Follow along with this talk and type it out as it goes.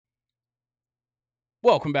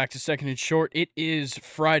Welcome back to Second and Short. It is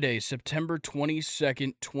Friday, September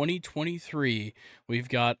 22nd, 2023. We've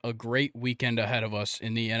got a great weekend ahead of us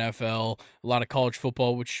in the NFL. A lot of college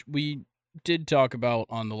football, which we did talk about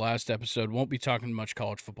on the last episode. Won't be talking much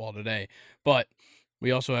college football today, but we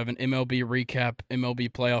also have an MLB recap,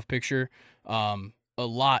 MLB playoff picture. A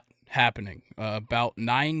lot happening. About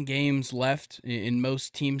 9 games left in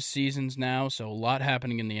most team seasons now, so a lot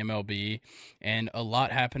happening in the MLB and a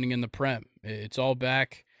lot happening in the Prem. It's all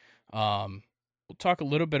back. We'll talk a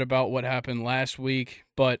little bit about what happened last week,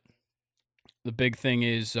 but the big thing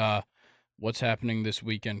is what's happening this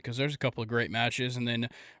weekend, because there's a couple of great matches, and then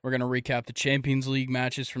we're going to recap the Champions League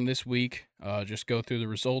matches from this week, just go through the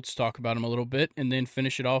results, talk about them a little bit, and then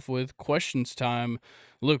finish it off with questions time.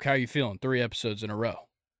 Luke, how are you feeling? 3 episodes in a row.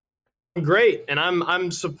 Great, and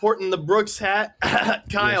I'm supporting the Brooks hat.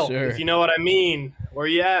 Kyle, Yes, if you know what I mean. Where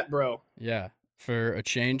you at, bro? Yeah, for a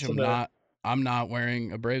change, I'm not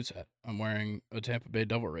wearing a Braves hat. I'm wearing a Tampa Bay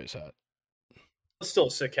Devil Rays hat. It's still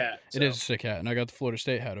a sick hat. It is a sick hat, and I got the Florida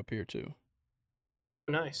State hat up here too.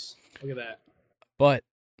 Nice. Look at that. But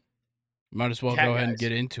might as well Cat go ahead and guys.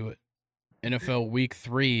 get into it. NFL Week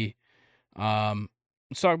 3.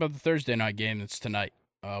 Let's talk about the Thursday night game that's tonight.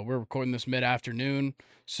 We're recording this mid-afternoon,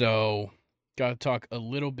 so got to talk a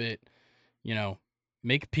little bit,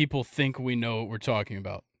 make people think we know what we're talking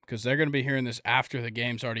about, because they're going to be hearing this after the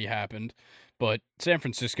game's already happened. But San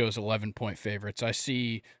Francisco's 11-point favorites. I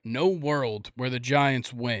see no world where the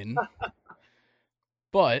Giants win,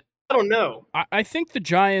 but I don't know. I think the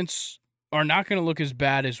Giants are not going to look as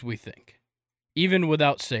bad as we think, even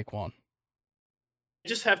without Saquon. You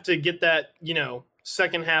just have to get that,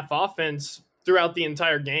 second half offense throughout the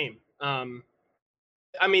entire game.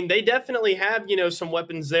 I mean, they definitely have, some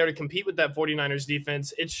weapons there to compete with that 49ers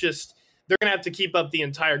defense. It's just they're going to have to keep up the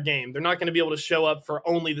entire game. They're not going to be able to show up for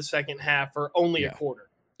only the second half or only a quarter.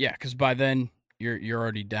 Yeah, because by then you're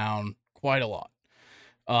already down quite a lot.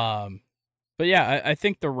 But yeah, I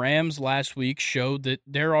think the Rams last week showed that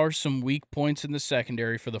there are some weak points in the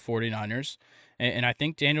secondary for the 49ers. And I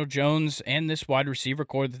think Daniel Jones and this wide receiver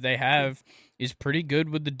core that they have is pretty good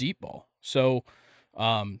with the deep ball. So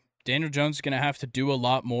Daniel Jones is going to have to do a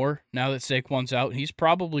lot more now that Saquon's out. He's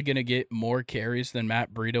probably going to get more carries than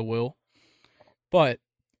Matt Breida will. But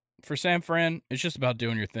for San Fran, it's just about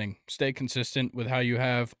doing your thing. Stay consistent with how you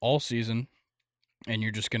have all season, and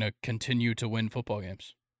you're just going to continue to win football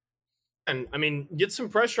games. And, I mean, get some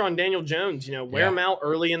pressure on Daniel Jones. Wear him out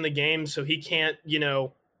early in the game so he can't,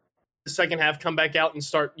 the second half come back out and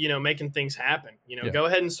start, making things happen. Go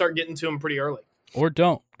ahead and start getting to him pretty early. Or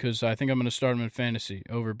don't, because I think I'm going to start him in fantasy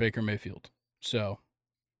over Baker Mayfield. So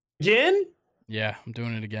Again? Yeah, I'm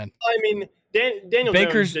doing it again. I mean, Daniel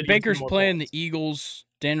Baker's Jones playing the Eagles.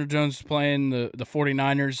 Daniel Jones is playing the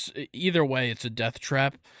 49ers. Either way, it's a death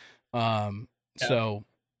trap. So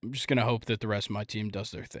I'm just going to hope that the rest of my team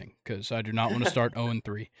does their thing, because I do not want to start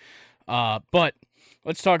 0-3. But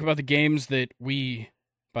let's talk about the games that we,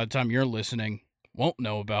 by the time you're listening, won't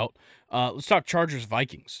know about. Let's talk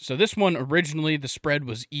Chargers-Vikings. So this one, originally, the spread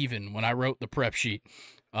was even when I wrote the prep sheet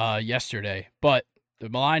yesterday. But the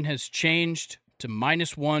line has changed to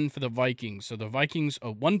 -1 for the Vikings. So the Vikings,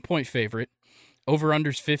 a 1-point favorite.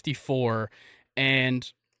 Over-under's 54.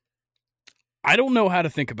 And I don't know how to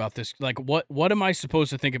think about this. Like, what am I supposed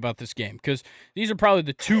to think about this game? Because these are probably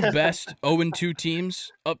the two best 0-2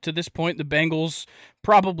 teams up to this point. The Bengals,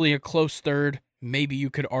 probably a close third. Maybe you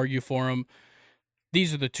could argue for them.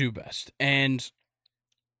 These are the two best. And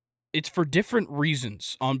it's for different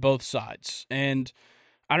reasons on both sides. And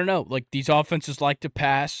I don't know, like, these offenses like to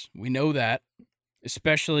pass. We know that,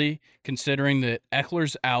 especially considering that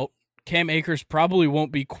Eckler's out. Cam Akers probably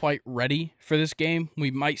won't be quite ready for this game. We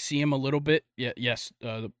might see him a little bit. Yes,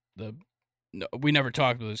 no, we never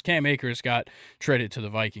talked about this. Cam Akers got traded to the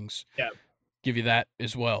Vikings. Yeah. Give you that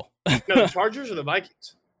as well. No, the Chargers or the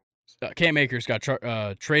Vikings? Cam Akers got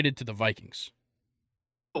traded to the Vikings.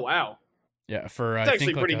 Oh, wow. Yeah, for It's I actually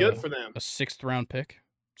think pretty like good for them. a 6th-round pick.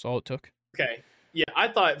 That's all it took. Okay. Yeah, I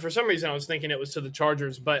thought for some reason I was thinking it was to the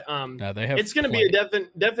Chargers, but No, they have it's going to be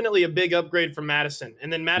definitely a big upgrade for Madison,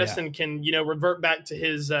 and then Madison can revert back to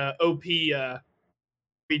his OP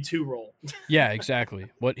B2 role. Yeah, exactly.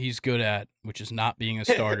 What he's good at, which is not being a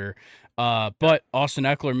starter. But Austin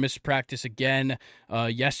Eckler missed practice again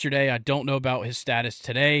yesterday. I don't know about his status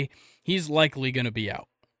today. He's likely going to be out.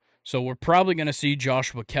 So we're probably going to see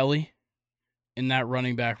Joshua Kelly in that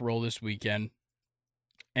running back role this weekend.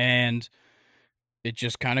 And it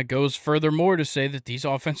just kind of goes furthermore to say that these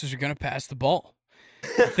offenses are going to pass the ball.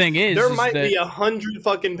 The thing is, there might be 100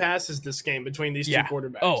 fucking passes this game between these two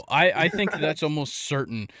quarterbacks. Oh, I think that's almost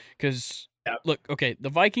certain, because Yeah. Look, okay, the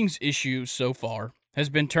Vikings' issue so far has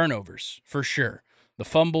been turnovers, for sure. The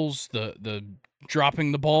fumbles, the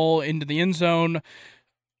dropping the ball into the end zone,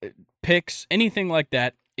 picks, anything like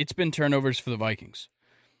that, it's been turnovers for the Vikings.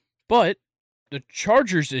 But the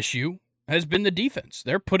Chargers' issue has been the defense.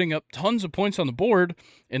 They're putting up tons of points on the board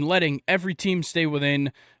and letting every team stay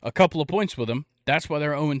within a couple of points with them. That's why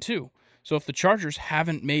they're 0-2. So if the Chargers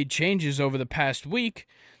haven't made changes over the past week,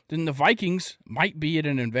 then the Vikings might be at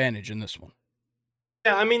an advantage in this one.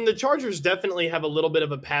 Yeah, I mean, the Chargers definitely have a little bit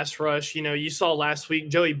of a pass rush. You know, you saw last week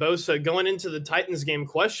Joey Bosa going into the Titans game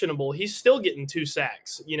questionable. He's still getting 2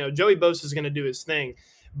 sacks. You know, Joey Bosa is going to do his thing.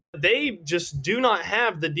 But they just do not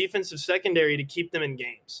have the defensive secondary to keep them in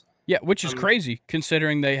games. Yeah, which is crazy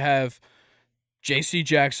considering they have J.C.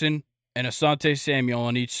 Jackson and Asante Samuel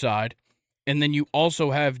on each side. And then you also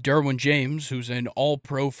have Derwin James, who's an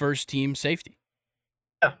all-pro first-team safety.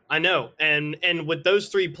 Yeah, I know. And with those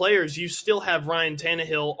 3 players, you still have Ryan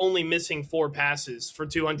Tannehill only missing 4 passes for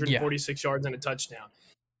 246 yards and a touchdown.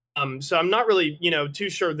 So I'm not really, too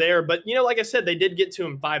sure there. But, like I said, they did get to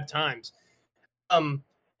him 5 times.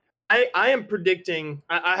 I am predicting –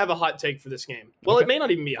 I have a hot take for this game. Well, Okay. It may not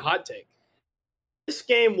even be a hot take. This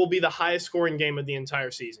game will be the highest scoring game of the entire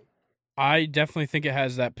season. I definitely think it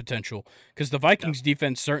has that potential because the Vikings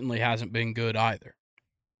defense certainly hasn't been good either.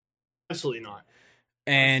 Absolutely not.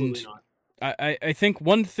 And Absolutely not. I think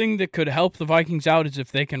one thing that could help the Vikings out is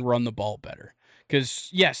if they can run the ball better. Because,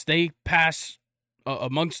 yes, they pass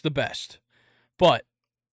amongst the best. But,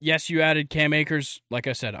 yes, you added Cam Akers. Like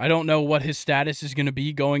I said, I don't know what his status is going to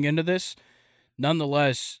be going into this.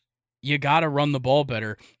 Nonetheless, you got to run the ball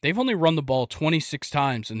better. They've only run the ball 26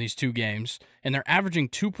 times in these 2 games, and they're averaging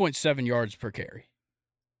 2.7 yards per carry.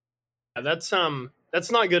 Yeah, that's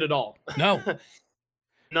not good at all. No.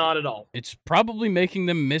 Not at all. It's probably making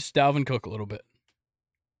them miss Dalvin Cook a little bit.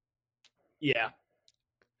 Yeah.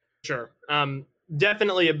 Sure.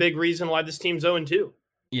 Definitely a big reason why this team's 0-2.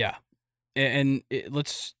 Yeah. And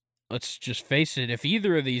let's just face it, if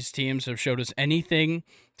either of these teams have showed us anything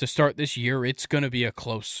to start this year, it's going to be a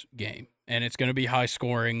close game. And it's going to be high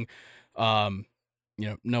scoring. No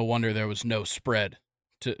wonder there was no spread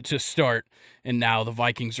to start, and now the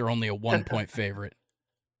Vikings are only a 1-point favorite.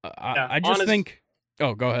 I just think –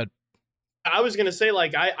 oh, go ahead. I was going to say,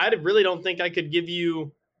 I really don't think I could give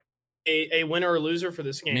you a winner or loser for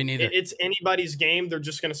this game. Me neither. It's anybody's game. They're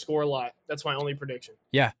just going to score a lot. That's my only prediction.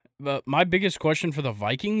 Yeah. But my biggest question for the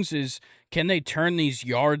Vikings is, can they turn these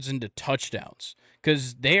yards into touchdowns?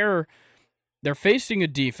 Because they're facing a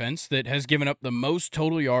defense that has given up the most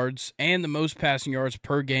total yards and the most passing yards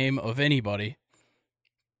per game of anybody.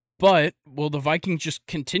 But will the Vikings just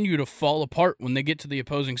continue to fall apart when they get to the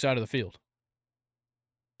opposing side of the field?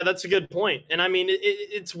 That's a good point. And I mean,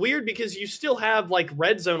 it's weird because you still have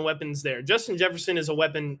red zone weapons there. Justin Jefferson is a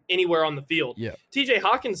weapon anywhere on the field. Yeah. TJ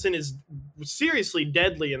Hawkinson is seriously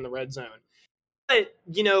deadly in the red zone. But,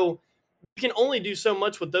 you can only do so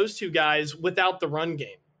much with those 2 guys without the run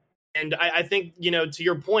game. And I think, to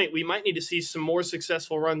your point, we might need to see some more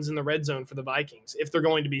successful runs in the red zone for the Vikings if they're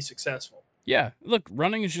going to be successful. Yeah. Look,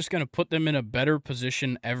 running is just going to put them in a better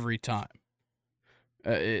position every time.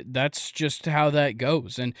 That's just how that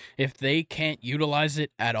goes. And if they can't utilize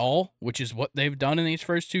it at all, which is what they've done in these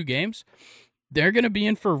first 2 games, they're going to be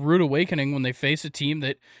in for a rude awakening when they face a team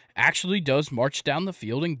that actually does march down the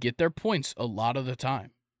field and get their points a lot of the time.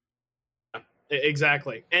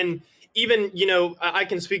 Exactly. And even, I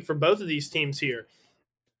can speak for both of these teams here.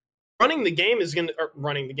 Running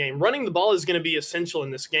the ball is going to be essential in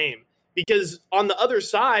this game. Because on the other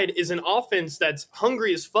side is an offense that's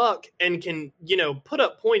hungry as fuck and can, put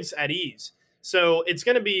up points at ease. So it's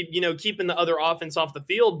going to be, keeping the other offense off the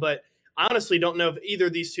field. But I honestly don't know if either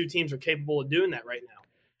of these 2 teams are capable of doing that right now.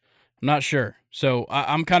 I'm not sure. So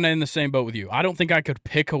I'm kind of in the same boat with you. I don't think I could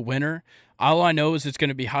pick a winner. All I know is it's going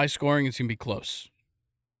to be high scoring. It's going to be close.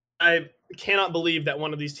 I cannot believe that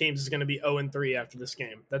one of these teams is going to be 0-3 after this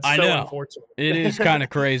game. That's so unfortunate. It is kind of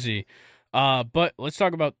crazy. But let's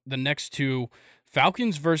talk about the next 2,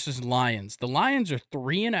 Falcons versus Lions. The Lions are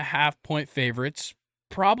 3.5-point favorites,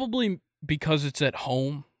 probably because it's at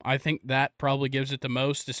home. I think that probably gives it the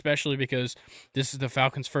most, especially because this is the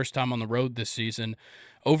Falcons' first time on the road this season.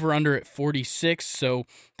 Over under at 46, so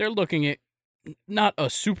they're looking at not a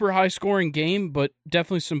super high scoring game, but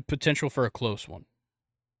definitely some potential for a close one.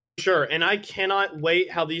 Sure, and I cannot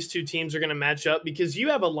wait how these 2 teams are going to match up because you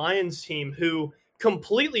have a Lions team who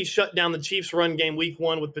completely shut down the Chiefs' run game week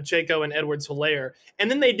 1 with Pacheco and Edwards-Helaire,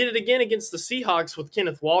 and then they did it again against the Seahawks with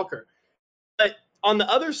Kenneth Walker. But on the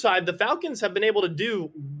other side, the Falcons have been able to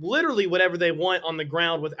do literally whatever they want on the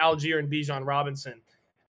ground with Algier and Bijan Robinson.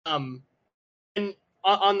 And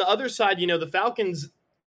on the other side, the Falcons,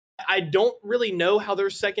 I don't really know how their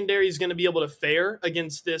secondary is going to be able to fare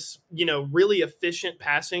against this, really efficient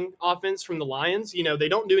passing offense from the Lions. They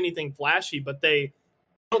don't do anything flashy, but they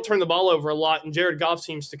don't turn the ball over a lot, and Jared Goff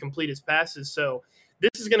seems to complete his passes. So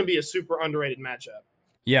this is going to be a super underrated matchup.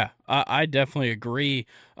 Yeah, I definitely agree.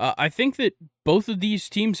 I think that both of these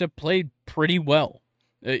teams have played pretty well.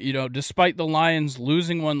 Despite the Lions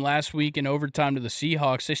losing one last week in overtime to the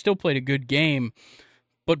Seahawks, they still played a good game.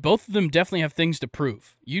 But both of them definitely have things to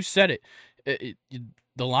prove. You said it.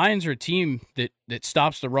 The Lions are a team that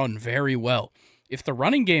stops the run very well. If the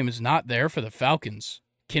running game is not there for the Falcons,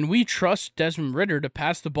 can we trust Desmond Ridder to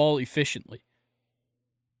pass the ball efficiently?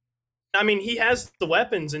 I mean, he has the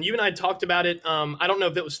weapons, and you and I talked about it. I don't know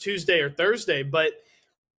if it was Tuesday or Thursday, but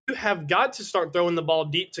you have got to start throwing the ball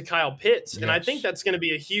deep to Kyle Pitts, and I think that's going to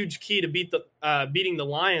be a huge key to beating the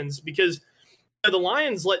Lions, because the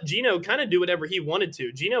Lions let Geno kind of do whatever he wanted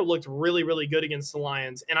to. Geno looked really, really good against the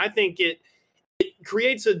Lions, and I think it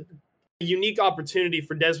creates a unique opportunity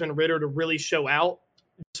for Desmond Ridder to really show out,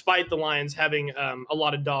 despite the Lions having a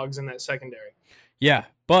lot of dogs in that secondary. Yeah,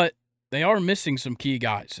 but they are missing some key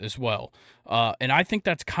guys as well. And I think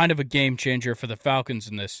that's kind of a game changer for the Falcons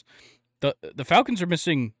in this. The Falcons are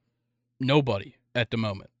missing nobody at the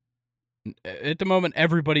moment. At the moment,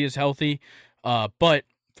 everybody is healthy. But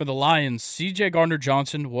for the Lions, C.J.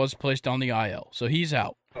 Gardner-Johnson was placed on the IL, so he's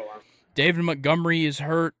out. Oh, wow. David Montgomery is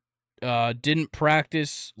hurt, didn't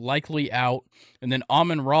practice, likely out. And then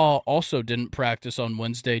Amon-Ra also didn't practice on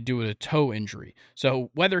Wednesday due to a toe injury. So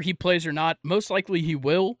whether he plays or not, most likely he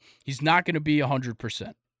will. He's not going to be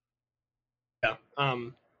 100%. Yeah,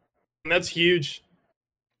 and that's huge.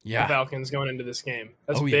 Yeah, the Falcons going into this game.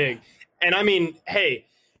 That's big. Yeah. And I mean, hey,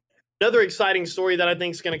 another exciting story that I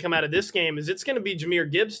think is going to come out of this game is it's going to be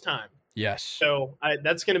Jahmyr Gibbs time. Yes. So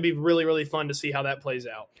that's going to be really, really fun to see how that plays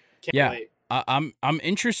out. Can't wait. I'm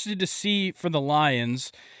interested to see for the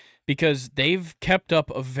Lions, because they've kept up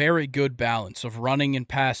a very good balance of running and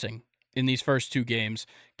passing in these first two games.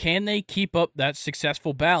 Can they keep up that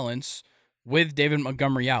successful balance with David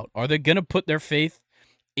Montgomery out? Are they going to put their faith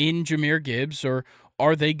in Jahmyr Gibbs, or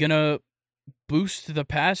are they going to boost the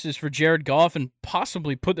passes for Jared Goff and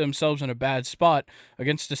possibly put themselves in a bad spot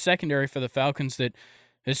against the secondary for the Falcons that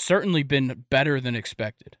has certainly been better than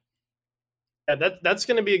expected? Yeah, that's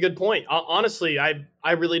going to be a good point. Honestly,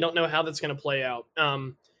 I really don't know how that's going to play out.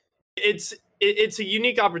 It's a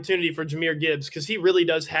unique opportunity for Jahmyr Gibbs, because he really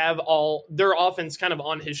does have all their offense kind of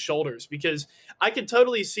on his shoulders, because I could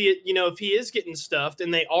totally see it, if he is getting stuffed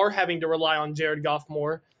and they are having to rely on Jared Goff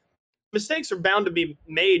more, mistakes are bound to be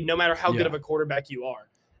made no matter how good of a quarterback you are.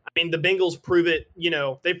 I mean, the Bengals prove it,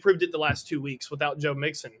 they've proved it the last 2 weeks without Joe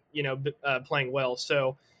Mixon, playing well.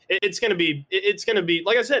 So it's going to be,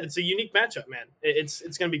 like I said, it's a unique matchup, man. It's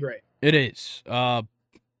going to be great. It is.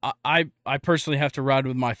 I personally have to ride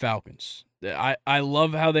with my Falcons. I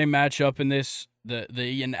love how they match up in this. The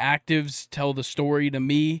inactives tell the story to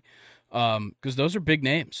me, because those are big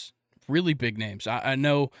names, really big names. I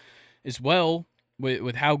know as well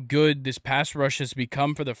with how good this pass rush has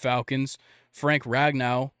become for the Falcons. Frank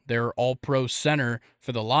Ragnow, their all-pro center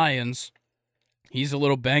for the Lions, he's a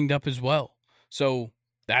little banged up as well. So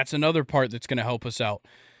that's another part that's going to help us out.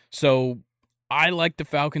 So I like the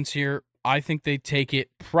Falcons here. I think they take it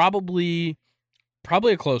probably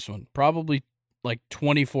a close one, probably like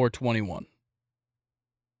 24-21. I'm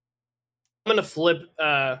going to flip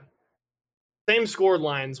same score,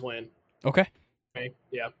 Lions win. Okay.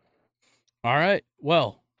 Yeah. All right.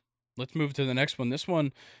 Well, let's move to the next one. This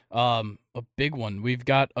one, a big one. We've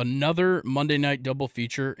got another Monday night double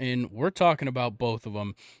feature, and we're talking about both of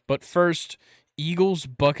them. But first,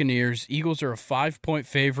 Eagles-Buccaneers. Eagles are a 5-point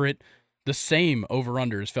favorite. The same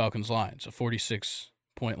over-under as Falcons-Lions, a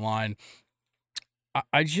 46-point line.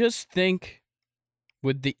 I just think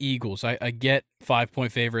with the Eagles, I get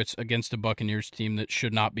 5-point favorites against a Buccaneers team that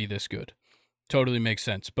should not be this good. Totally makes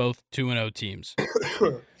sense. Both 2-0 teams.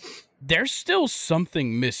 There's still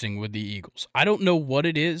something missing with the Eagles. I don't know what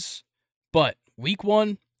it is, but week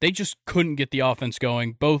one, they just couldn't get the offense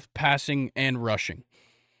going, both passing and rushing.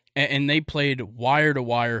 And they played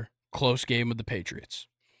wire-to-wire close game with the Patriots.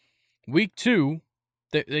 Week two,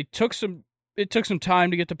 it took some time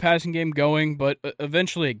to get the passing game going, but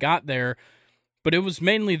eventually it got there. But it was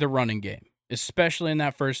mainly the running game, especially in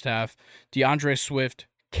that first half. DeAndre Swift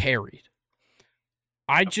carried.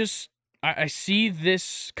 I see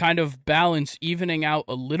this kind of balance evening out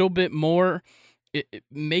a little bit more,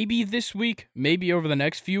 maybe this week, maybe over the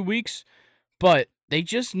next few weeks, but they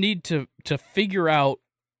just need to figure out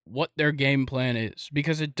what their game plan is,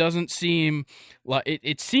 because it doesn't seem like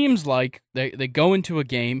it seems like they go into a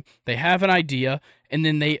game, they have an idea, and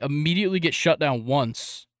then they immediately get shut down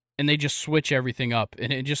once, and they just switch everything up,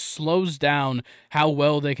 and it just slows down how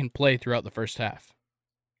well they can play throughout the first half.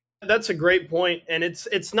 That's a great point, and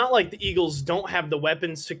it's not like the Eagles don't have the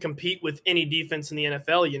weapons to compete with any defense in the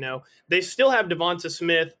NFL. You know, they still have Devonta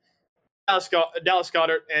Smith, Dallas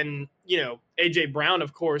Goedert, and AJ Brown,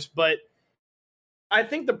 of course. But I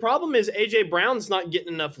think the problem is AJ Brown's not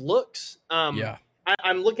getting enough looks. I'm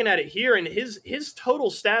looking at it here, and his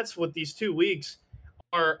total stats with these 2 weeks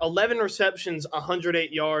are 11 receptions,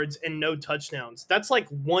 108 yards, and no touchdowns. That's like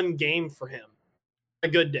one game for him, a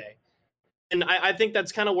good day. And I think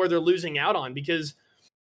that's kind of where they're losing out on, because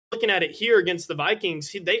looking at it here against the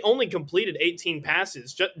Vikings, they only completed 18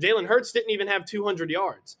 passes. Jalen Hurts didn't even have 200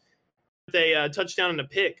 yards. They touchdown and a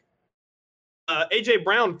pick. A.J.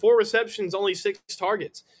 Brown, 4 receptions, only 6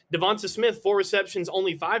 targets. Devonta Smith, 4 receptions,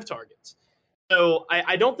 only 5 targets. So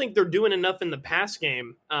I don't think they're doing enough in the pass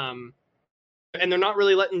game. And they're not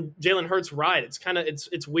really letting Jalen Hurts ride.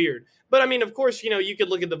 It's weird. But I mean, of course, you could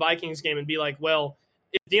look at the Vikings game and be like, well,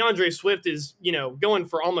 if DeAndre Swift is, going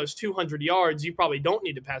for almost 200 yards, you probably don't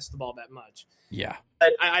need to pass the ball that much. Yeah.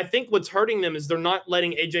 But I think what's hurting them is they're not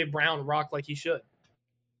letting A.J. Brown rock like he should.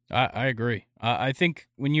 I agree. I think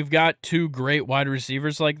when you've got 2 great wide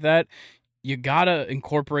receivers like that, you got to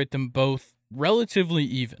incorporate them both relatively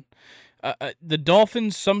even. The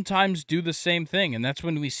Dolphins sometimes do the same thing, and that's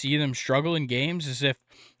when we see them struggle in games, is if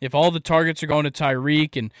all the targets are going to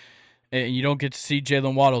Tyreek and you don't get to see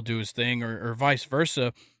Jalen Waddle do his thing, or vice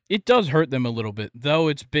versa, it does hurt them a little bit, though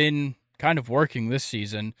it's been kind of working this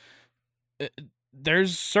season.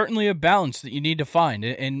 There's certainly a balance that you need to find,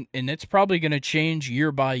 and it's probably going to change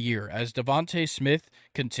year by year. As Devonta Smith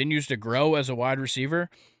continues to grow as a wide receiver,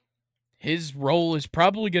 his role is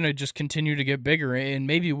probably going to just continue to get bigger, and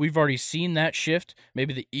maybe we've already seen that shift.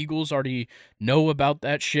 Maybe the Eagles already know about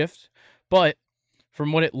that shift, but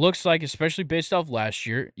from what it looks like, especially based off last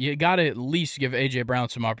year, you got to at least give A.J. Brown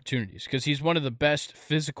some opportunities, because he's one of the best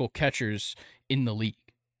physical catchers in the league.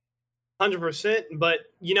 100%. But,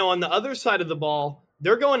 on the other side of the ball,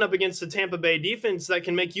 they're going up against the Tampa Bay defense that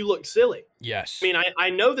can make you look silly. Yes. I mean,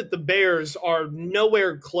 I know that the Bears are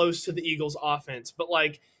nowhere close to the Eagles' offense, but,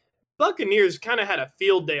 Buccaneers kind of had a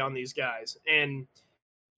field day on these guys. And,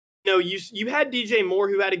 you had DJ Moore,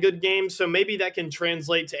 who had a good game, so maybe that can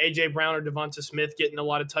translate to A.J. Brown or Devonta Smith getting a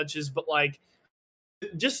lot of touches. But,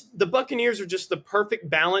 just the Buccaneers are just the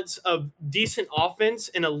perfect balance of decent offense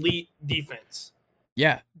and elite defense.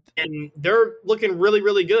 Yeah. And they're looking really,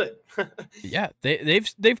 really good. Yeah,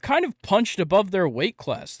 they've kind of punched above their weight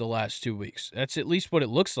class the last 2 weeks. That's at least what it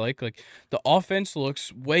looks like. Like, the offense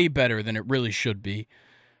looks way better than it really should be,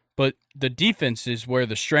 but the defense is where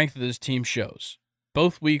the strength of this team shows.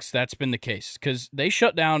 Both weeks, that's been the case, because they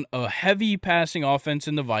shut down a heavy passing offense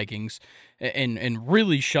in the Vikings and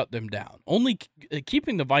really shut them down. Only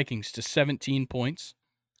keeping the Vikings to 17 points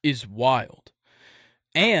is wild.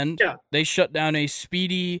 And they shut down a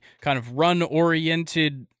speedy, kind of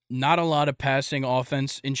run-oriented, not a lot of passing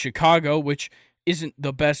offense in Chicago, which isn't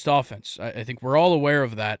the best offense. I think we're all aware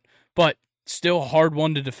of that, but still a hard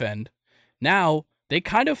one to defend. Now, they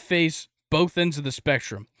kind of face both ends of the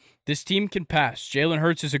spectrum. This team can pass. Jalen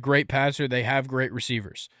Hurts is a great passer. They have great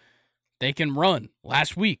receivers. They can run.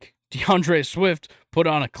 Last week, DeAndre Swift put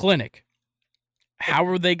on a clinic. How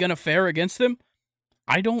are they going to fare against them?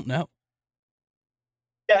 I don't know.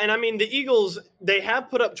 Yeah, and I mean, the Eagles, they have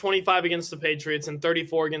put up 25 against the Patriots and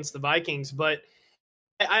 34 against the Vikings, but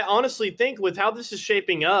I honestly think with how this is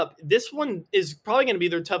shaping up, this one is probably going to be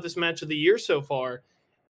their toughest match of the year so far,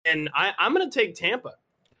 and I'm going to take Tampa.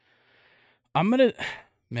 I'm going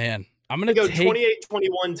to go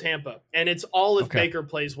 28-21 Tampa, and it's all if Baker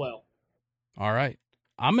plays well. All right.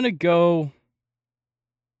 I'm going to go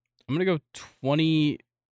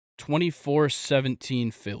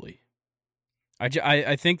 24-17 Philly.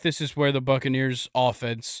 I think this is where the Buccaneers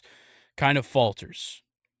offense kind of falters.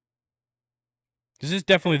 This is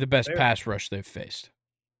definitely the best pass rush they've faced.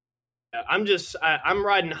 I'm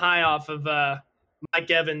riding high off of Mike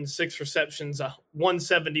Evans, 6 receptions,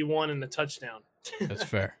 171 and a touchdown. That's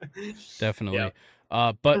fair. Definitely. Yeah.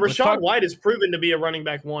 But Rachaad White has proven to be a running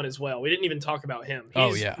back 1 as well. We didn't even talk about him.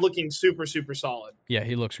 He's looking super, super solid. Yeah,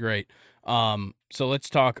 he looks great. So let's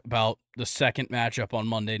talk about the second matchup on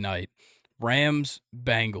Monday night.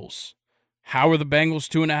 Rams-Bengals. How are the Bengals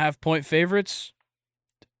 2.5-point favorites?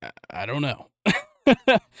 I don't know.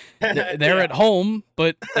 They're at home,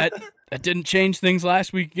 but that didn't change things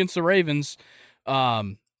last week against the Ravens.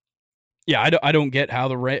 Yeah, I don't get how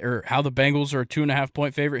how the Bengals are a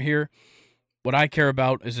 2.5-point favorite here. What I care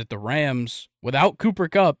about is that the Rams, without Cooper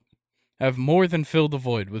Kupp, have more than filled the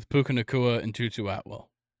void with Puka Nacua and Tutu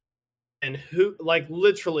Atwell. And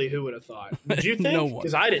literally, who would have thought? Did you No think? one.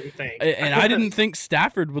 Because I didn't think. And I didn't think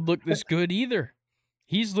Stafford would look this good either.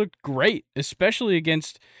 He's looked great, especially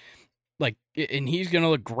against, and he's going to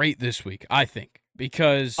look great this week, I think,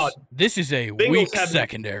 because this is a weak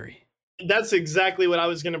secondary. That's exactly what I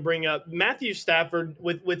was going to bring up. Matthew Stafford,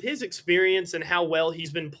 with his experience and how well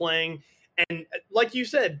he's been playing, and like you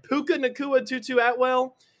said, Puka Nacua, Tutu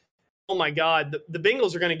Atwell, oh my God, the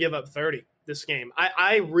Bengals are going to give up 30 this game.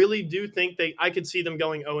 I really do think I could see them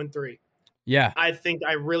going 0-3. Yeah. I think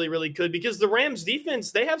I really, really could, because the Rams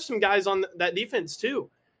defense, they have some guys on that defense too.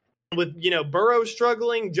 With, Burrow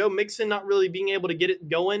struggling, Joe Mixon not really being able to get it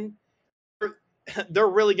going, they're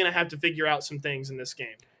really going to have to figure out some things in this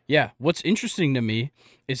game. Yeah, what's interesting to me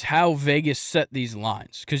is how Vegas set these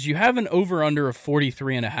lines, because you have an over-under of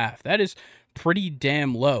 43.5. That is pretty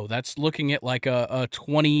damn low. That's looking at like a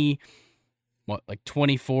 24-19,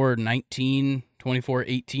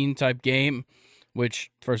 24-18 type game,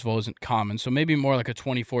 which, first of all, isn't common. So maybe more like a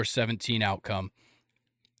 24-17 outcome,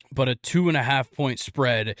 but a 2.5-point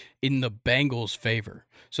spread in the Bengals' favor.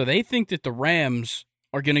 So they think that the Rams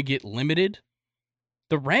are going to get limited.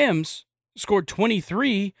 The Rams scored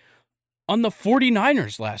 23 on the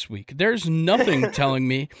 49ers last week. There's nothing telling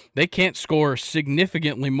me they can't score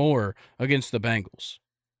significantly more against the Bengals.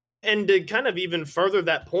 And to kind of even further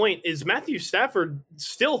that point is Matthew Stafford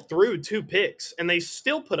still threw 2 picks, and they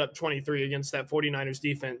still put up 23 against that 49ers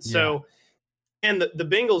defense. Yeah. So, and the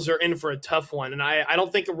Bengals are in for a tough one. And I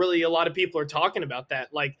don't think really a lot of people are talking about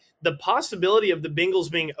that. Like, the possibility of the Bengals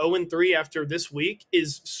being 0-3 after this week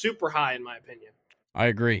is super high, in my opinion. I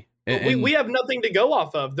agree. We have nothing to go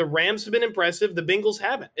off of. The Rams have been impressive. The Bengals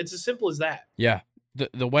haven't. It's as simple as that. Yeah.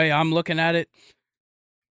 The way I'm looking at it,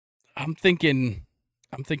 I'm thinking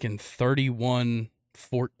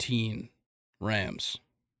 31-14 Rams.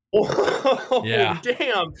 Oh, yeah.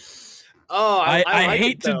 Damn. Oh, I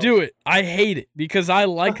hate to do it. I hate it because I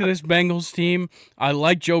like this Bengals team. I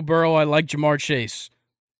like Joe Burrow. I like Jamar Chase.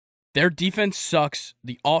 Their defense sucks.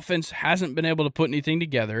 The offense hasn't been able to put anything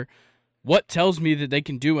together. What tells me that they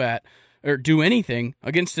can do anything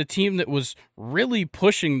against a team that was really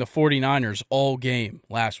pushing the 49ers all game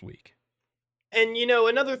last week? And,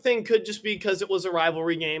 another thing could just be because it was a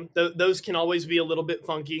rivalry game. Those can always be a little bit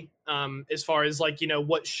funky as far as,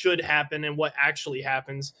 what should happen and what actually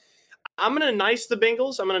happens. I'm going to nice the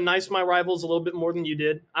Bengals. I'm going to nice my rivals a little bit more than you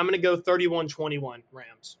did. I'm going to go 31-21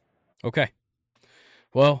 Rams. Okay.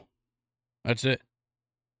 Well, that's it.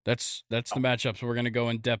 That's the matchups we're going to go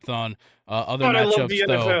in depth on. Other matchups,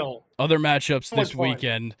 though. Other matchups this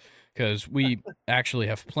weekend, because we actually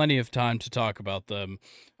have plenty of time to talk about them.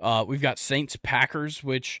 We've got Saints-Packers,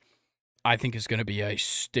 which I think is going to be a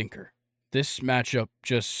stinker. This matchup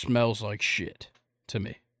just smells like shit to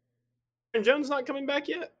me. And Jones not coming back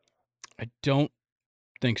yet? I don't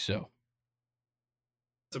think so.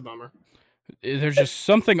 It's a bummer. There's just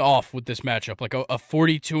something off with this matchup, like a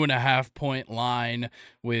 42.5-point line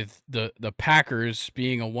with the Packers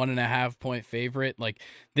being a 1.5-point favorite. Like,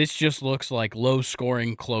 this just looks like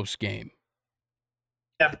low-scoring, close game.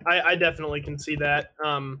 Yeah, I definitely can see that.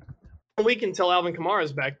 A week until Alvin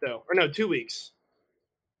Kamara's back, though. Or no, 2 weeks.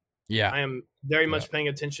 Yeah. I am very much paying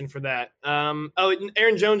attention for that.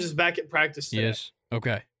 Aaron Jones is back at practice today. Yes.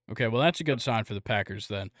 Okay, well, that's a good sign for the Packers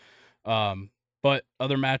then. But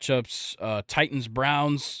other matchups,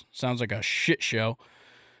 Titans-Browns sounds like a shit show.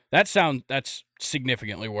 That's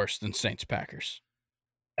significantly worse than Saints-Packers.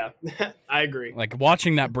 Yeah, I agree. Like,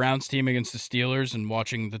 watching that Browns team against the Steelers and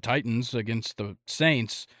watching the Titans against the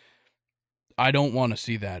Saints, I don't want to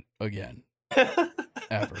see that again.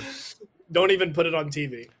 Ever. Don't even put it on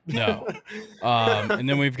TV. No. And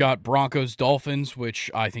then we've got Broncos-Dolphins, which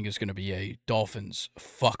I think is going to be a Dolphins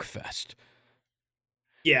fuckfest.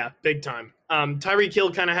 Yeah, big time. Tyreek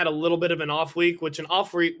Hill kind of had a little bit of an off week, which an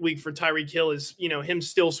off week for Tyreek Hill is, him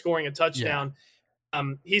still scoring a touchdown.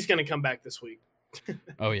 Yeah. He's going to come back this week.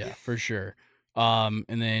 Oh, yeah, for sure. And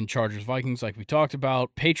then Chargers-Vikings, like we talked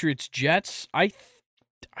about. Patriots-Jets, I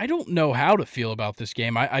don't know how to feel about this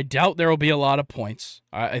game. I doubt there will be a lot of points.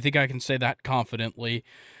 I think I can say that confidently.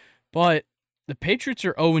 But the Patriots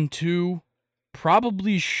are 0-2.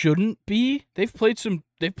 Probably shouldn't be. They've played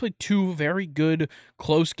 2 very good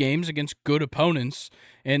close games against good opponents,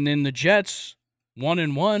 and then the Jets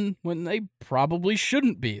 1-1 when they probably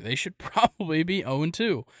shouldn't be. They should probably be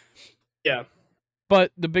 0-2. Yeah.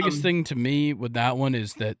 But the biggest thing to me with that one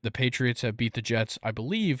is that the Patriots have beat the Jets, I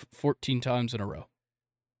believe, 14 times in a row.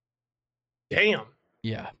 Damn.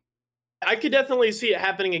 Yeah. I could definitely see it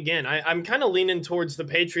happening again. I'm kind of leaning towards the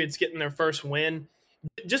Patriots getting their first win,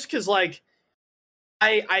 just because like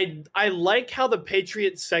I like how the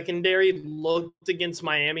Patriots secondary looked against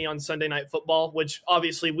Miami on Sunday Night Football, which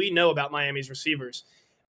obviously we know about Miami's receivers.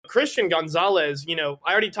 Christian Gonzalez, I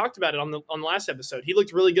already talked about it on the last episode. He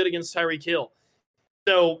looked really good against Tyreek Hill.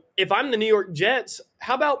 So if I'm the New York Jets,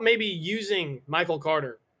 how about maybe using Michael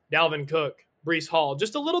Carter, Dalvin Cook, Brees Hall,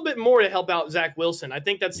 just a little bit more to help out Zach Wilson? I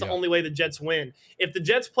think that's the only way the Jets win. If the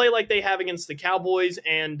Jets play like they have against the Cowboys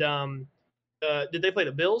and did they play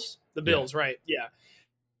the Bills? The Bills, right? Yeah,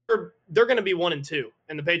 they're going to be 1-2,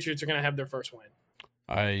 and the Patriots are going to have their first win.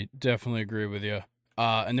 I definitely agree with you.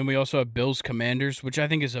 And then we also have Bills Commanders, which I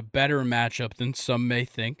think is a better matchup than some may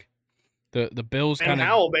think. The Bills kind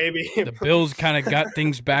of the Bills kind of got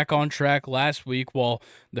things back on track last week, while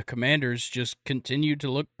the Commanders just continued to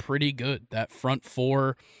look pretty good. That front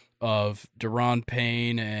four of Daron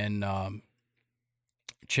Payne and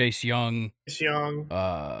Chase Young,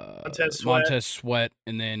 Montez Sweat,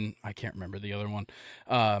 and then I can't remember the other one.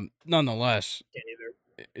 Nonetheless, can't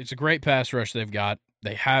either. It's a great pass rush they've got.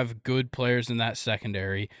 They have good players in that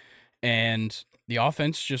secondary, and the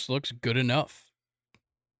offense just looks good enough.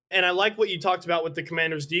 And I like what you talked about with the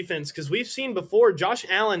Commanders' defense, because we've seen before Josh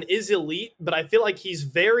Allen is elite, but I feel like he's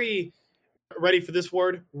very, ready for this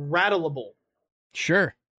word, rattleable.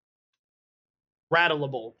 Sure.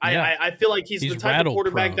 Rattleable. Yeah. I feel like he's the type of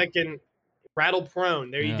quarterback that can rattle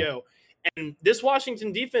prone. There you go. And this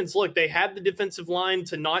Washington defense, look, they have the defensive line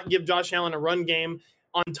to not give Josh Allen a run game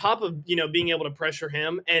on top of, being able to pressure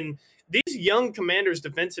him. And these young Commanders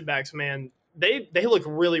defensive backs, man, they look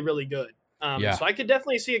really, really good. So I could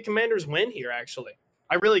definitely see a Commanders win here, actually.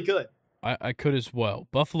 I really could. I could as well.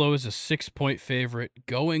 Buffalo is a 6-point favorite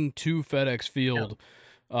going to FedEx Field.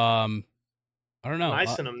 Yeah. I don't know.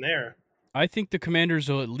 Nice in them there. I think the Commanders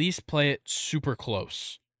will at least play it super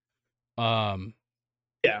close. Yeah,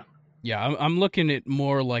 I'm looking at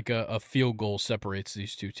more like a field goal separates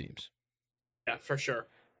these two teams. Yeah, for sure.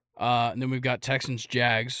 And then we've got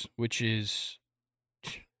Texans-Jags, which is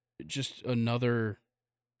just another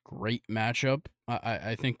great matchup.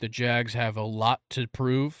 I think the Jags have a lot to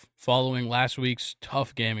prove following last week's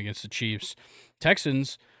tough game against the Chiefs.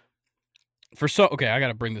 Texans, I got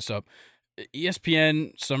to bring this up.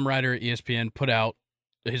 ESPN, some writer at ESPN put out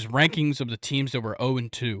his rankings of the teams that were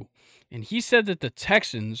 0-2, and he said that the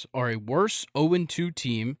Texans are a worse 0-2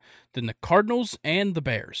 team than the Cardinals and the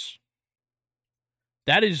Bears.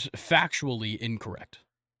 That is factually incorrect.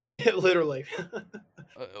 Literally.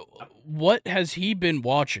 What has he been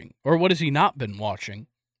watching, or what has he not been watching,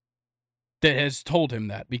 that has told him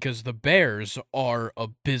that? Because the Bears are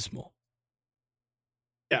abysmal.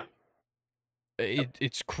 Yeah.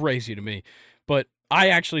 It's crazy to me. But I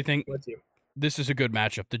actually think this is a good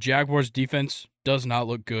matchup. The Jaguars' defense does not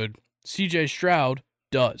look good. C.J. Stroud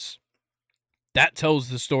does. That tells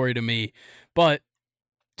the story to me. But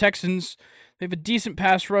Texans, they have a decent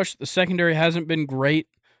pass rush. The secondary hasn't been great.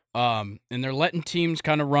 And they're letting teams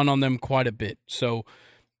kind of run on them quite a bit. So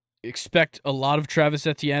expect a lot of Travis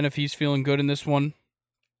Etienne if he's feeling good in this one.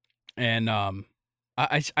 And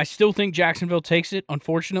I still think Jacksonville takes it,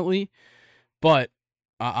 unfortunately. But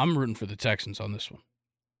I'm rooting for the Texans on this one.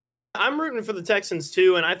 I'm rooting for the Texans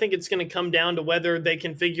too, and I think it's going to come down to whether they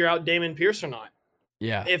can figure out Dameon Pierce or not.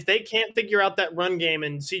 Yeah. If they can't figure out that run game,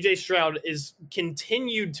 and C.J. Stroud is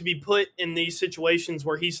continued to be put in these situations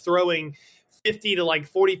where he's throwing 50 to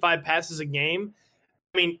 45 passes a game,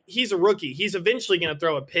 I mean, he's a rookie. He's eventually going to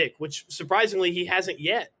throw a pick, which surprisingly he hasn't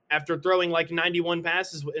yet after throwing 91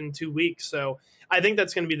 passes in 2 weeks. So I think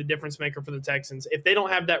that's going to be the difference maker for the Texans. If they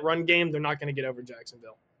don't have that run game, they're not going to get over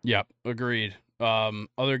Jacksonville. Yep, agreed.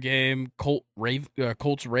 Other game,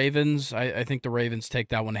 Colts Ravens. I think the Ravens take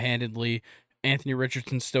that one handedly. Anthony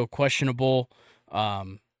Richardson's still questionable.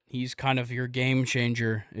 He's kind of your game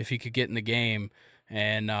changer if he could get in the game.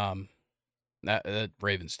 And that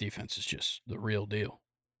Ravens defense is just the real deal.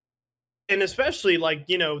 And especially,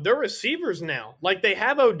 their receivers now. They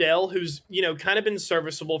have Odell, who's, kind of been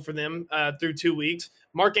serviceable for them through 2 weeks.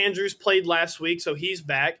 Mark Andrews played last week, so he's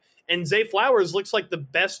back. And Zay Flowers looks like the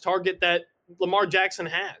best target that Lamar Jackson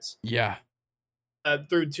has. Yeah.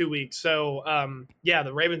 Through 2 weeks. So,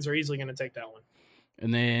 the Ravens are easily going to take that one.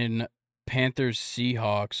 And then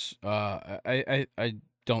Panthers-Seahawks. I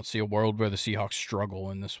don't see a world where the Seahawks struggle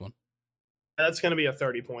in this one. That's going to be a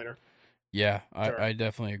 30-pointer. Yeah, sure. I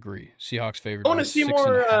definitely agree. Seahawks favored. I want to see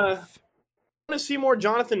more. I want to see more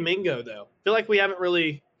Jonathan Mingo, though. I feel like we haven't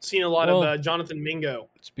really seen a lot of Jonathan Mingo.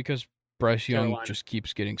 It's because Bryce Young just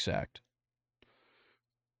keeps getting sacked.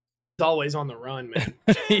 always on the run, man.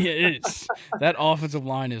 It is. That offensive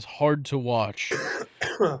line is hard to watch.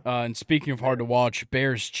 And speaking of hard to watch,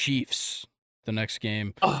 Bears-Chiefs, the next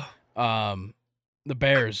game. The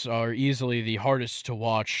Bears are easily the hardest to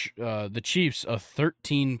watch. The Chiefs, a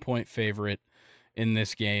 13-point favorite in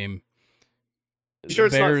this game. You sure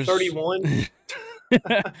Bears, it's not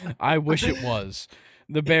 31? I wish it was.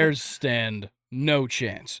 The Bears stand no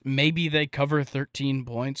chance. Maybe they cover 13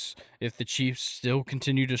 points if the Chiefs still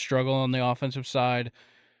continue to struggle on the offensive side.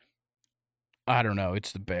 I don't know.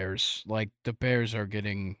 It's the Bears. Like, the Bears are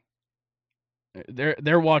getting...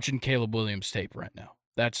 They're watching Caleb Williams tape right now.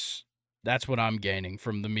 That's what I'm gaining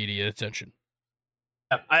from the media attention.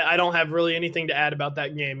 I don't have really anything to add about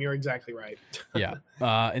that game. You're exactly right. Yeah.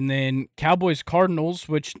 And then Cowboys-Cardinals,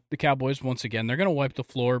 which the Cowboys, once again, they're going to wipe the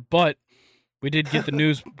floor, but we did get the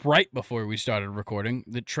news right before we started recording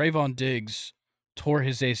that Trayvon Diggs tore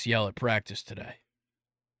his ACL at practice today.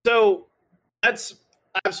 So that's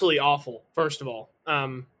absolutely awful, first of all.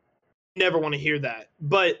 Never want to hear that.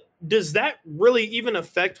 But does that really even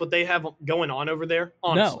affect what they have going on over there?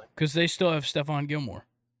 Honestly. No, because they still have Stephon Gilmore.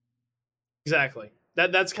 Exactly.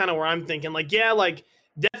 That's kind of where I'm thinking. Like, yeah, like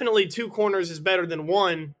definitely two corners is better than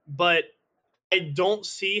one, but I don't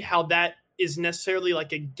see how that is necessarily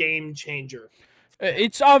like a game changer.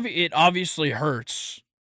 It obviously hurts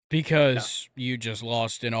because you just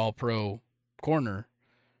lost an all-pro corner,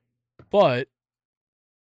 but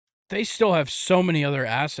they still have so many other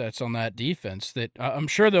assets on that defense that I'm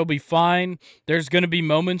sure they'll be fine. There's going to be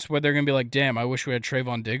moments where they're going to be like, damn, I wish we had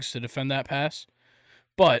Trayvon Diggs to defend that pass.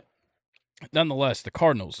 But nonetheless, the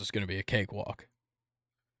Cardinals is going to be a cakewalk.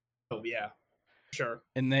 Oh, yeah. Sure.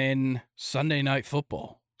 And then Sunday Night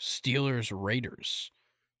Football, Steelers-Raiders.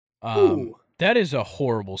 That is a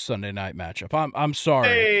horrible Sunday night matchup. I'm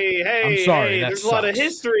sorry. I'm sorry. Hey, that there's sucks. A lot of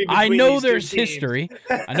history. I know these there's two teams. history.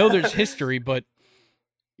 I know there's history, but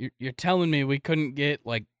you're telling me we couldn't get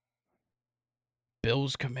like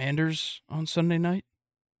Bills Commanders on Sunday night?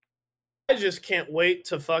 I just can't wait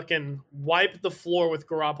to fucking wipe the floor with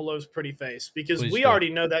Garoppolo's pretty face because Please we do. already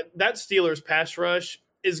know that Steelers pass rush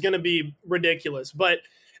is going to be ridiculous. But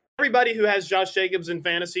everybody who has Josh Jacobs in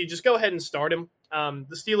fantasy, just go ahead and start him.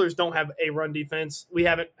 The Steelers don't have a run defense. We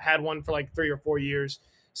haven't had one for like 3 or 4 years.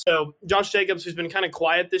 So Josh Jacobs, who's been kind of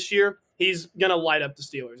quiet this year, he's going to light up the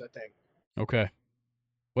Steelers, I think. Okay.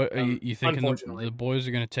 What are you thinking the boys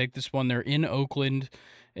are going to take this one? They're in Oakland,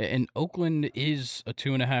 and Oakland is a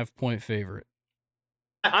 2.5-point favorite.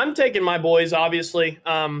 I'm taking my boys, obviously.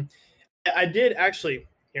 I did actually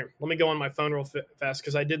 – here, let me go on my phone real fast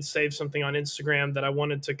because I did save something on Instagram that I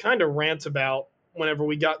wanted to kind of rant about whenever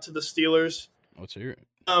we got to the Steelers. Let's hear it.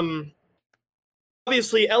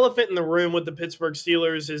 Obviously, elephant in the room with the Pittsburgh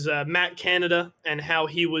Steelers is Matt Canada and how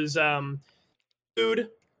he was booed.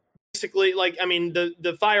 Basically, like, I mean,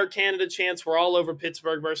 the Fire Canada chants were all over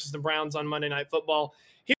Pittsburgh versus the Browns on Monday Night Football.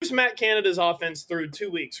 Here's Matt Canada's offense through 2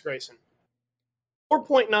 weeks, Grayson.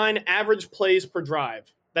 4.9 average plays per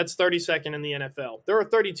drive. That's 32nd in the NFL. There are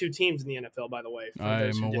 32 teams in the NFL, by the way. I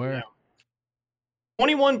am aware.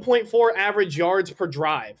 21.4 average yards per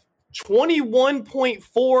drive.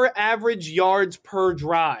 21.4 average yards per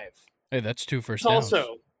drive. Hey, that's 2 first downs.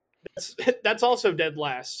 That's also dead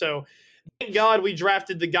last. So thank God we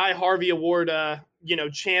drafted the Guy Harvey Award,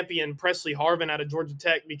 champion Presley Harvin out of Georgia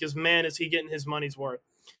Tech because man, is he getting his money's worth.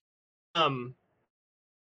 1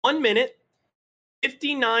 minute,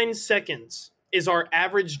 59 seconds is our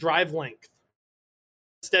average drive length.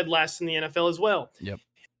 It's dead last in the NFL as well. Yep.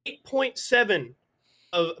 8.7%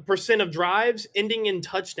 of drives ending in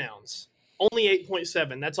touchdowns. Only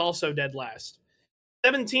 8.7. That's also dead last.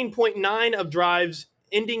 17.9 of drives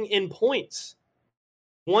ending in points.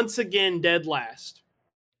 Once again, dead last.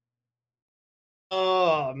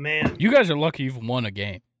 Oh, man. You guys are lucky you've won a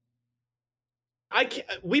game.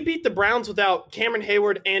 We beat the Browns without Cameron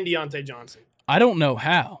Hayward and Deontay Johnson. I don't know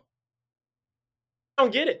how. I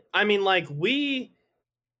don't get it. I mean, like,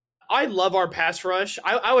 I love our pass rush.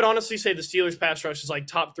 I would honestly say the Steelers' pass rush is like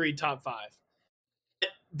top 3, top 5.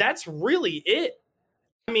 That's really it.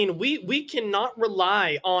 I mean, we cannot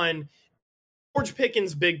rely on George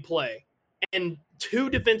Pickens' big play and 2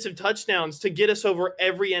 defensive touchdowns to get us over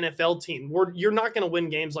every NFL team. You're not going to win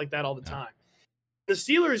games like that all the time. The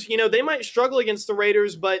Steelers, they might struggle against the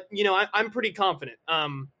Raiders, but, I'm pretty confident.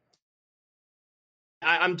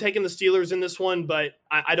 I'm taking the Steelers in this one, but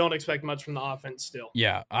I don't expect much from the offense still.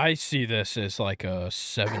 Yeah, I see this as like a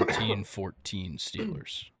 17-14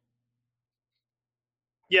 Steelers.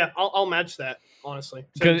 Yeah, I'll match that, honestly.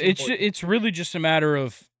 Because it's really just a matter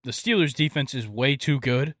of the Steelers' defense is way too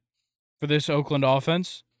good for this Oakland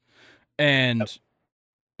offense, and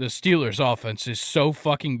the Steelers offense is so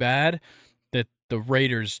fucking bad that the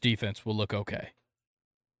Raiders defense will look okay.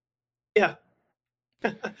 Yeah.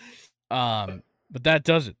 But that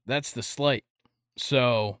does it. That's the slate.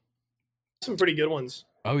 So Some pretty good ones.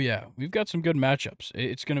 oh yeah, we've got some good matchups.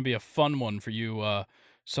 It's going to be a fun one for you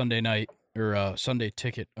Sunday night or Sunday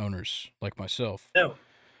ticket owners like myself. No.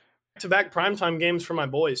 Back-to-back primetime games for my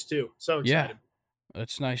boys too. So excited. Yeah,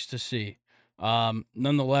 that's nice to see.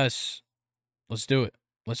 Nonetheless, let's do it.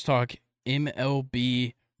 Let's talk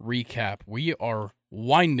MLB recap. We are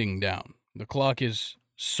winding down. The clock is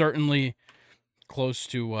certainly close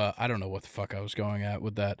to I don't know what the fuck I was going at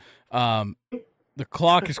with that. The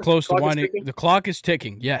clock is close to winding. The clock is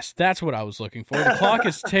ticking. Yes, that's what I was looking for. The clock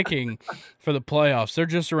is ticking for the playoffs. They're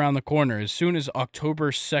just around the corner. As soon as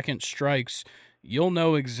October 2nd strikes, you'll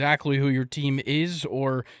know exactly who your team is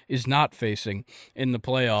or is not facing in the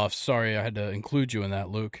playoffs. Sorry, I had to include you in that,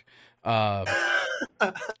 Luke. But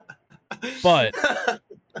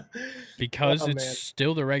because it's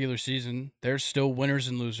still the regular season, there's still winners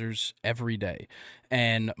and losers every day.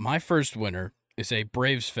 And my first winner is a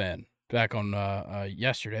Braves fan. Back on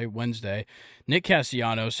Wednesday, Nick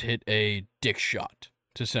Castellanos hit a dick shot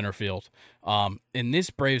to center field. And this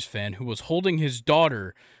Braves fan, who was holding his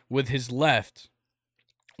daughter with his left,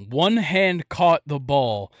 one hand caught the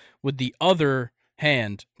ball with the other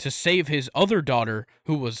hand to save his other daughter,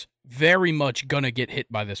 who was very much gonna get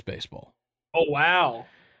hit by this baseball. Oh, wow.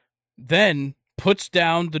 Then puts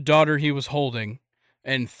down the daughter he was holding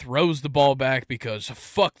and throws the ball back because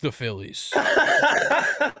fuck the Phillies.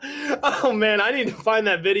 Oh, man, I need to find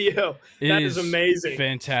that video. That is amazing.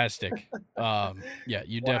 Fantastic. Yeah,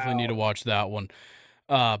 you definitely need to watch that one.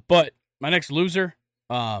 But my next loser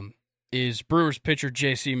is Brewers pitcher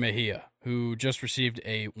J.C. Mejia, who just received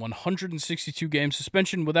a 162-game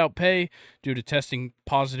suspension without pay due to testing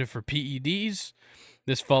positive for PEDs.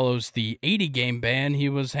 This follows the 80-game ban he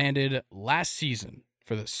was handed last season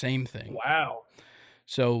for the same thing. Wow.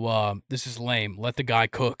 So this is lame. Let the guy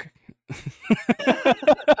cook.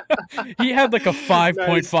 He had like a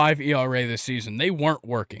 5.5 ERA this season. They weren't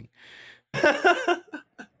working.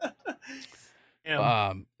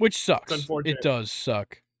 Which sucks. It does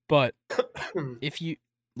suck. But if you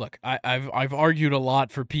look, I've argued a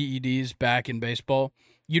lot for PEDs back in baseball.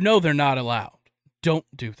 You know they're not allowed. Don't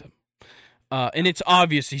do them. And it's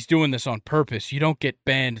obvious he's doing this on purpose. You don't get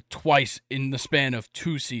banned twice in the span of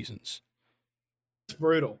 2 seasons. It's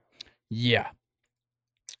brutal. Yeah.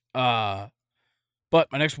 But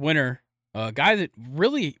my next winner, a guy that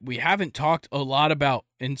really we haven't talked a lot about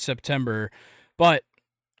in September, but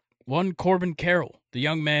one Corbin Carroll. The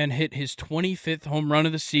young man hit his 25th home run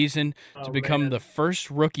of the season to become the first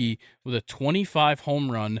rookie with a 25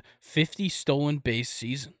 home run, 50 stolen base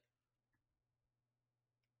season.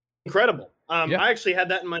 Incredible. I actually had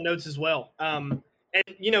that in my notes as well. And,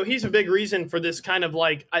 you know, he's a big reason for this kind of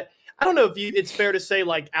like, I don't know if it's fair to say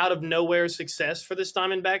like out of nowhere success for this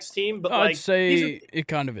Diamondbacks team, but I'd say it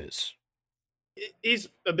kind of is. He's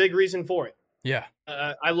a big reason for it. Yeah.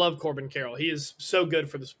 I love Corbin Carroll. He is so good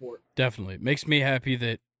for the sport. Definitely. Makes me happy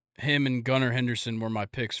that him and Gunnar Henderson were my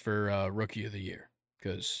picks for Rookie of the Year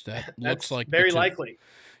because that looks like very likely.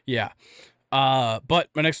 Yeah. But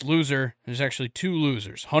my next loser, there's actually 2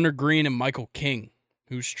 losers, Hunter Green and Michael King,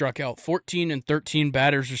 who struck out 14 and 13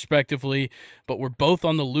 batters respectively, but were both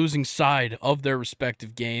on the losing side of their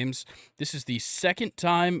respective games. This is the second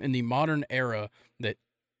time in the modern era that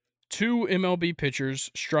 2 MLB pitchers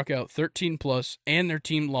struck out 13 plus and their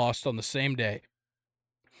team lost on the same day.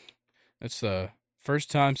 That's the first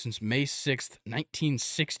time since May 6th,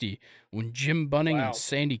 1960, when Jim Bunning and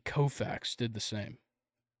Sandy Koufax did the same.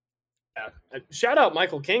 Yeah. Shout out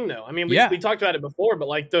Michael King, though. I mean, we talked about it before, but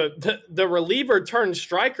like the reliever turned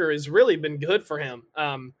striker has really been good for him.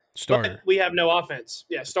 Starter. We have no offense.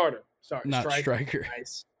 Yeah, starter. Sorry, not striker.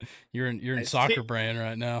 Nice. You're in soccer brain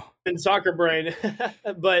right now. In soccer brain,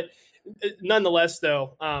 but nonetheless,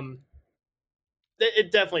 though,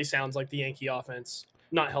 it definitely sounds like the Yankee offense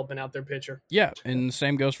not helping out their pitcher. Yeah, and the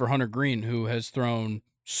same goes for Hunter Green, who has thrown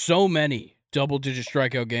so many double-digit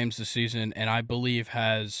strikeout games this season, and I believe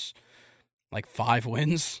has like 5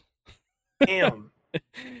 wins. Damn.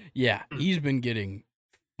 Yeah, he's been getting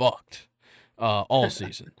fucked all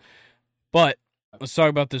season. But let's talk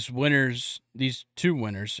about these 2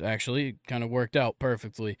 winners, actually. It kind of worked out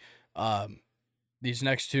perfectly. These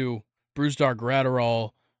next 2, Brusdar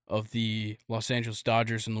Graterol of the Los Angeles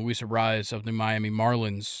Dodgers and Luis Arias of the Miami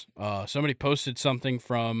Marlins. Somebody posted something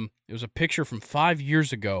it was a picture from 5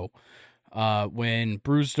 years ago when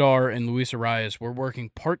Brusdar and Luis Arias were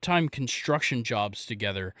working part-time construction jobs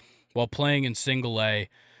together while playing in Single A.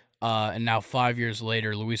 And now 5 years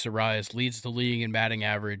later, Luis Arias leads the league in batting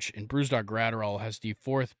average, and Brusdar Graterol has the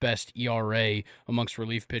fourth best ERA amongst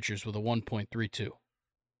relief pitchers with a 1.32.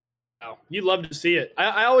 Wow. You love to see it.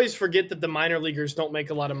 I always forget that the minor leaguers don't make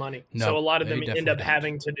a lot of money. No, so a lot of they them end definitely up don't.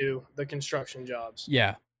 having to do the construction jobs.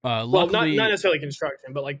 Yeah. Well, Luckily, not necessarily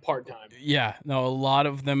construction, but like part-time. yeah, no, a lot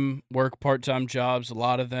of them work part-time jobs. A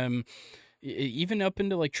lot of them, even up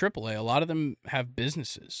into like AAA, a lot of them have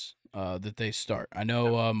businesses that they start. I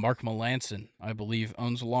know Mark Melanson, I believe,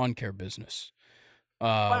 owns a lawn care business.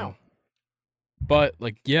 Wow. But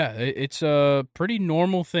like, yeah, it's a pretty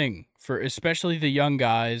normal thing for especially the young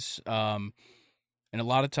guys. And a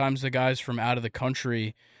lot of times the guys from out of the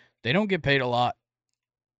country, they don't get paid a lot.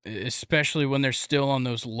 Especially when they're still on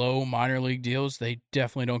those low minor league deals, they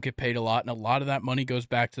definitely don't get paid a lot, and a lot of that money goes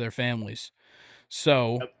back to their families.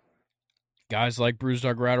 So, guys like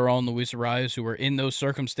Brusdar Graterol and Luis Arias, who are in those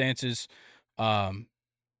circumstances,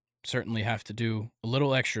 certainly have to do a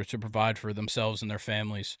little extra to provide for themselves and their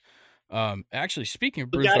families. Actually, speaking of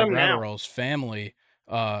Brusdar Graterol's family,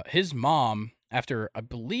 his mom, after I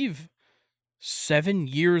believe 7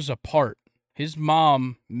 years apart, his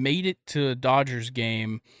mom made it to a Dodgers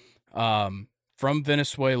game from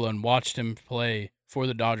Venezuela and watched him play for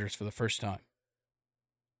the Dodgers for the first time.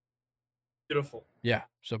 Beautiful. Yeah,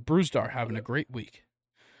 so Brusdar having a great week.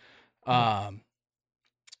 Let's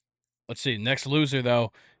see. Next loser,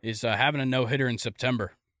 though, is having a no-hitter in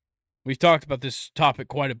September. We've talked about this topic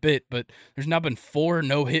quite a bit, but there's now been 4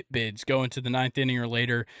 no-hit bids going to the 9th inning or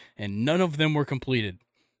later, and none of them were completed.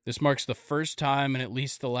 This marks the first time in at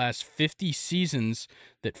least the last 50 seasons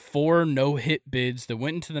that 4 no-hit bids that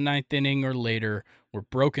went into the 9th inning or later were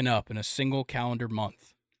broken up in a single calendar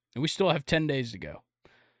month. And we still have 10 days to go.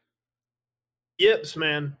 Yips,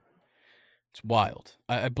 man. It's wild.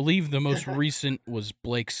 I believe the most recent was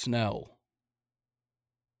Blake Snell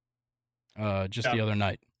just the other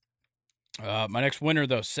night. My next winner,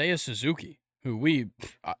 though, Seiya Suzuki, who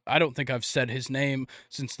I don't think I've said his name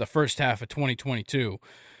since the first half of 2022.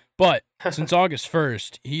 But since August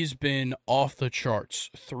 1st, he's been off the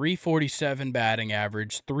charts. 347 batting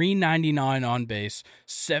average, 399 on base,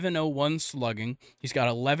 701 slugging. He's got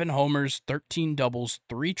 11 homers, 13 doubles,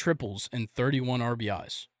 3 triples, and 31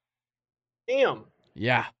 RBIs. Damn.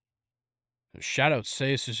 Yeah. Shout out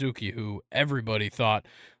Seiya Suzuki, who everybody thought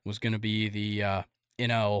was going to be the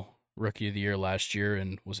NL Rookie of the Year last year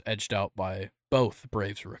and was edged out by both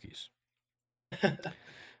Braves rookies.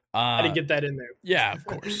 How to get that in there. Yeah, of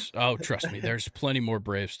course. Oh, trust me, there's plenty more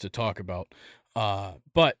Braves to talk about.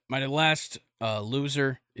 But my last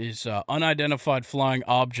loser is unidentified flying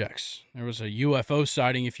objects. There was a UFO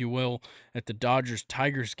sighting, if you will, at the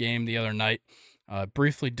Dodgers-Tigers game the other night.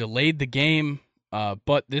 Briefly delayed the game,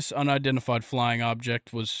 but this unidentified flying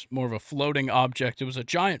object was more of a floating object. It was a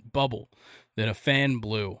giant bubble that a fan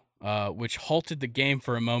blew, which halted the game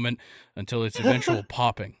for a moment until its eventual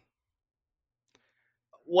popping.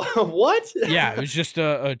 What? Yeah, it was just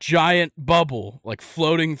a giant bubble, like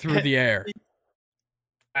floating through the air.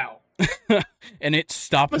 Wow. And it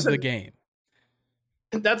stopped the game.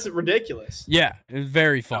 That's ridiculous. Yeah, it was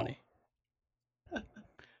very funny. That's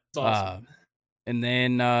awesome. And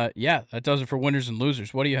then, that does it for winners and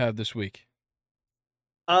losers. What do you have this week?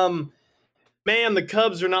 Man, the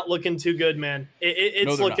Cubs are not looking too good, man.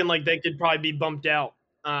 It's looking like they could probably be bumped out,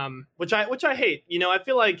 which I hate. I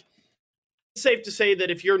feel like it's safe to say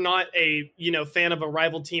that if you're not a fan of a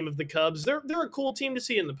rival team of the Cubs, they're a cool team to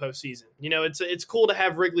see in the postseason. It's cool to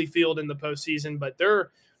have Wrigley Field in the postseason, but they're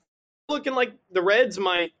looking like the Reds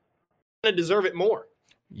might deserve it more.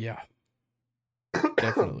 Yeah,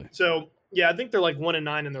 definitely. So yeah, I think they're like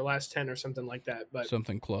 1-9 in their last 10 or something like that. But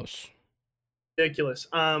something close. Ridiculous.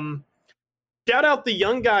 Shout out the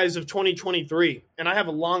young guys of 2023, and I have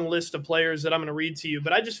a long list of players that I'm going to read to you.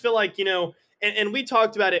 But I just feel like and we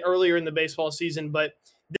talked about it earlier in the baseball season, but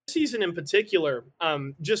this season in particular,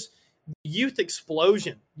 just youth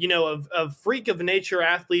explosion, of freak of nature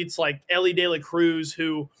athletes like Elly De La Cruz,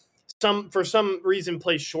 who for some reason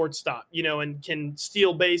plays shortstop, and can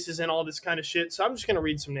steal bases and all this kind of shit. So I'm just going to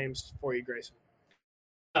read some names for you, Grayson.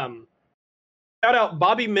 Shout out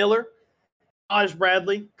Bobby Miller, Taj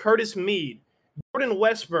Bradley, Curtis Mead, Jordan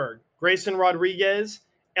Westberg, Grayson Rodriguez,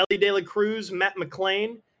 Elly De La Cruz, Matt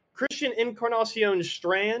McClain, Christian Encarnacion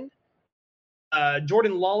Strand,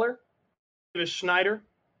 Jordan Lawler, Davis Schneider,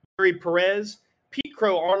 Yuri Perez, Pete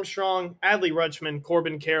Crow Armstrong, Adley Rutschman,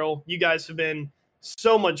 Corbin Carroll. You guys have been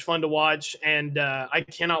so much fun to watch, and I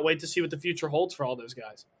cannot wait to see what the future holds for all those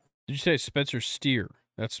guys. Did you say Spencer Steer?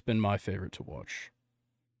 That's been my favorite to watch.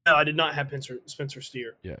 No, I did not have Spencer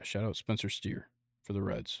Steer. Yeah, shout out Spencer Steer. for the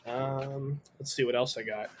Reds. Let's see what else I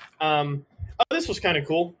got. This was kind of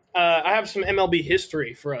cool. I have some MLB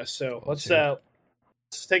history for us, so let's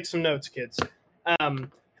take some notes, kids.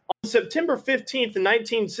 On September 15th,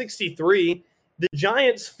 1963, the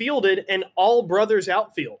Giants fielded an all-brothers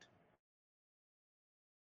outfield.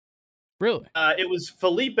 Really? It was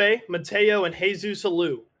Felipe, Mateo, and Jesus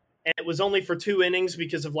Alou. And it was only for 2 innings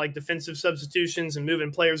because of like defensive substitutions and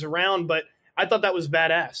moving players around, but I thought that was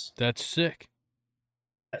badass. That's sick.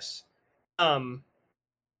 Yes.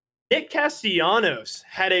 Nick Castellanos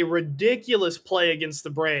had a ridiculous play against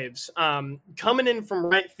the Braves. Coming in from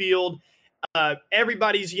right field,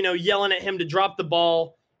 everybody's, yelling at him to drop the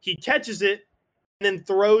ball. He catches it and then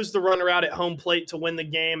throws the runner out at home plate to win the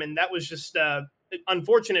game. And that was just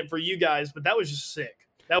unfortunate for you guys, but that was just sick.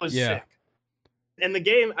 That was sick. And the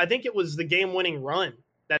game, I think it was the game-winning run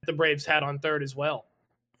that the Braves had on third as well.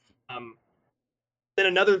 Then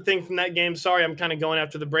another thing from that game, sorry, I'm kind of going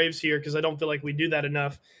after the Braves here because I don't feel like we do that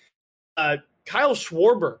enough. Kyle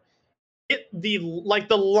Schwarber hit the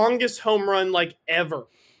longest home run ever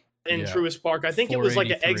in Truist Park. I think it was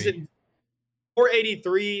like an exit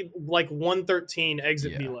 483, 113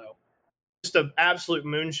 exit velo. Just an absolute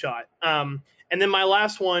moonshot. And then my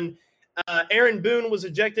last one, Aaron Boone was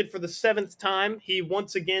ejected for the 7th time. He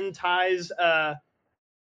once again ties the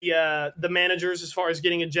managers as far as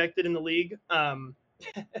getting ejected in the league.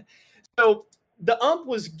 So the ump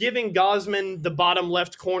was giving Gausman the bottom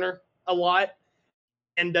left corner a lot.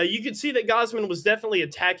 And you could see that Gausman was definitely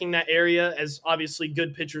attacking that area, as obviously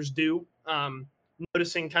good pitchers do,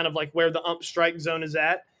 noticing kind of where the ump strike zone is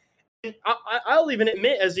at. And I'll even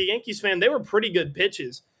admit, as a Yankees fan, they were pretty good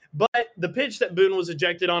pitches. But the pitch that Boone was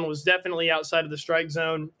ejected on was definitely outside of the strike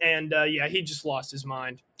zone. And, he just lost his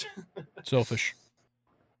mind. Selfish.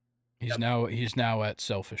 He's now at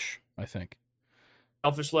selfish, I think.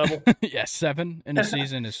 Selfish level? Yeah, 7 in a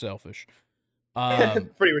season is selfish.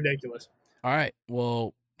 Pretty ridiculous. All right.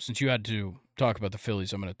 Well, since you had to talk about the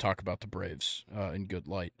Phillies, I'm going to talk about the Braves in good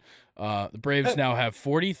light. The Braves now have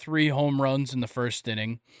 43 home runs in the first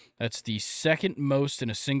inning. That's the second most in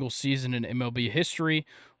a single season in MLB history.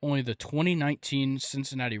 Only the 2019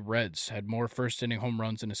 Cincinnati Reds had more first inning home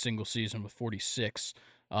runs in a single season with 46.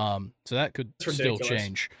 So that could still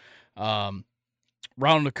change.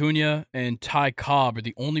 Ronald Acuna and Ty Cobb are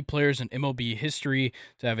the only players in MLB history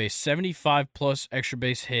to have a 75-plus extra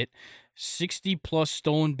base hit, 60-plus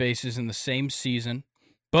stolen bases in the same season.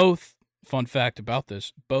 Both, fun fact about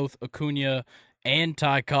this, both Acuna and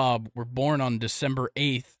Ty Cobb were born on December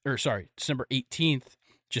 18th,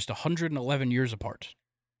 just 111 years apart.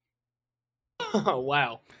 Oh,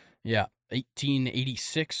 wow. Yeah,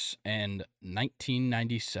 1886 and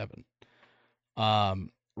 1997.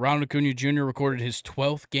 Ronald Acuna Jr. recorded his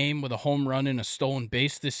 12th game with a home run and a stolen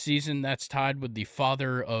base this season. That's tied with the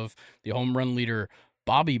father of the home run leader,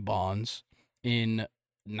 Bobby Bonds, in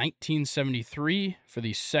 1973 for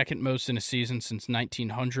the second most in a season since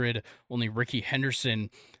 1900. Only Ricky Henderson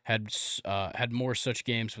had more such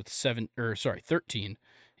games with 13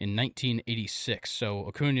 in 1986. So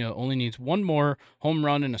Acuna only needs one more home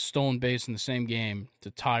run and a stolen base in the same game to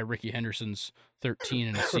tie Ricky Henderson's 13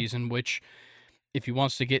 in a season, which, if he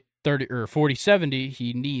wants to get 40-70,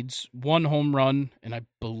 he needs one home run and I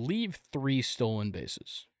believe 3 stolen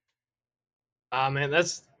bases. Man,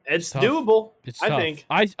 it's doable. It's tough. I think.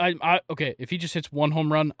 I okay, if he just hits one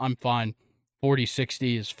home run, I'm fine.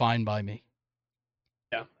 40-60 is fine by me.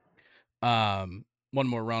 Yeah. One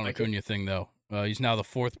more Ronald Acuna thing though. He's now the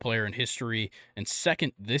 4th player in history and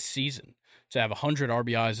 2nd this season to have 100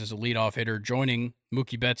 RBIs as a leadoff hitter, joining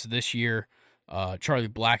Mookie Betts this year, Charlie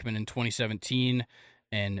Blackmon in 2017,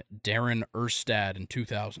 and Darren Erstad in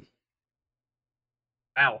 2000.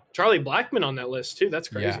 Wow. Charlie Blackmon on that list, too. That's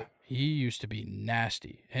crazy. Yeah, he used to be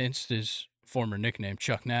nasty, hence his former nickname,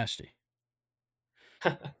 Chuck Nasty.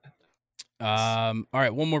 All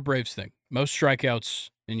right, one more Braves thing. Most strikeouts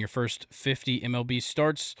in your first 50 MLB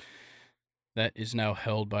starts. That is now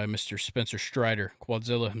held by Mr. Spencer Strider,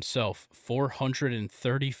 Quadzilla himself,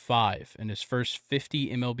 435 in his first 50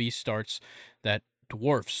 MLB starts. That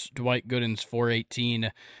dwarfs Dwight Gooden's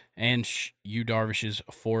 418 and Yu Darvish's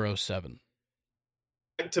 407.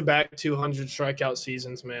 Back-to-back 200 strikeout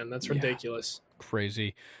seasons, man. That's ridiculous.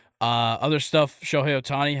 Crazy. Other stuff, Shohei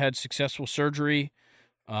Ohtani had successful surgery.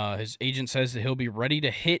 His agent says that he'll be ready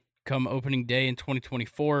to hit come opening day in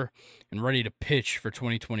 2024 and ready to pitch for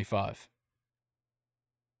 2025.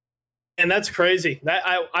 And that's crazy. That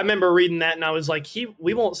I remember reading that, and I was like,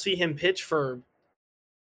 we won't see him pitch for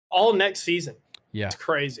all next season. Yeah. It's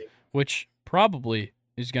crazy. Which probably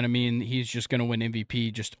is going to mean he's just going to win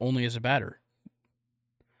MVP just only as a batter.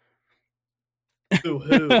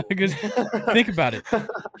 Who? Because think about it.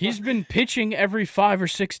 He's been pitching every 5 or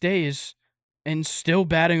 6 days and still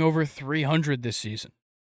batting over 300 this season.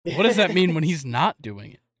 What does that mean when he's not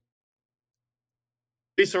doing it?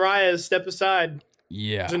 Luis Arias, step aside.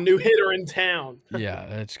 Yeah. There's a new hitter in town. Yeah,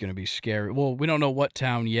 that's going to be scary. Well, we don't know what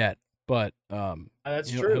town yet, but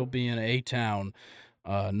that's true. He'll be in a town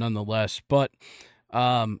nonetheless. But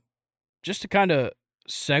just to kind of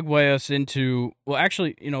segue us into, well,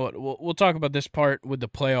 actually, you know what? We'll talk about this part with the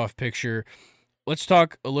playoff picture. Let's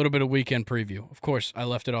talk a little bit of weekend preview. Of course, I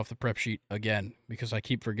left it off the prep sheet again because I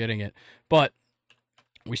keep forgetting it. But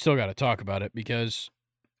we still got to talk about it because,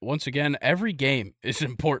 once again, every game is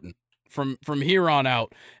important. From here on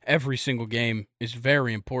out, every single game is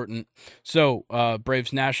very important. So,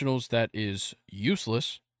 Braves Nationals, that is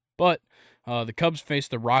useless. But the Cubs face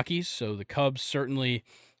the Rockies, so the Cubs certainly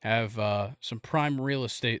have some prime real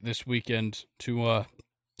estate this weekend to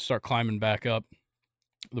start climbing back up.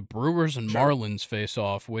 The Brewers and Marlins face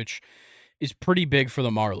off, which is pretty big for the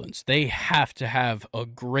Marlins. They have to have a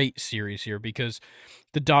great series here because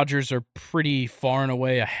the Dodgers are pretty far and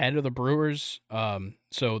away ahead of the Brewers.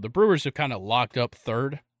 So the Brewers have kind of locked up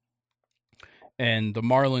third. And the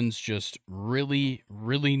Marlins just really,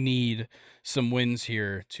 really need some wins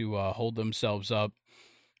here to hold themselves up.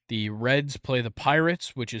 The Reds play the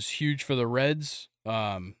Pirates, which is huge for the Reds.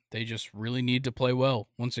 They just really need to play well.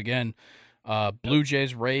 Once again, Blue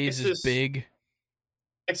Jays Rays is big.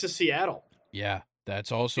 Texas Seattle. Yeah,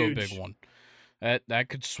 that's also huge. A big one. That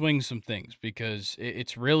could swing some things because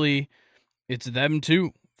it's them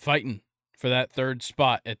two fighting for that third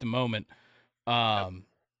spot at the moment.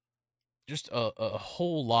 Just a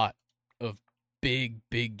whole lot of big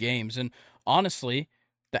games. And honestly,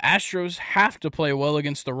 the Astros have to play well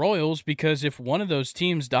against the Royals because if one of those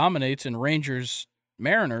teams dominates in Rangers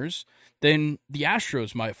Mariners, then the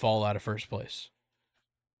Astros might fall out of first place.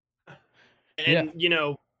 And, you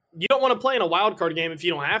don't want to play in a wild card game if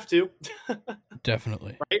you don't have to.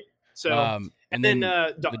 Definitely. Right? So, and then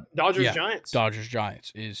Dodgers-Giants.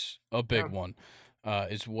 Dodgers-Giants is a big one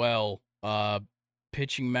as well.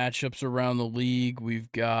 Pitching matchups around the league,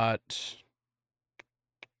 we've got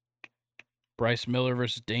Bryce Miller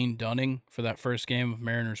versus Dane Dunning for that first game of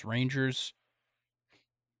Mariners-Rangers.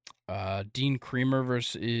 Dean Kremer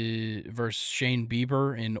versus Shane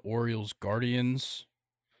Bieber in Orioles-Guardians.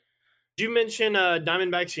 Did you mention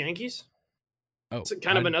Diamondbacks-Yankees? Oh, it's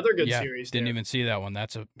kind of another good series. Didn't even see that one.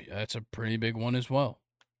 That's a pretty big one as well.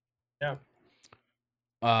 Yeah.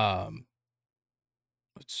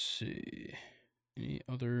 Let's see. Any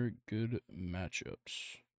other good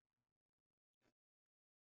matchups?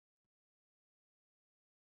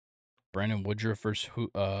 Brandon Woodruff versus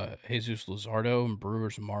Jesus Luzardo and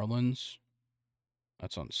Brewers Marlins.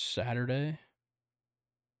 That's on Saturday.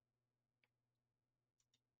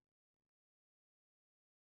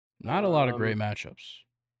 Not a lot of great matchups.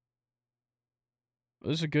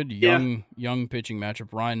 This is a good young pitching matchup.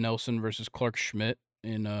 Ryan Nelson versus Clark Schmidt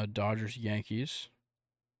in Dodgers Yankees.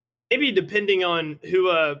 Maybe depending on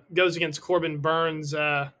who goes against Corbin Burns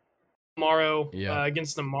tomorrow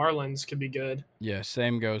against the Marlins could be good. Yeah,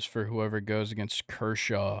 same goes for whoever goes against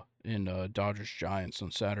Kershaw in Dodgers Giants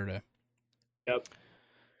on Saturday. Yep.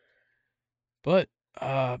 But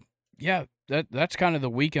that's kind of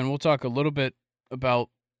the weekend. We'll talk a little bit about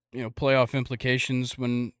playoff implications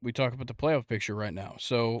when we talk about the playoff picture right now.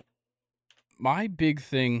 So my big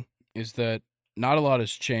thing is that not a lot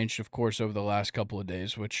has changed, of course, over the last couple of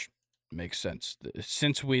days, which makes sense.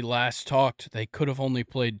 Since we last talked, they could have only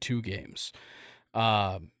played 2 games.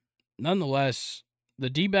 Nonetheless, the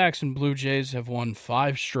D-backs and Blue Jays have won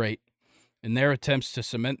 5 straight in their attempts to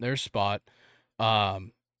cement their spot.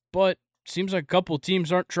 But seems like a couple of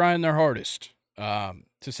teams aren't trying their hardest, to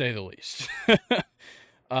say the least.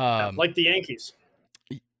 Like the Yankees.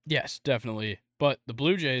 Yes, definitely. But the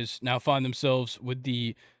Blue Jays now find themselves with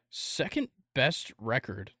the third best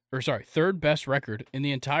record in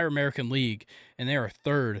the entire American League, and they are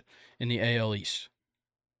third in the AL East.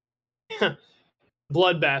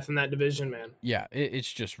 Bloodbath in that division, man. Yeah,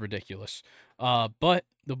 it's just ridiculous. But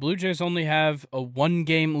the Blue Jays only have a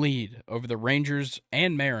 1-game lead over the Rangers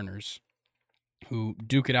and Mariners, who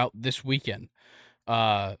duke it out this weekend.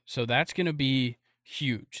 So that's going to be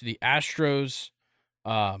huge. The Astros,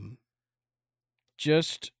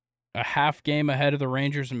 just a half game ahead of the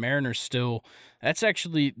Rangers and Mariners still. That's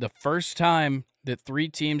actually the first time that 3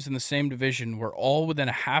 teams in the same division were all within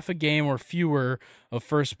a half a game or fewer of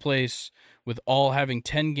first place, with all having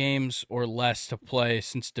 10 games or less to play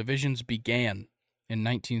since divisions began in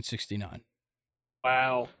 1969.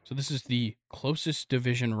 Wow. So this is the closest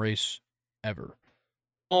division race ever.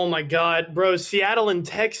 Oh my God, bro. Seattle and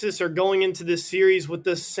Texas are going into this series with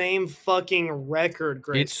the same fucking record, It's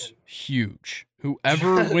Grayson. huge.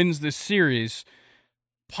 Whoever wins this series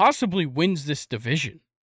possibly wins this division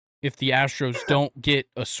if the Astros don't get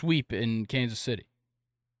a sweep in Kansas City.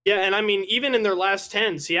 Yeah, and I mean, even in their last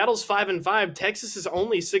 10, Seattle's 5-5, Texas is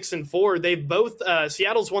only 6-4. They've both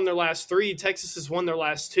Seattle's won their last 3, Texas has won their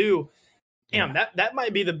last 2. Damn, that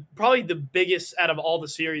might be probably the biggest out of all the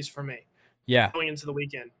series for me. Yeah. Going into the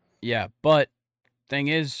weekend. Yeah, but thing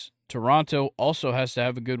is, Toronto also has to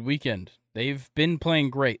have a good weekend. They've been playing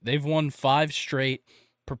great. They've won 5 straight,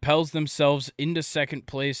 propels themselves into second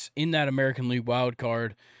place in that American League wild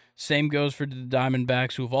card. Same goes for the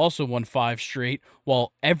Diamondbacks, who have also won 5 straight,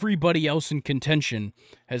 while everybody else in contention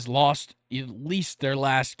has lost at least their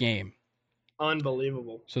last game.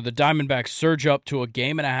 Unbelievable. So the Diamondbacks surge up to a 1.5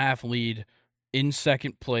 game lead in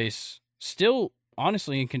second place, still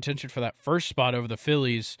honestly in contention for that first spot over the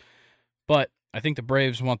Phillies, but I think the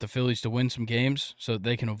Braves want the Phillies to win some games so that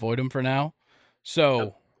they can avoid them for now.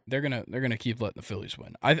 So they're gonna keep letting the Phillies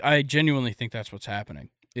win. I genuinely think that's what's happening,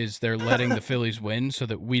 is they're letting the Phillies win so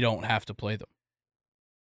that we don't have to play them.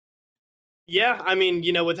 Yeah, I mean,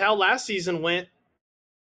 with how last season went,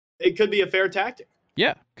 it could be a fair tactic.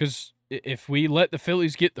 Yeah, because if we let the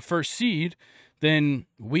Phillies get the first seed, then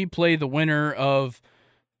we play the winner of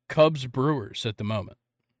Cubs Brewers at the moment.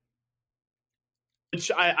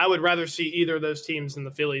 Which I would rather see either of those teams than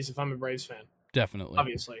the Phillies if I'm a Braves fan. Definitely.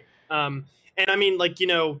 Obviously. And I mean,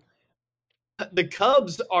 the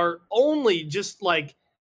Cubs are only just like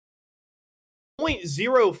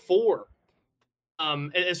 0.04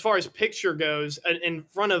 as far as picture goes in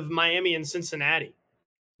front of Miami and Cincinnati.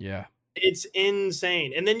 Yeah. It's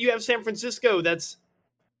insane. And then you have San Francisco that's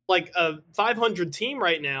like a 500 team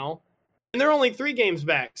right now, and they're only 3 games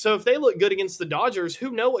back. So if they look good against the Dodgers,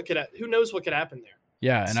 who knows what could happen there?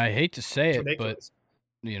 Yeah, and I hate to say it, ridiculous.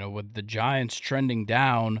 but with the Giants trending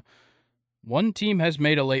down, one team has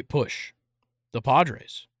made a late push. The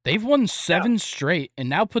Padres. They've won 7 straight and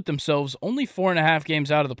now put themselves only 4.5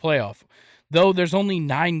 games out of the playoff. Though there's only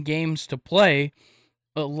 9 games to play,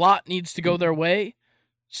 a lot needs to go their way.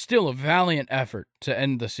 Still a valiant effort to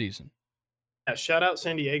end the season. Yeah, shout out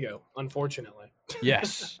San Diego, unfortunately.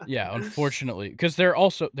 Yes. Yeah, unfortunately. Because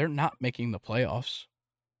they're not making the playoffs.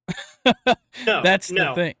 That's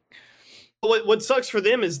the thing. What sucks for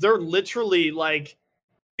them is they're literally like,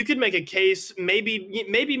 you could make a case,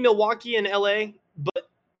 maybe Milwaukee and LA, but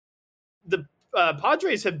the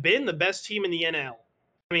Padres have been the best team in the NL.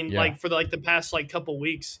 I mean, for the past couple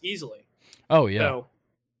weeks, easily. Oh yeah. So,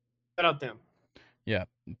 shout out them. Yeah,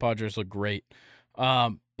 Padres look great.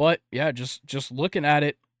 But yeah, just looking at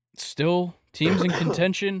it, still teams in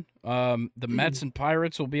contention. The Mets and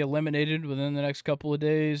Pirates will be eliminated within the next couple of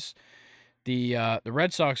days. The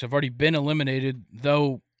Red Sox have already been eliminated,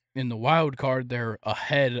 though in the wild card they're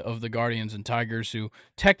ahead of the Guardians and Tigers, who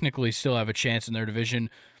technically still have a chance in their division,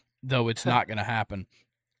 though it's not going to happen.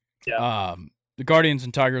 Yeah. The Guardians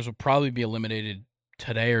and Tigers will probably be eliminated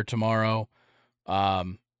today or tomorrow.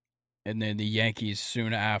 And then the Yankees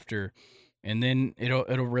soon after. And then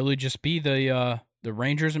it'll really just be the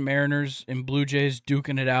Rangers and Mariners and Blue Jays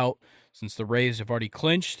duking it out, since the Rays have already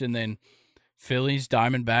clinched, and then Phillies,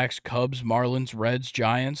 Diamondbacks, Cubs, Marlins, Reds,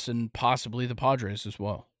 Giants, and possibly the Padres as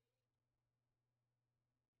well.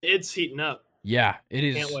 It's heating up. Yeah, it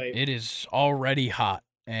is. Can't wait. It is already hot,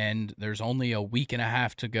 and there's only a week and a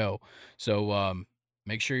half to go. So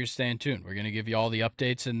make sure you're staying tuned. We're going to give you all the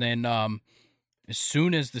updates, and then as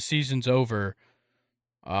soon as the season's over,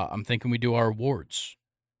 I'm thinking we do our awards.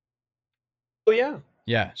 Oh, yeah.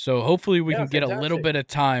 Yeah, so hopefully we can get a little bit of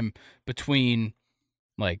time between,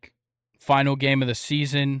 final game of the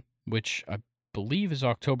season, which I believe is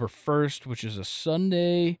October 1st, which is a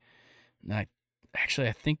Sunday. And I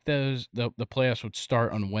think the playoffs would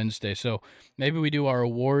start on Wednesday. So maybe we do our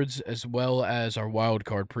awards as well as our wild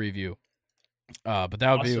card preview. But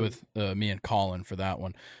that would be with me and Colin for that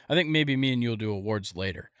one. I think maybe me and you'll do awards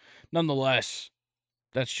later. Nonetheless,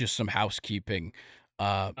 that's just some housekeeping.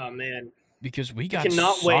 Oh, man. Because we got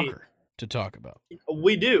soccer to talk about.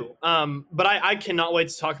 We do. But I cannot wait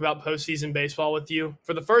to talk about postseason baseball with you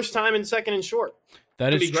for the first time in Second and Short.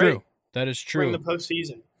 That is true. That is true. Bring the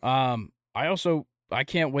postseason. I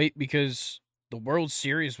can't wait because the World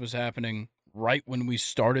Series was happening right when we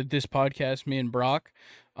started this podcast, me and Brock.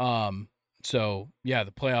 So yeah,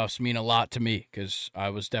 the playoffs mean a lot to me because I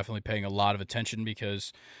was definitely paying a lot of attention,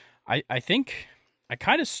 because I think I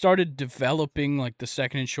kind of started developing the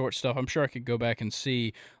Second and Short stuff. I'm sure I could go back and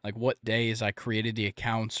see what days I created the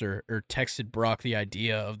accounts or texted Brock the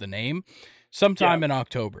idea of the name sometime in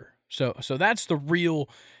October. So that's the real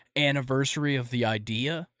anniversary of the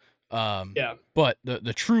idea. Yeah. But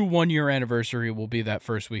the true 1 year anniversary will be that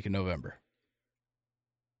first week in November.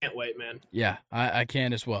 Can't wait, man. Yeah, I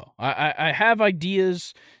can as well. I have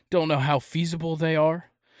ideas, don't know how feasible they are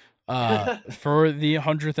for the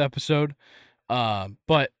 100th episode.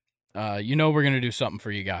 But we're going to do something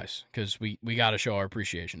for you guys because we got to show our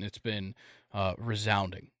appreciation. It's been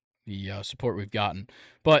resounding, the support we've gotten.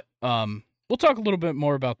 But we'll talk a little bit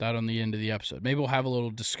more about that on the end of the episode. Maybe we'll have a little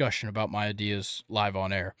discussion about my ideas live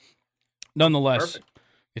on air. Nonetheless, Perfect.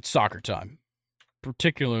 It's soccer time,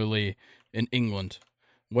 particularly in England,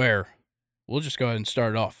 where we'll just go ahead and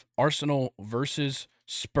start it off. Arsenal versus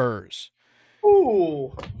Spurs.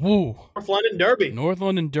 Ooh. Woo. North London Derby. North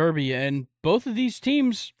London Derby, and both of these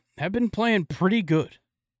teams have been playing pretty good.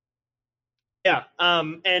 Yeah.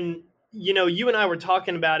 And you and I were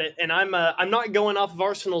talking about it, and I'm not going off of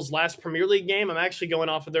Arsenal's last Premier League game. I'm actually going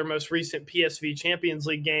off of their most recent PSV Champions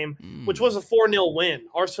League game, which was a 4-0 win.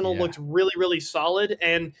 Arsenal looked really, really solid.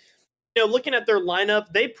 And, looking at their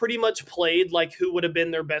lineup, they pretty much played like who would have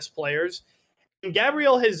been their best players. And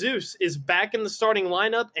Gabriel Jesus is back in the starting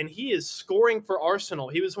lineup, and he is scoring for Arsenal.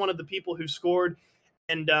 He was one of the people who scored.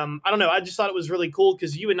 And I don't know, I just thought it was really cool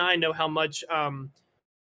because you and I know how much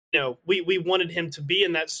we wanted him to be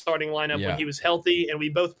in that starting lineup when he was healthy, and we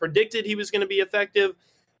both predicted he was going to be effective.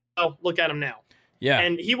 Well, look at him now. Yeah.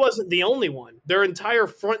 And he wasn't the only one. Their entire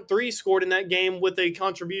front three scored in that game with a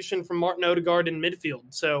contribution from Martin Odegaard in midfield.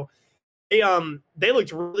 So they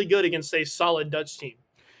looked really good against a solid Dutch team.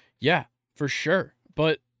 Yeah, for sure.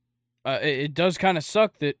 But it does kind of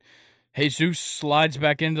suck that Jesus slides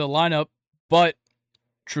back into the lineup, but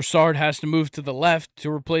Trossard has to move to the left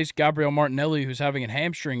to replace Gabriel Martinelli, who's having a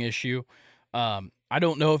hamstring issue. I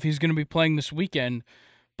don't know if he's going to be playing this weekend,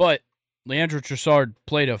 but Leandro Trossard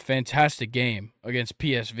played a fantastic game against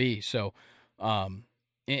PSV. So, and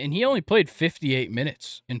he only played 58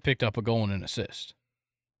 minutes and picked up a goal and an assist.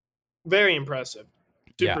 Very impressive.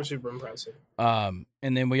 Super impressive. And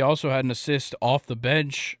then we also had an assist off the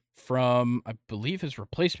bench from, I believe, his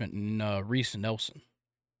replacement in Reece Nelson.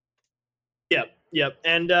 Yep.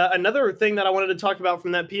 And another thing that I wanted to talk about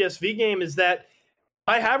from that PSV game is that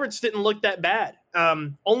Kai Havertz didn't look that bad.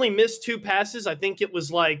 Only missed 2 passes. I think it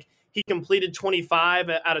was like he completed 25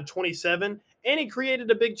 out of 27, and he created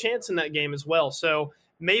a big chance in that game as well. So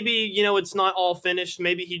maybe, it's not all finished.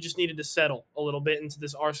 Maybe he just needed to settle a little bit into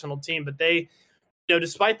this Arsenal team. But they,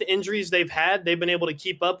 despite the injuries they've had, they've been able to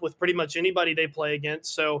keep up with pretty much anybody they play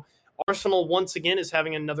against. So Arsenal, once again, is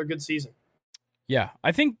having another good season. Yeah,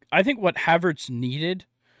 I think what Havertz needed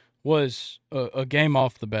was a game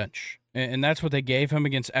off the bench, and that's what they gave him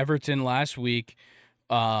against Everton last week.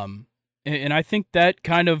 And I think that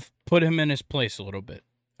kind of put him in his place a little bit.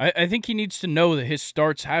 I think he needs to know that his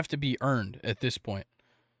starts have to be earned at this point.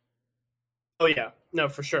 Oh, yeah. No,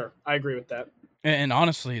 for sure. I agree with that. And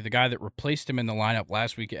honestly, the guy that replaced him in the lineup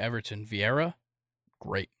last week at Everton, Vieira,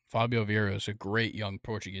 great. Fabio Vieira is a great young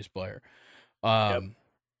Portuguese player.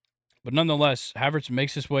 But nonetheless, Havertz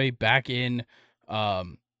makes his way back in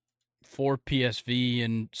for PSV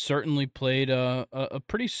and certainly played a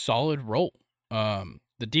pretty solid role.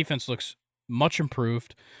 The defense looks much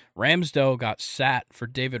improved. Ramsdale got sat for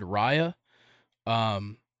David Raya.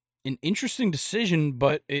 An interesting decision,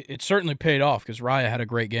 but it certainly paid off because Raya had a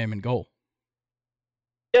great game in goal.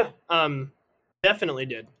 Yeah, definitely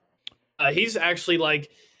did. He's actually like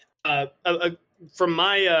from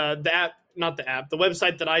my the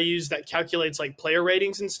website that I use that calculates like player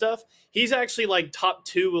ratings and stuff. He's actually like top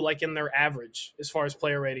 2 like in their average as far as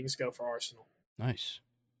player ratings go for Arsenal. Nice.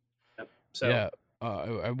 Yep. So yeah,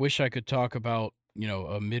 I wish I could talk about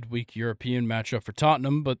a midweek European matchup for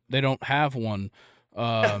Tottenham, but they don't have one.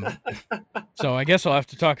 So I guess I'll have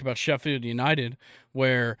to talk about Sheffield United,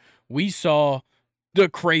 where we saw the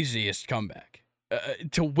craziest comeback.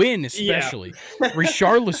 To win, especially. Yeah.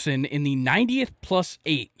 Richarlison in the 90th plus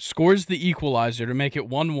 8 scores the equalizer to make it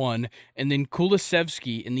 1-1, and then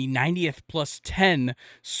Kulusevski in the 90th plus 10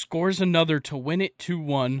 scores another to win it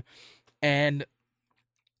 2-1, and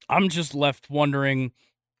I'm just left wondering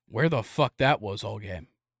where the fuck that was all game.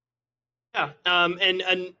 Yeah, and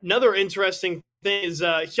another interesting thing is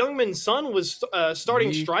Heung-min Son was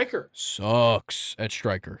starting striker. Sucks at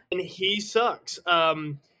striker. And he sucks.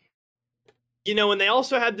 And they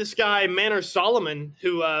also had this guy, Manor Solomon,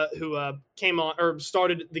 who came on or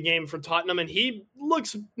started the game for Tottenham, and he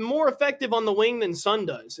looks more effective on the wing than Son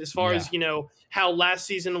does, as far as, how last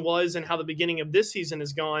season was and how the beginning of this season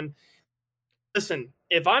has gone. Listen,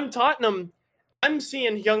 if I'm Tottenham, I'm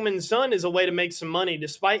seeing Heung-min Son as a way to make some money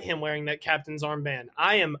despite him wearing that captain's armband.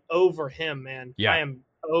 I am over him, man. Yeah. I am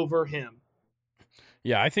over him.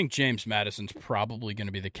 Yeah, I think James Madison's probably going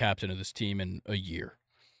to be the captain of this team in a year.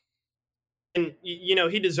 And,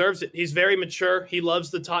 he deserves it. He's very mature. He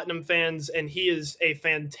loves the Tottenham fans, and he is a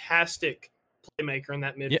fantastic playmaker in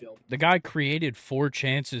that midfield. Yeah, the guy created 4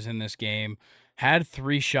 chances in this game, had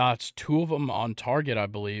 3 shots, 2 of them on target, I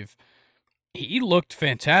believe. He looked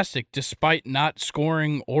fantastic despite not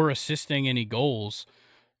scoring or assisting any goals.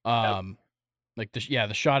 Like the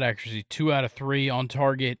shot accuracy, 2 out of 3 on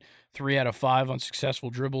target, 3 out of 5 on successful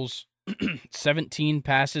dribbles, 17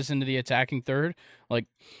 passes into the attacking third. Like,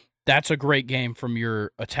 that's a great game from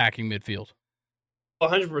your attacking midfield.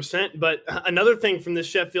 100%. But another thing from this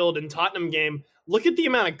Sheffield and Tottenham game, look at the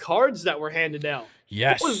amount of cards that were handed out.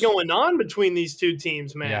 Yes. What was going on between these two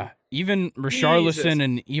teams, man? Yeah. Even Richarlison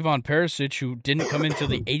and Ivan Perisic, who didn't come into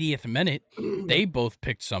the 80th minute, they both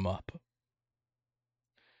picked some up.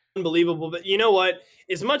 Unbelievable. But you know what?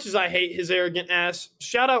 As much as I hate his arrogant ass,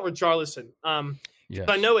 shout out Richarlison. Yes.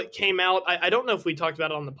 I know it came out. I don't know if we talked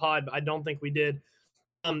about it on the pod, but I don't think we did.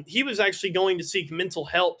 He was actually going to seek mental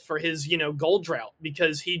help for his, goal drought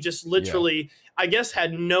because he just literally, I guess,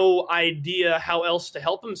 had no idea how else to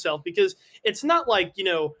help himself because it's not like,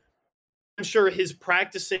 I'm sure his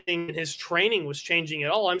practicing and his training was changing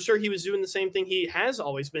at all. I'm sure he was doing the same thing he has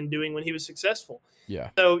always been doing when he was successful. Yeah.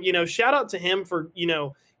 So, shout out to him for,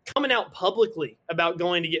 coming out publicly about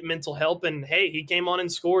going to get mental help. And hey, he came on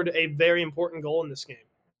and scored a very important goal in this game.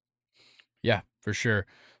 Yeah, for sure.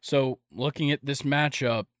 So looking at this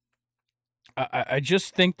matchup, I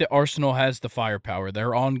just think that Arsenal has the firepower.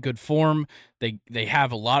 They're on good form. They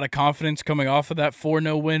have a lot of confidence coming off of that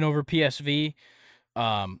 4-0 win over PSV.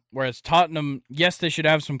 Whereas Tottenham, yes, they should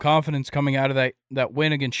have some confidence coming out of that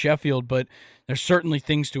win against Sheffield, but there's certainly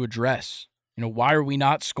things to address. Why are we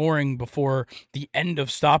not scoring before the end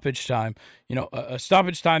of stoppage time? A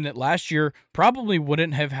stoppage time that last year probably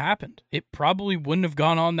wouldn't have happened. It probably wouldn't have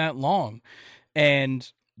gone on that long. And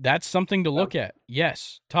that's something to look at.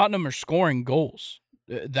 Yes, Tottenham are scoring goals.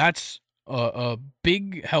 That's a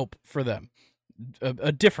big help for them,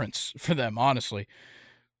 a difference for them, honestly.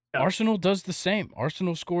 Yeah. Arsenal does the same.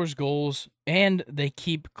 Arsenal scores goals, and they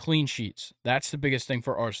keep clean sheets. That's the biggest thing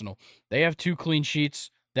for Arsenal. They have 2 clean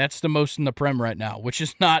sheets. That's the most in the Prem right now, which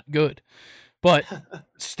is not good, but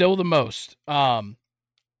still the most.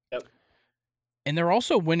 Yep. And they're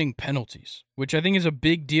also winning penalties, which I think is a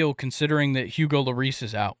big deal considering that Hugo Lloris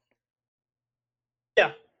is out.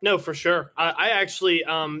 Yeah, no, for sure. I actually,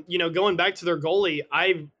 going back to their goalie,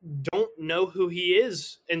 I don't know who he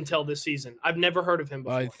is until this season. I've never heard of him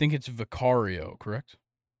before. I think it's Vicario, correct?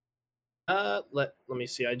 Let me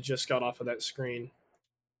see. I just got off of that screen.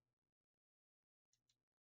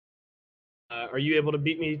 Are you able to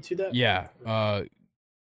beat me to that? Yeah. I'm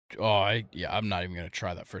not even going to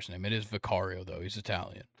try that first name. It is Vicario, though. He's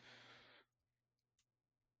Italian.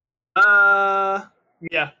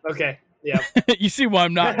 Yeah. Okay. Yeah. You see why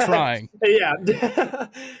I'm not trying. Yeah.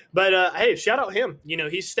 But, hey, shout out him.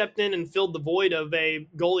 He stepped in and filled the void of a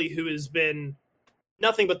goalie who has been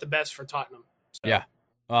nothing but the best for Tottenham. So. Yeah.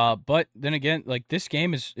 But then again, like this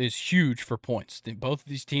game is huge for points. Both of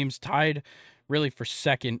these teams tied really for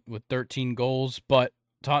second with 13 goals, but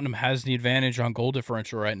Tottenham has the advantage on goal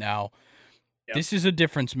differential right now. Yep. This is a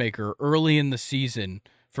difference maker early in the season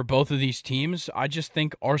for both of these teams. I just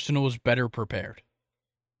think Arsenal is better prepared.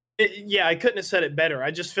 Yeah, I couldn't have said it better.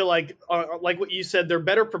 I just feel like what you said, they're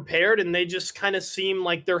better prepared, and they just kind of seem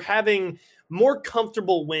like they're having more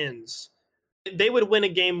comfortable wins. They would win a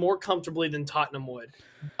game more comfortably than Tottenham would.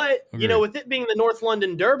 But, Agreed. With it being the North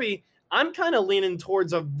London Derby, I'm kind of leaning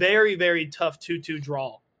towards a very, very tough 2-2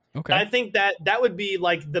 draw. Okay. I think that would be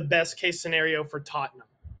like the best case scenario for Tottenham.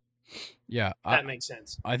 Yeah. That makes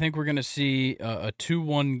sense. I think we're going to see a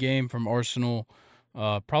 2-1 game from Arsenal,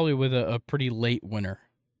 probably with a pretty late winner.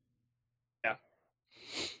 Yeah.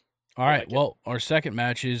 All right. Well, our second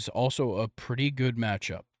match is also a pretty good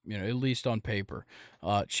matchup, at least on paper.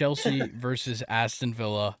 Chelsea versus Aston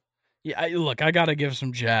Villa. Yeah, I got to give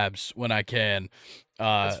some jabs when I can.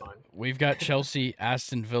 That's fine. We've got Chelsea,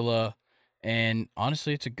 Aston Villa, and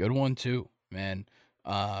honestly, it's a good one too, man.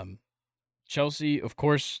 Chelsea, of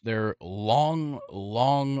course, their long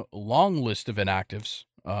list of inactives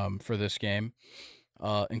for this game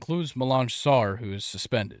includes Milan Sarr, who is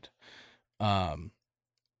suspended.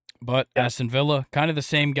 But Aston Villa, kind of the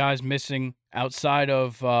same guys missing outside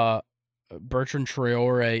of Bertrand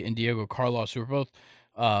Traore and Diego Carlos, who are both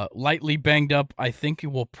lightly banged up. I think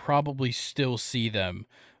we'll probably still see them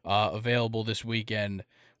available this weekend,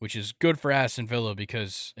 which is good for Aston Villa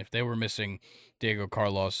because if they were missing Diego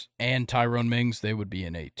Carlos and Tyrone Mings, they would be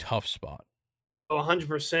in a tough spot. Oh,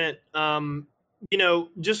 100%.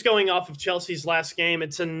 just going off of Chelsea's last game,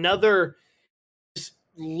 it's another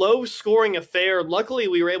low scoring affair. Luckily,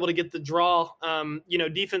 we were able to get the draw.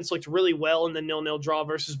 Defense looked really well in the 0-0 draw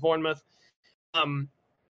versus Bournemouth.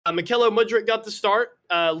 Mykhailo Mudryk got the start.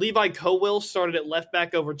 Levi Colwill started at left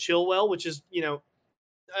back over Chilwell, which is,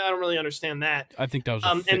 I don't really understand that. I think that was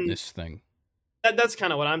a fitness thing. That's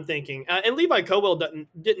kind of what I'm thinking. And Levi Colwill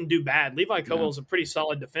didn't do bad. Levi Colwill is a pretty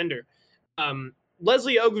solid defender.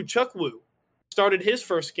 Leslie Oguchukwu started his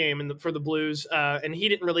first game for the Blues, and he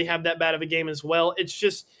didn't really have that bad of a game as well. It's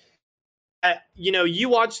just, you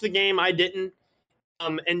watched the game, I didn't.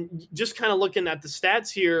 And just kind of looking at the stats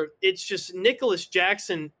here, it's just Nicholas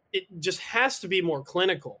Jackson, it just has to be more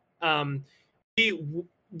clinical.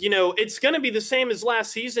 It's going to be the same as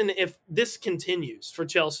last season if this continues for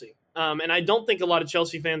Chelsea. And I don't think a lot of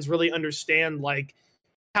Chelsea fans really understand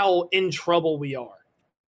how in trouble we are,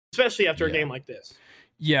 especially after a game like this.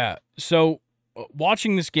 Yeah. So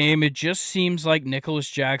watching this game, it just seems like Nicholas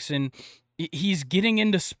Jackson, he's getting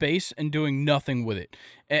into space and doing nothing with it.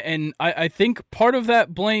 And I think part of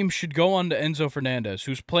that blame should go on to Enzo Fernandez,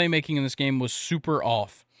 whose playmaking in this game was super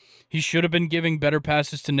off. He should have been giving better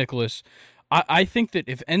passes to Nicholas. I think that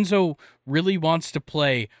if Enzo really wants to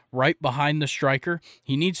play right behind the striker,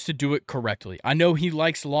 he needs to do it correctly. I know he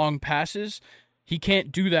likes long passes. He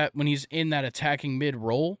can't do that when he's in that attacking mid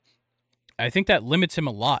role. I think that limits him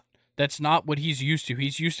a lot. That's not what he's used to.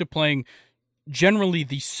 He's used to playing generally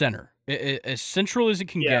the center. As central as it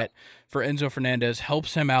can get for Enzo Fernandez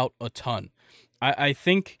helps him out a ton. I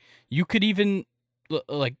think you could even,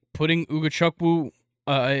 putting Ugochukwu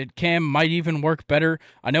Cam might even work better.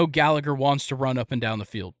 I know Gallagher wants to run up and down the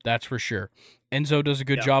field. That's for sure. Enzo does a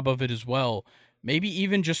good job of it as well. Maybe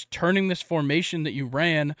even just turning this formation that you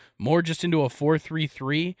ran more just into a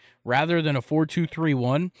 4-3-3 rather than a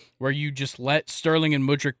 4-2-3-1, where you just let Sterling and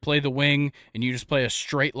Mudryk play the wing and you just play a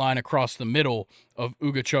straight line across the middle of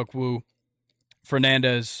Ugochukwu,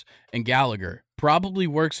 Fernandez, and Gallagher. Probably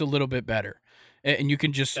works a little bit better. And you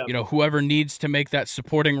can just, whoever needs to make that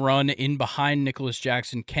supporting run in behind Nicholas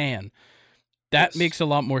Jackson can. That makes a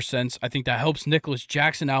lot more sense. I think that helps Nicholas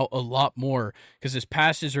Jackson out a lot more because his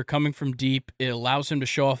passes are coming from deep. It allows him to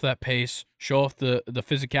show off that pace, show off the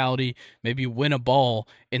physicality, maybe win a ball,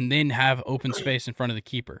 and then have open space in front of the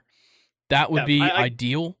keeper. That would be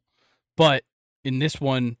ideal. But in this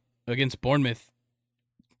one against Bournemouth,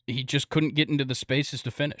 he just couldn't get into the spaces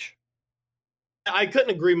to finish. I couldn't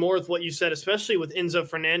agree more with what you said, especially with Enzo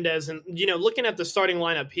Fernandez. And, looking at the starting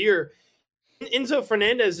lineup here, Enzo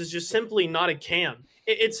Fernandez is just simply not a Cam.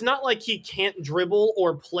 It's not like he can't dribble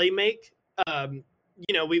or play make.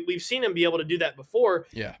 We've seen him be able to do that before.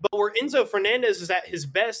 Yeah. But where Enzo Fernandez is at his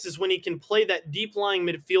best is when he can play that deep-lying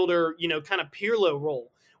midfielder, kind of Pirlo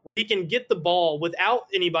role. He can get the ball without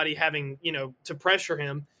anybody having, to pressure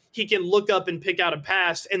him. He can look up and pick out a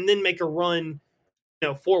pass and then make a run,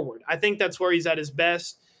 forward. I think that's where he's at his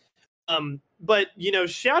best. But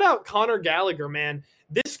shout out Conor Gallagher, man.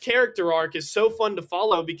 This character arc is so fun to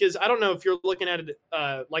follow because I don't know if you're looking at it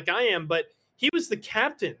like I am, but he was the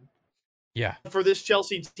captain for this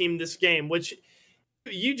Chelsea team this game, which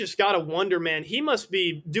you just got to wonder, man. He must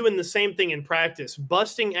be doing the same thing in practice,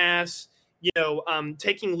 busting ass,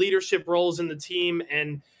 taking leadership roles in the team.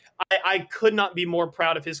 And I could not be more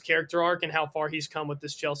proud of his character arc and how far he's come with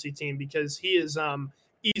this Chelsea team because he is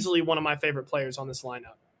easily one of my favorite players on this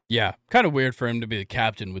lineup. Yeah, kind of weird for him to be the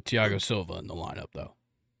captain with Thiago Silva in the lineup, though.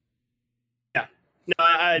 Yeah, no,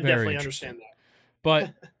 I definitely understand that.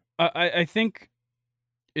 But I think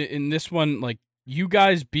in this one, you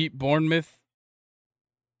guys beat Bournemouth,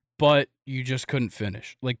 but you just couldn't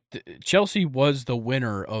finish. Chelsea was the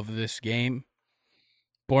winner of this game.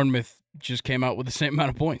 Bournemouth just came out with the same amount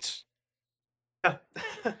of points. Yeah,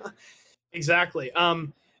 exactly.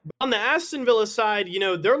 On the Aston Villa side,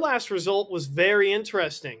 their last result was very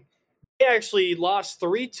interesting. They actually lost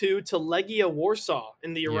 3-2 to Legia Warsaw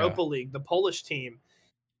in the Europa League, the Polish team.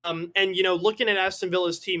 And, looking at Aston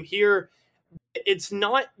Villa's team here, it's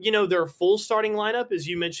not, their full starting lineup. As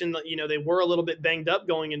you mentioned, they were a little bit banged up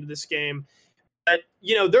going into this game. But,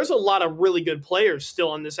 there's a lot of really good players still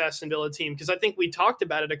on this Aston Villa team because I think we talked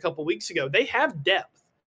about it a couple weeks ago. They have depth.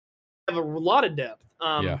 They have a lot of depth.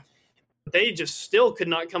 They just still could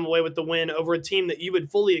not come away with the win over a team that you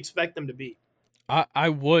would fully expect them to beat. I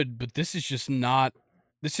would, but this is just not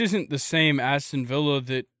 – this isn't the same Aston Villa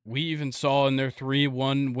that we even saw in their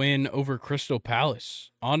 3-1 win over Crystal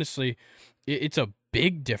Palace. Honestly, it's a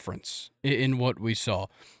big difference in what we saw.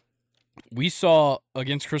 We saw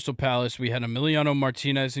against Crystal Palace, we had Emiliano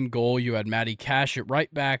Martinez in goal. You had Matty Cash at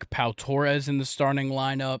right back, Pau Torres in the starting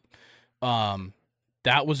lineup.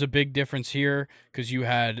 that was a big difference here because you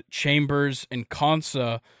had Chambers and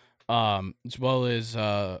Konsa, as well as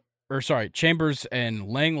Chambers and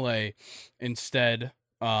Langley instead.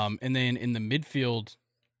 And then in the midfield,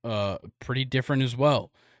 pretty different as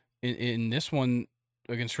well. In this one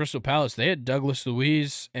against Crystal Palace, they had Douglas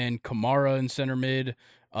Luiz and Kamara in center mid,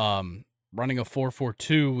 running a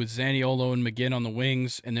 4-4-2 with Zaniolo and McGinn on the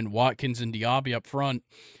wings, and then Watkins and Diaby up front.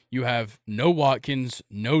 You have no Watkins,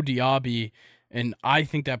 no Diaby, and I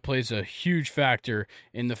think that plays a huge factor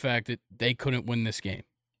in the fact that they couldn't win this game.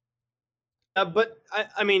 But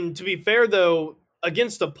I mean, to be fair though,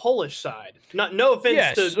 against a Polish side, no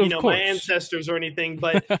offense to my ancestors or anything,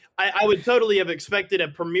 but I would totally have expected a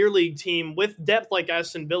Premier League team with depth like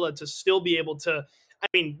Aston Villa to still be able to,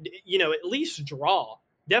 at least draw.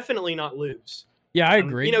 Definitely not lose. Yeah, I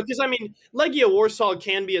agree. Because Legia Warsaw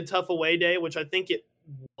can be a tough away day, which I think it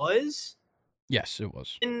was. Yes, it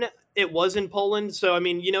was. It was in Poland. So,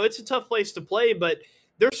 it's a tough place to play, but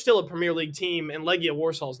they're still a Premier League team, and Legia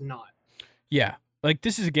Warsaw's not. Yeah. Like,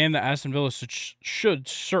 this is a game that Aston Villa should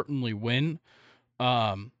certainly win.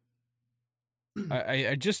 I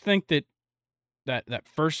just think that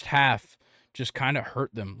first half just kind of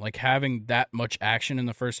hurt them. Like, having that much action in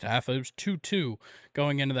the first half. It was 2-2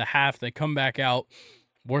 going into the half. They come back out.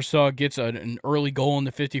 Warsaw gets an early goal in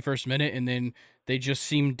the 51st minute, and then they just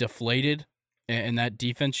seemed deflated, and that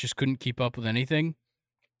defense just couldn't keep up with anything.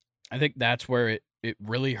 I think that's where it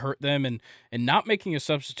really hurt them, and not making a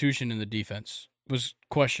substitution in the defense was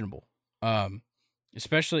questionable.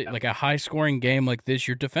 Especially like a high-scoring game like this,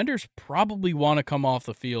 your defenders probably want to come off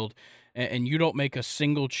the field, and you don't make a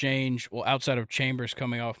single change. Well, outside of Chambers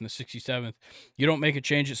coming off in the 67th, you don't make a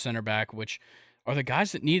change at center back, which are the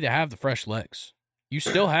guys that need to have the fresh legs. You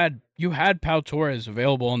had Pau Torres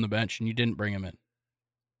available on the bench, and you didn't bring him in.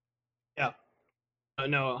 Yeah,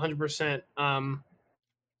 no, 100%.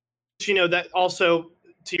 That also,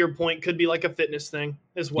 to your point, could be like a fitness thing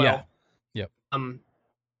as well. Yeah. Yep.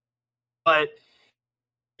 But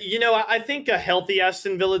I think a healthy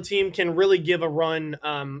Aston Villa team can really give a run,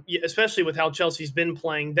 especially with how Chelsea's been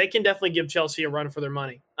playing. They can definitely give Chelsea a run for their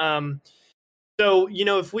money. So,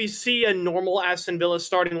 if we see a normal Aston Villa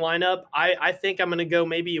starting lineup, I think I'm going to go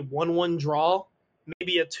maybe a 1-1 draw,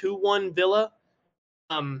 maybe a 2-1 Villa.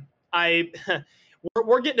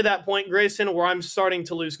 We're getting to that point, Grayson, where I'm starting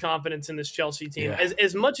to lose confidence in this Chelsea team. Yeah.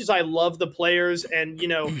 As much as I love the players, and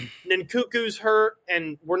Nkunku's hurt,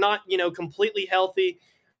 and we're not completely healthy,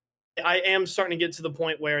 I am starting to get to the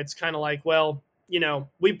point where it's kind of like, well,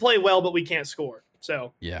 we play well, but we can't score.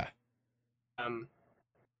 So yeah,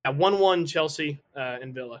 1-1 Chelsea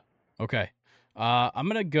and Villa. Okay, I'm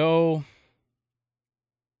gonna go.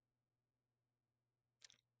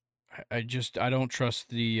 I don't trust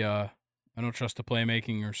the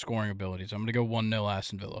playmaking or scoring abilities. I'm going to go 1-0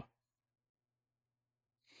 Aston Villa.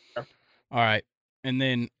 Sure. All right. And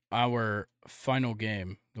then our final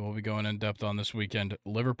game that we'll be going in depth on this weekend,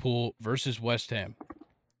 Liverpool versus West Ham.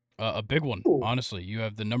 A big one, honestly. You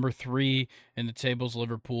have the number 3 in the tables,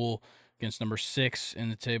 Liverpool, against number 6 in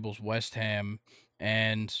the tables, West Ham.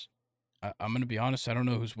 And I'm going to be honest, I don't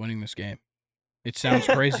know who's winning this game. It sounds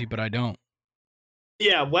crazy, but I don't.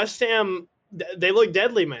 Yeah, West Ham, they look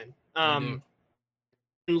deadly, man. In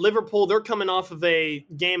Liverpool, they're coming off of a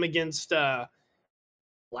game against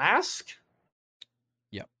Lask.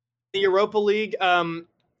 Yep. The Europa League. And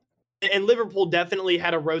Liverpool definitely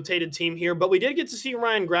had a rotated team here, but we did get to see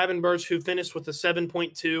Ryan Gravenberch, who finished with a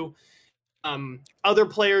 7.2. Other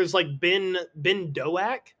players like Ben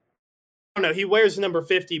Doak. I don't know. He wears number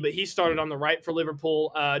 50, but he started on the right for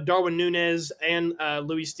Liverpool. Darwin Núñez and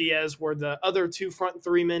Luis Diaz were the other 2 front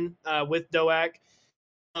 3 men with Doak.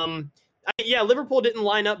 Liverpool didn't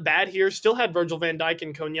line up bad here. Still had Virgil van Dijk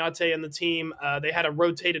and Konaté in the team. They had a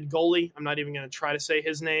rotated goalie. I'm not even going to try to say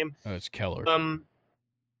his name. Oh, it's Keller.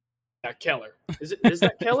 Keller. Is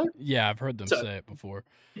that Keller? Yeah, I've heard them say it before.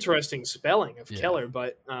 Interesting spelling of Keller,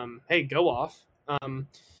 but hey, go off. They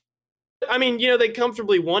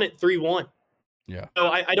comfortably won it 3-1. Yeah. So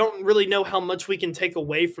I don't really know how much we can take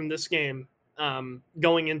away from this game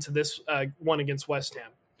going into this one against West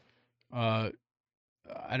Ham.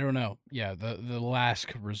 I don't know. Yeah, the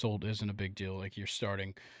Lask result isn't a big deal. Like, you're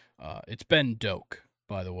starting. It's Ben Doak,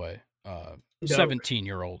 by the way.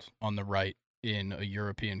 17-year-old on the right in a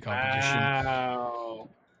European competition. Wow.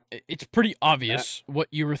 It's pretty obvious what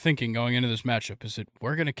you were thinking going into this matchup is that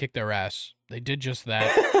we're going to kick their ass. They did just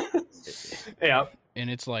that. Yeah. And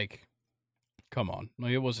it's like, come on.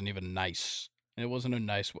 Like, it wasn't even nice. It wasn't a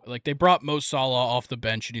nice way. Like, they brought Mo Salah off the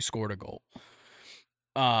bench and he scored a goal.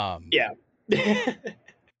 Yeah.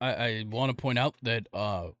 I want to point out that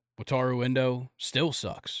Wataru Endo still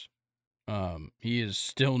sucks. He is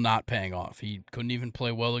still not paying off. He couldn't even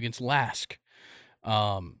play well against Lask,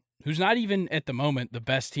 who's not even at the moment the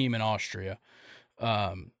best team in Austria.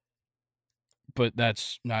 But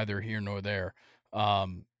that's neither here nor there. This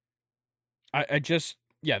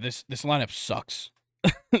lineup sucks.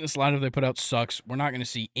 This lineup they put out sucks. We're not going to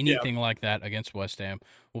see anything like that against West Ham.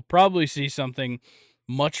 We'll probably see something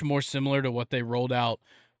much more similar to what they rolled out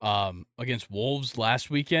against Wolves last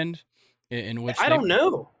weekend, in which I don't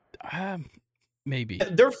know. Maybe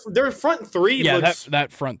their front three. Yeah, looks...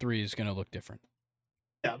 that front three is going to look different.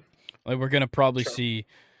 Yeah, like we're going to probably see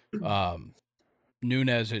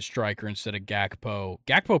Nunes at striker instead of Gakpo.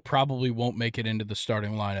 Gakpo probably won't make it into the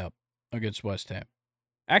starting lineup against West Ham.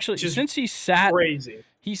 Actually, since he sat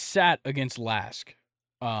against Lask,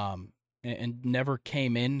 and never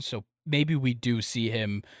came in, so maybe we do see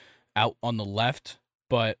him out on the left.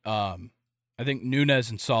 But I think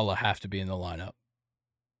Nunes and Salah have to be in the lineup.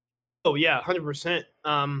 Oh yeah, 100%.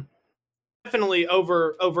 Definitely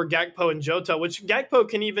over Gakpo and Jota, which Gakpo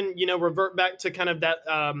can even revert back to kind of that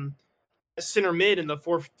center mid in the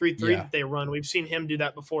 4-3-3 that they run. We've seen him do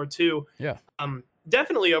that before too. Yeah.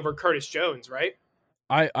 Definitely over Curtis Jones, right?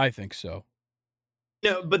 I think so.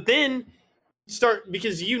 No, but then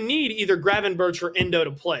because you need either Gravenberch or Endo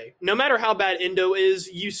to play. No matter how bad Endo is,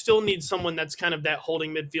 you still need someone that's kind of that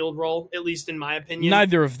holding midfield role, at least in my opinion.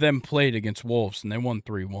 Neither of them played against Wolves, and they won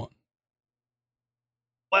 3-1.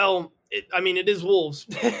 Well, it is Wolves.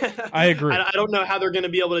 I agree. I don't know how they're going to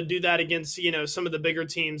be able to do that against some of the bigger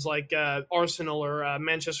teams like Arsenal or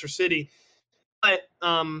Manchester City. But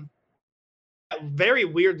very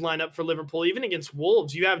weird lineup for Liverpool, even against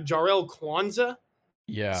Wolves. You have Jarell Kwanzaa,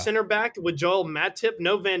 center back, with Joel Matip,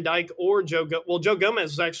 no Van Dijk or Joe. Joe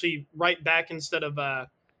Gomez was actually right back instead of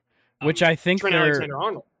which I think Trent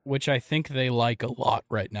Alexander-Arnold, which I think they like a lot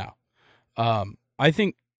right now. I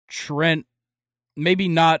think Trent, maybe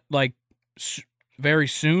not like very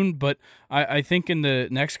soon, but I think in the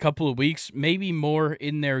next couple of weeks, maybe more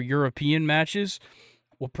in their European matches,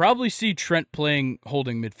 we'll probably see Trent playing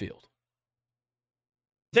holding midfield.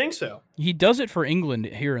 Think so. He does it for England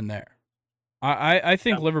here and there. I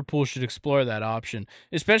think Liverpool should explore that option,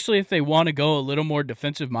 especially if they want to go a little more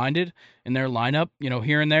defensive-minded in their lineup,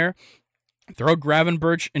 here and there. Throw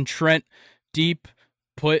Gravenberch and Trent deep,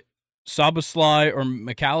 put Szoboszlai or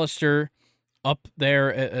McAllister up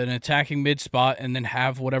there at an attacking mid spot, and then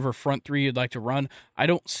have whatever front three you'd like to run. I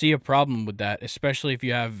don't see a problem with that, especially if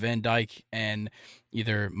you have Van Dijk and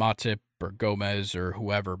either Matip or Gomez or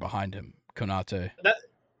whoever behind him, Konate.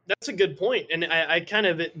 That's a good point. And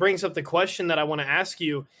it brings up the question that I want to ask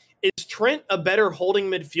you. Is Trent a better holding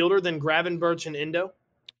midfielder than Gravenberch and Endo?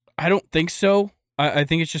 I don't think so. I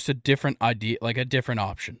think it's just a different idea, like a different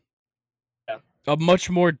option. Yeah. A much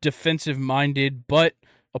more defensive-minded, but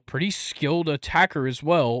a pretty skilled attacker as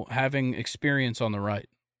well, having experience on the right.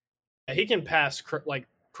 Yeah, he can pass like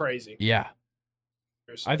crazy. Yeah.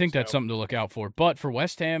 I think that's something to look out for. But for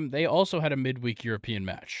West Ham, they also had a midweek European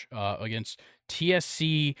match against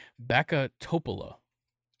TSC Beka Topola.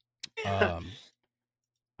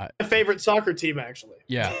 My favorite soccer team, actually.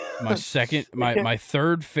 Yeah, my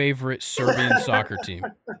third favorite Serbian soccer team,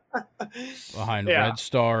 behind Red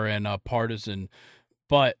Star and Partizan.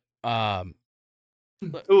 But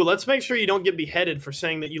let's make sure you don't get beheaded for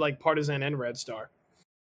saying that you like Partizan and Red Star.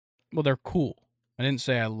 Well, they're cool. I didn't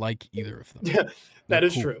say I like either of them. Yeah, that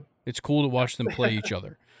is true. It's cool to watch them play each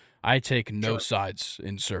other. I take no sides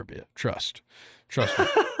in Serbia. Trust me.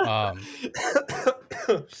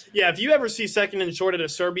 Yeah, if you ever see second and short at a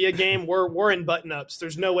Serbia game, we're in button ups.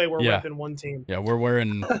 There's no way we're repping one team. Yeah, we're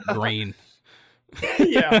wearing green.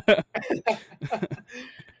 Yeah.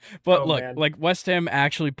 But like West Ham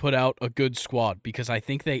actually put out a good squad, because I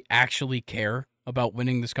think they actually care about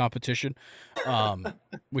winning this competition,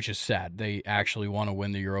 which is sad. They actually want to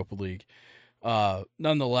win the Europa League.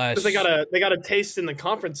 Nonetheless, because they got a taste in the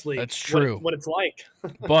Conference League. That's true. What it's like.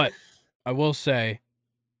 But I will say,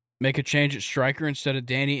 make a change at striker instead of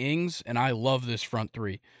Danny Ings, and I love this front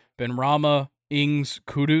three. Benrahma, Ings,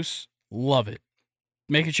 Kudus, love it.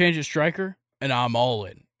 Make a change at striker, and I'm all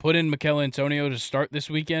in. Put in Mikel Antonio to start this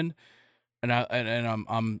weekend, and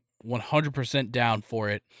I'm 100% down for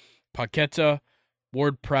it. Paqueta,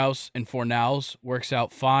 Ward-Prowse, and Fornals works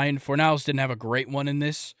out fine. Fornals didn't have a great one in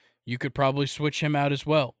this. You could probably switch him out as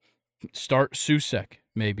well. Start Susek,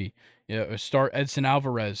 maybe. Or start Edson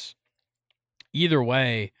Alvarez. Either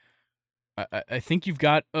way, I think you've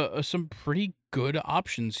got some pretty good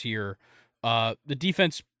options here. The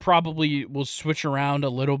defense probably will switch around a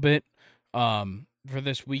little bit for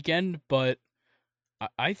this weekend, but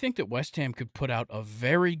I think that West Ham could put out a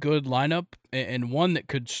very good lineup and one that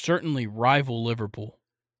could certainly rival Liverpool.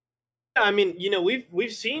 I mean,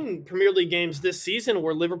 we've seen Premier League games this season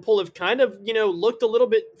where Liverpool have kind of, looked a little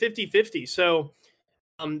bit 50-50. So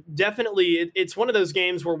definitely it's one of those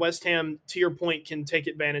games where West Ham, to your point, can take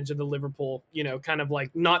advantage of the Liverpool, kind of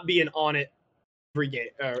like not being on it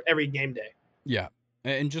every game day. Yeah.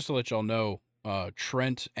 And just to let y'all know,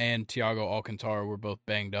 Trent and Thiago Alcantara were both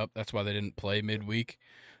banged up. That's why they didn't play midweek.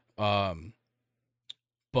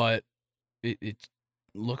 But it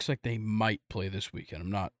looks like they might play this weekend.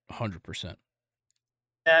 I'm not 100%.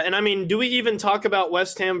 And I mean, do we even talk about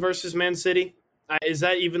West Ham versus Man City? Is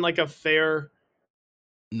that even like a fair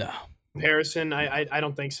comparison? I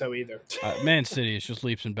don't think so either. Man City is just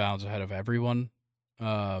leaps and bounds ahead of everyone.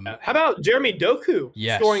 How about Jeremy Doku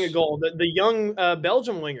scoring a goal, the young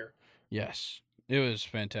Belgium winger? Yes, it was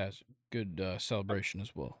fantastic. Good celebration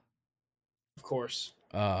as well. Of course.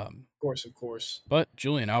 Of course. But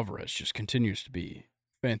Julian Alvarez just continues to be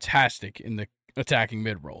fantastic in the attacking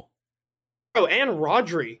mid-roll. Oh, and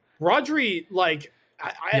Rodri. Rodri, like,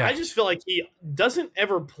 I just feel like he doesn't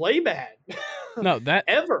ever play bad. No, that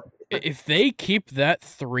ever. If they keep that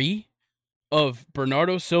three of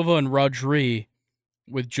Bernardo Silva and Rodri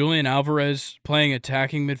with Julian Alvarez playing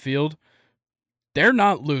attacking midfield, they're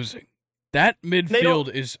not losing. That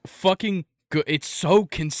midfield is fucking good. It's so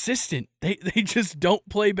consistent. They just don't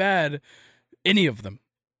play bad, any of them.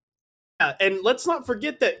 Yeah, and let's not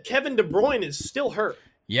forget that Kevin De Bruyne is still hurt.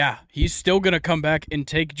 Yeah, he's still going to come back and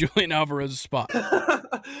take Julian Alvarez's spot.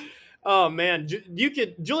 Oh, man.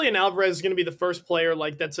 Julian Alvarez is going to be the first player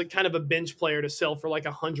that's a kind of a bench player to sell for like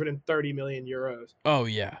 130 million euros. Oh,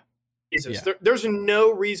 yeah. Jesus. Yeah. There's no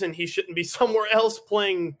reason he shouldn't be somewhere else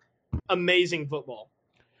playing amazing football.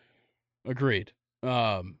 Agreed.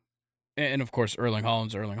 And of course, Erling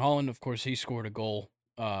Haaland. Of course, he scored a goal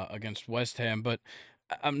against West Ham, but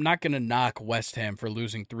I'm not going to knock West Ham for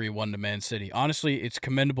losing 3-1 to Man City. Honestly, it's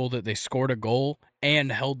commendable that they scored a goal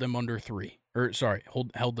and held them under 3.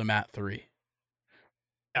 Held them at 3.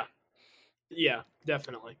 Yeah,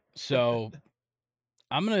 definitely. So,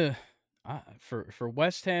 I'm going to for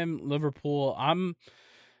West Ham, Liverpool, I'm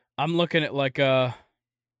looking at like I'm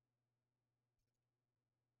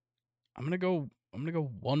going to go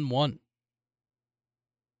 1-1.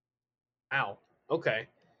 Wow. Okay.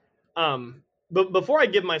 But before I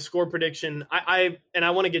give my score prediction, I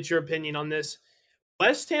want to get your opinion on this.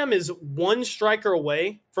 West Ham is one striker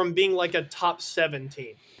away from being like a top 7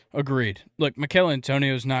 team. Agreed. Look, Mikel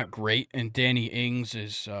Antonio's not great, and Danny Ings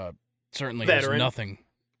is certainly veteran. Has nothing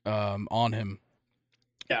on him.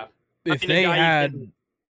 Yeah. If they had...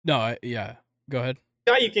 Go ahead.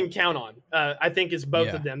 Guy you can count on, I think, is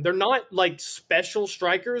both of them. They're not like special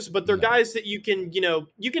strikers, but they're guys that you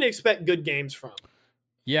can expect good games from.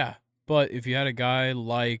 Yeah. But if you had a guy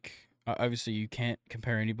like, obviously you can't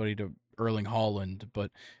compare anybody to Erling Haaland,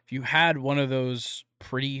 but if you had one of those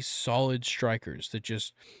pretty solid strikers that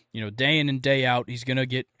just, day in and day out, he's going to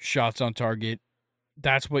get shots on target.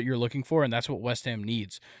 That's what you're looking for, and that's what West Ham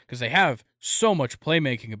needs, because they have so much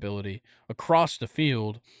playmaking ability across the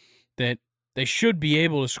field that they should be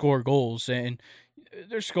able to score goals, and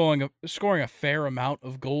they're scoring a fair amount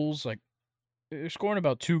of goals. Like, they're scoring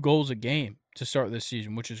about 2 goals a game to start this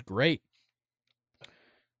season, which is great.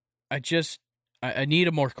 I need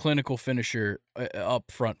a more clinical finisher up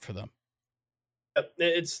front for them.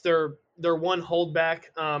 It's their one holdback.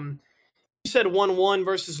 You said 1-1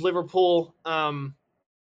 versus Liverpool. I'm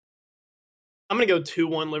going to go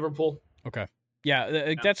 2-1 Liverpool. Okay.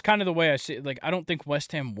 Yeah, that's kind of the way I see it. Like, I don't think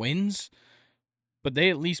West Ham wins, but they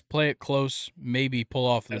at least play it close, maybe pull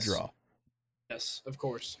off the draw. Yes, of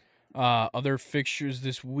course. Other fixtures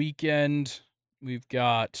this weekend, we've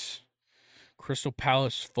got Crystal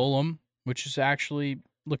Palace Fulham, which is actually,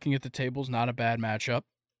 looking at the tables, not a bad matchup.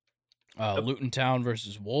 Luton Town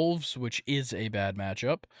versus Wolves, which is a bad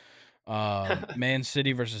matchup. Man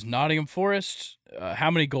City versus Nottingham Forest.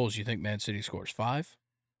 How many goals do you think Man City scores? 5?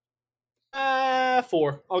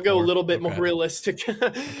 4. I'll go 4. A little bit more realistic.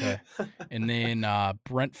 Okay. And then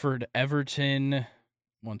Brentford Everton,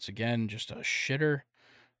 once again, just a shitter.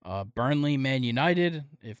 Burnley Man United.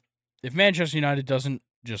 If Manchester United doesn't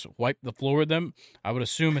just wipe the floor with them, I would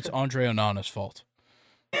assume it's Andre Onana's fault.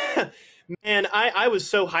 Man, I was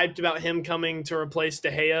so hyped about him coming to replace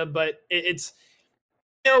De Gea, but it's,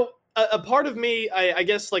 a part of me, I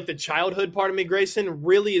guess like the childhood part of me, Grayson,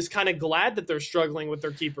 really is kind of glad that they're struggling with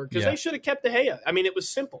their keeper, because they should have kept De Gea. I mean, it was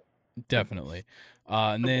simple. Definitely.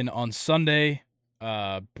 And then on Sunday,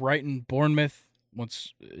 Brighton Bournemouth,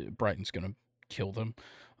 once Brighton's going to kill them.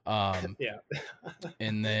 Yeah.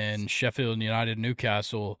 And then Sheffield United,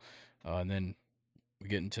 Newcastle, and then we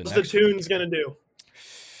get into What's next the Tunes going to do?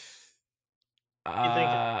 week. You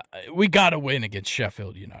thinking? We got to win against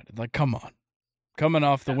Sheffield United. Like, come on. Coming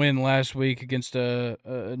off the win last week against a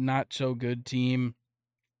not so good team.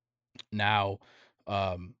 Now,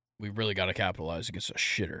 we really got to capitalize against a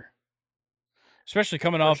shitter. Especially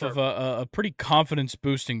coming off of a pretty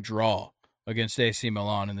confidence-boosting draw against AC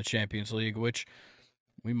Milan in the Champions League, which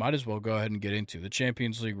we might as well go ahead and get into. The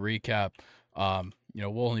Champions League recap,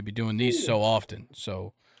 we'll only be doing these so often,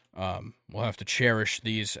 so we'll have to cherish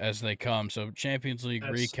these as they come. So Champions League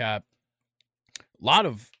recap, a lot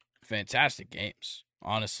of fantastic games,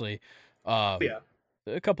 honestly. A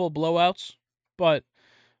couple of blowouts, but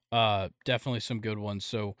definitely some good ones.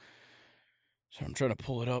 So I'm trying to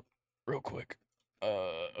pull it up real quick.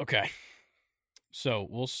 Okay. So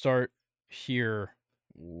we'll start here.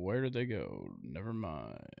 Where did they go? Never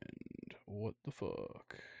mind. What the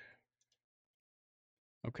fuck?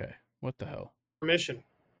 Okay. What the hell? Permission.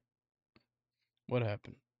 What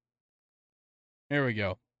happened? Here we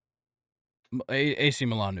go. AC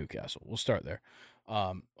Milan, Newcastle. We'll start there.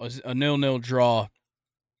 A 0-0 draw.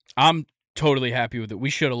 I'm totally happy with it. We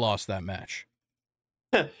should have lost that match.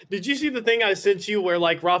 Did you see the thing I sent you where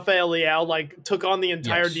like Rafael Leao took on the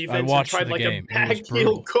entire defense and tried like a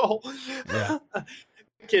backheel goal? Yeah.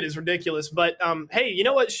 Kid is ridiculous. But hey, you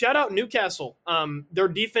know what? Shout out Newcastle. Their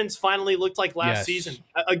defense finally looked like last season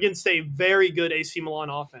against a very good AC Milan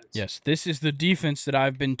offense. Yes, this is the defense that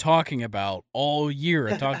I've been talking about all year.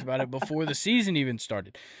 I talked about it before the season even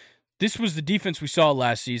started. This was the defense we saw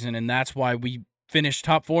last season, and that's why we finished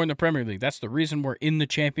top 4 in the Premier League. That's the reason we're in the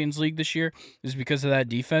Champions League this year, is because of that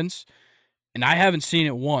defense. And I haven't seen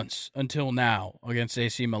it once until now against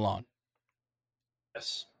AC Milan.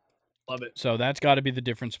 Yes. Love it. So that's got to be the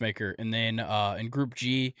difference maker. And then in Group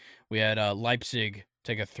G, we had Leipzig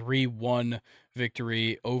take a 3-1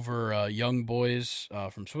 victory over Young Boys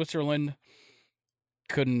from Switzerland.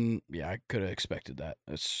 I could have expected that.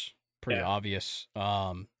 It's pretty obvious.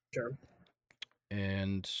 Sure.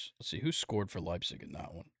 And let's see, who scored for Leipzig in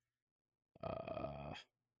that one?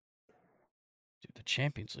 Dude, the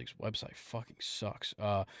Champions League's website fucking sucks.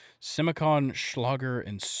 Simicon, Schlager,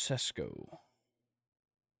 and Sesko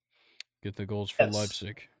get the goals for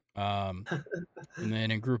Leipzig. And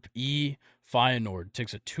then in Group E, Feyenoord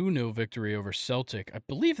takes a 2-0 victory over Celtic. I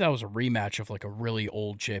believe that was a rematch of like a really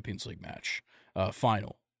old Champions League match,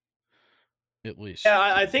 final, at least. Yeah,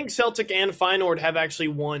 I think Celtic and Feyenoord have actually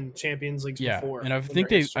won Champions Leagues before. And I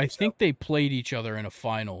think they played each other in a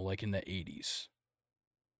final like in the 80s.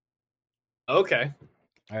 Okay.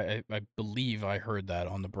 I believe I heard that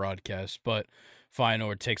on the broadcast, but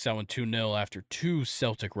Feyenoord takes that one 2-0 after 2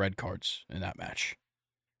 Celtic red cards in that match.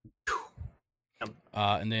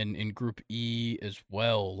 And then in Group E as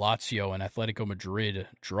well, Lazio and Atletico Madrid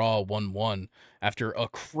draw 1-1 after a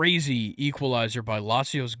crazy equalizer by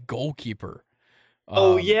Lazio's goalkeeper.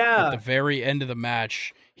 At the very end of the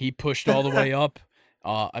match, he pushed all the way up.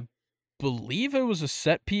 I believe it was a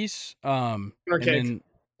set piece. I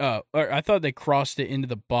thought they crossed it into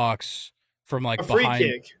the box from like behind.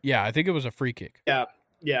 Free kick. Yeah, I think it was a free kick. Yeah.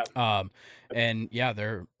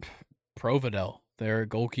 They're Provedel, their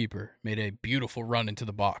goalkeeper, made a beautiful run into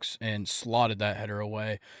the box and slotted that header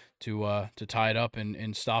away to tie it up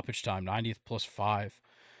in stoppage time, 90th plus 5.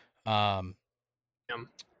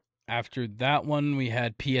 After that one, we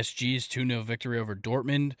had PSG's 2-0 victory over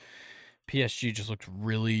Dortmund. PSG just looked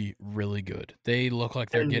really, really good. They look like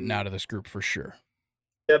they're getting out of this group for sure.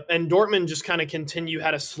 Yep, and Dortmund just kind of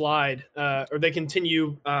had a slide, or they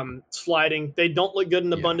continue sliding. They don't look good in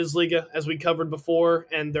the Bundesliga, as we covered before,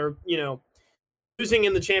 and they're, losing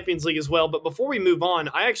in the Champions League as well. But before we move on,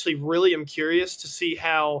 I actually really am curious to see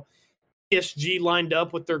how PSG lined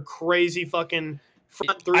up with their crazy fucking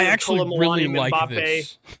front three. I actually really like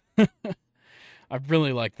this. I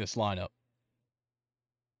really like this lineup.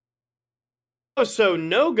 Oh, so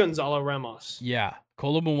no Gonzalo Ramos. Yeah.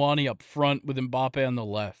 Kolo Muani up front with Mbappe on the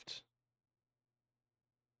left.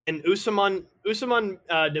 And Ousmane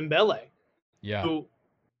Dembele. Yeah. Who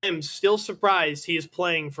I am still surprised he is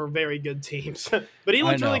playing for very good teams. But he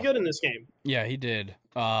looked really good in this game. Yeah, he did.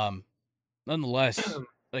 Nonetheless,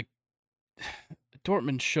 like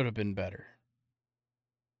Dortmund should have been better.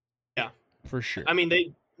 Yeah. For sure. I mean,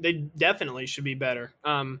 they definitely should be better.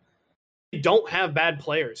 They don't have bad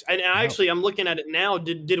players. And actually, I'm looking at it now.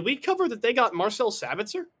 Did we cover that they got Marcel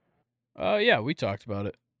Sabitzer? Yeah, we talked about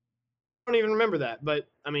it. I don't even remember that. But,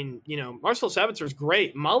 I mean, Marcel Sabitzer is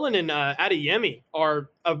great. Mullen and Adeyemi are,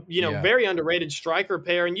 very underrated striker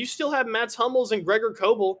pair. And you still have Mats Hummels and Gregor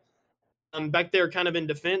Kobel. back there kind of in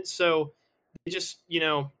defense. So they just,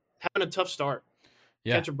 having a tough start.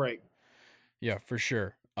 Yeah. Catch a break. Yeah, for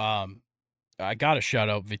sure. I got to shout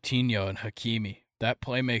out Vitinho and Hakimi. That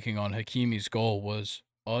playmaking on Hakimi's goal was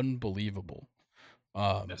unbelievable.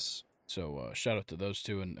 Yes. So shout out to those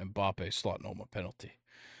two and Mbappe slotting home a penalty.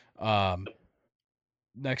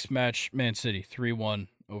 Next match, Man City 3-1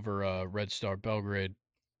 over Red Star Belgrade.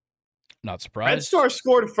 Not surprised. Red Star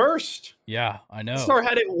scored first. Yeah, I know. Red Star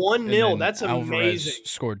had it 1-0. That's Alvarez amazing.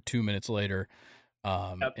 Scored 2 minutes later.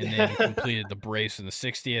 And then he completed the brace in the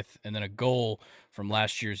 60th, and then a goal from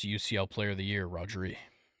last year's UCL Player of the Year, Rodri.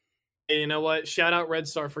 Hey, you know what? Shout out Red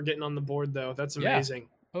Star for getting on the board, though. That's amazing.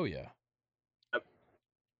 Yeah. Oh, yeah. Yep.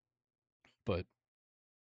 But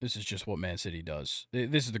this is just what Man City does.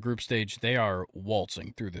 This is the group stage. They are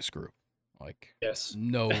waltzing through this group. Like, yes.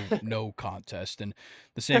 no contest. And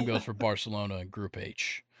the same goes for Barcelona in Group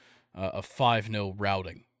H. A 5-0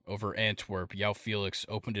 routing over Antwerp. João Felix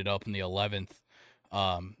opened it up in the 11th.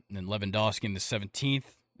 And then Lewandowski in the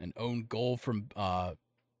 17th. An own goal from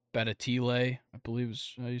Batatile, I believe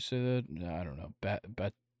is how you say that. I don't know.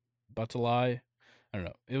 Batalai. I don't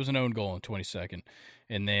know. It was an own goal in 22nd.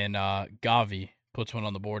 And then Gavi puts one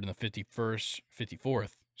on the board in the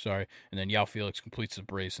 54th. Sorry. And then João Felix completes the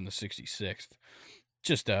brace in the 66th.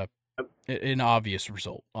 Just an obvious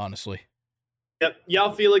result, honestly. Yep.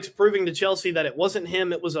 João Felix proving to Chelsea that it wasn't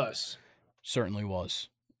him, it was us. Certainly was.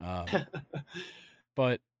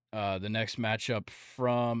 But the next matchup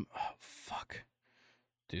from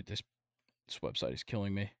dude, this website is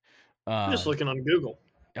killing me. I'm just looking on Google.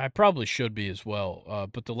 I probably should be as well.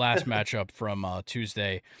 But the last matchup from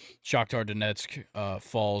Tuesday, Shakhtar Donetsk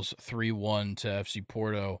falls 3-1 to FC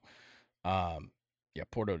Porto.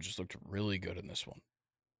 Porto just looked really good in this one.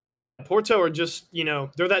 Porto are just,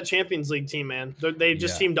 they're that Champions League team, man. They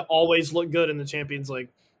just seem to always look good in the Champions League.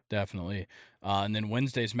 Definitely. And then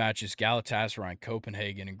Wednesday's match is Galatasaray and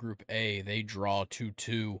Copenhagen in Group A. They draw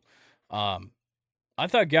 2-2. I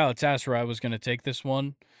thought Galatasaray was going to take this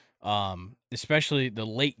one, especially the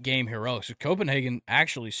late game heroics. So Copenhagen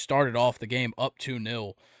actually started off the game up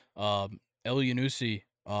 2-0. El Yunusi,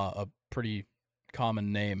 a pretty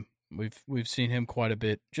common name. We've seen him quite a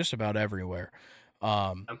bit, just about everywhere.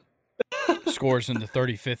 Scores in the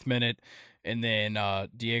 35th minute, and then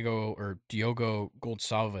Diogo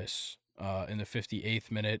Gonçalves in the 58th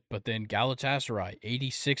minute. But then Galatasaray,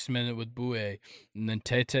 86th minute with Boué, and then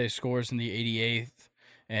Tete scores in the 88th.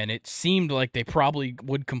 And it seemed like they probably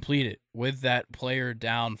would complete it with that player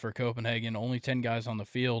down for Copenhagen. Only 10 guys on the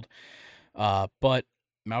field. But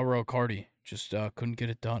Mauro Icardi just couldn't get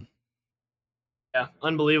it done. Yeah,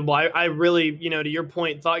 unbelievable. I really, to your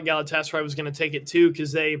point, thought Galatasaray was going to take it too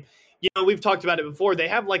because they, we've talked about it before. They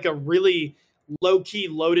have like a really low-key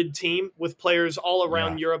loaded team with players all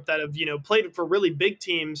around Europe that have, played for really big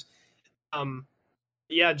teams.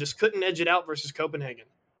 Just couldn't edge it out versus Copenhagen.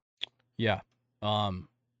 Yeah.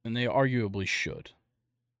 And they arguably should.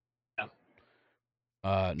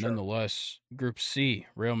 Yeah. Nonetheless, Group C,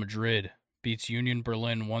 Real Madrid beats Union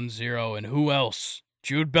Berlin 1-0. And who else?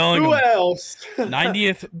 Jude Bellingham. Who else?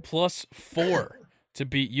 90th plus 4 to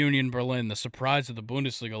beat Union Berlin, the surprise of the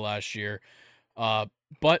Bundesliga last year.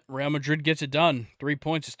 But Real Madrid gets it done. 3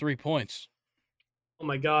 points is 3 points. Oh,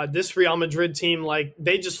 my God. This Real Madrid team,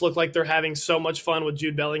 they just look like they're having so much fun with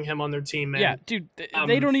Jude Bellingham on their team, man. Yeah, dude,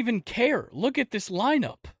 they don't even care. Look at this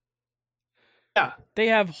lineup. Yeah. They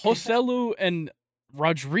have Joselu and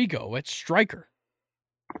Rodrigo at striker.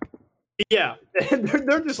 Yeah.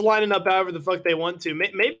 They're just lining up however the fuck they want to.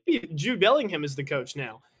 Maybe Jude Bellingham is the coach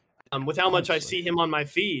now, with how much I see him on my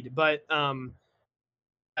feed. But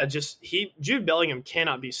Jude Bellingham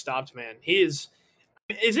cannot be stopped, man. He is...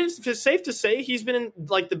 Is it safe to say he's been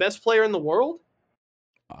the best player in the world?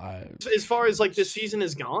 As far as this season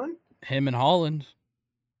is gone? Him and Haaland.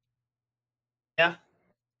 Yeah.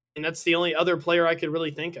 And that's the only other player I could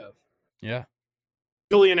really think of. Yeah.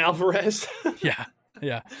 Julian Alvarez.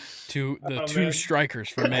 Yeah. Two strikers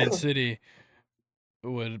for Man City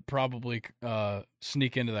would probably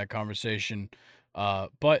sneak into that conversation.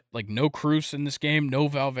 But no Cruz in this game, no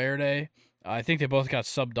Valverde. I think they both got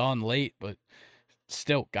subbed on late, but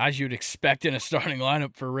still, guys you'd expect in a starting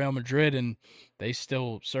lineup for Real Madrid, and they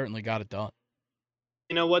still certainly got it done.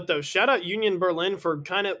 You know what, though? Shout out Union Berlin for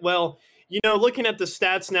looking at the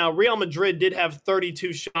stats now, Real Madrid did have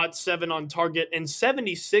 32 shots, 7 on target, and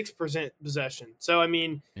 76% possession. So,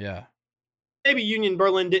 yeah, maybe Union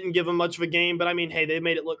Berlin didn't give them much of a game, but, hey, they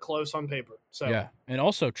made it look close on paper. So yeah, and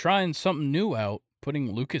also trying something new out,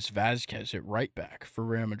 putting Lucas Vazquez at right back for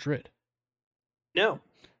Real Madrid. No.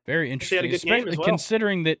 Very interesting, especially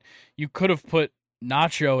considering that you could have put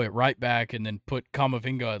Nacho at right back and then put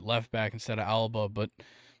Camavinga at left back instead of Alaba, but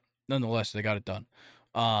nonetheless, they got it done.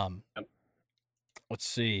 Let's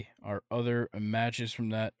see. Our other matches from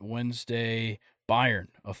that Wednesday, Bayern,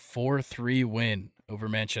 a 4-3 win over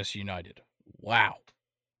Manchester United. Wow.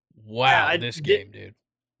 Yeah, This game, dude.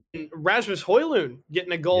 Rasmus Højlund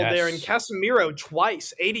getting a goal there, and Yes. Casemiro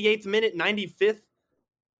twice, 88th minute, 95th.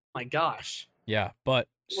 My gosh. Yeah, but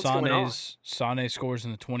What's going on? Sane scores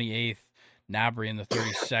in the 28th, Gnabry in the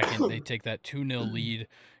 32nd. They take that 2-0 lead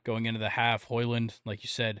going into the half. Højlund, like you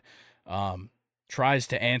said, tries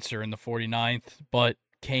to answer in the 49th, but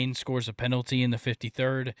Kane scores a penalty in the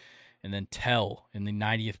 53rd, and then Tell in the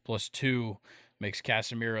 90th +2 makes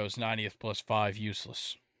Casemiro's 90th +5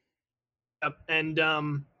 useless. Yep. And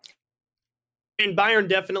Bayern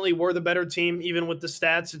definitely were the better team, even with the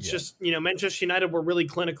stats. It's just, Manchester United were really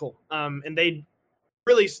clinical. And they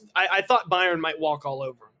really, I thought Bayern might walk all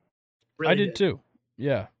over them. Really I did too.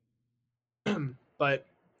 Yeah. But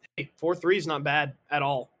hey, 4-3 is not bad at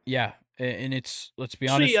all. Yeah. And it's, let's be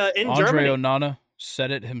honest, in Andre Germany, Onana said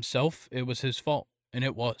it himself. It was his fault. And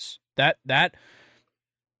it was.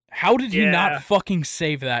 How did he not fucking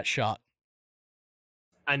save that shot?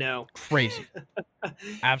 I know. Crazy.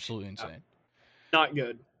 Absolutely insane. Not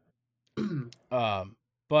good.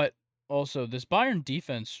 But also, this Bayern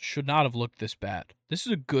defense should not have looked this bad. This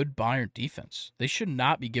is a good Bayern defense. They should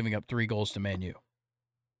not be giving up 3 goals to Man U.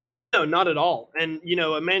 No, not at all. And,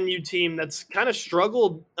 a Man U team that's kind of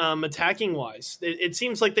struggled attacking-wise. It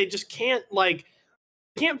seems like they just can't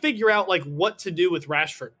figure out, what to do with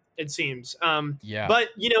Rashford, it seems. Yeah. But,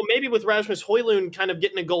 maybe with Rasmus Højlund kind of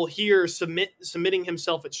getting a goal here, submitting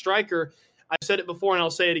himself at striker, I've said it before and I'll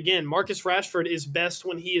say it again, Marcus Rashford is best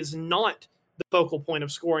when he is not the focal point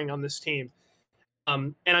of scoring on this team.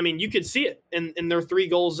 And, I mean, you could see it in their 3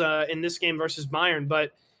 goals in this game versus Bayern.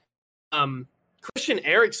 But Christian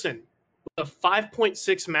Eriksen with a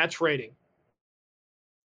 5.6 match rating.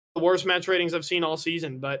 The worst match ratings I've seen all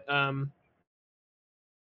season. But, yeah,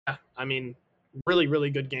 I mean, really, really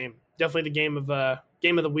good game. Definitely the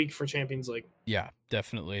game of the week for Champions League. Yeah,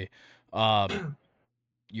 definitely.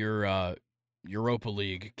 Your Europa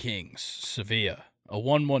League kings, Sevilla, a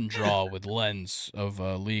 1-1 draw with Lens of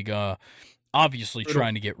Liga, obviously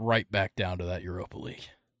trying to get right back down to that Europa League.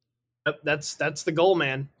 Yep, that's the goal,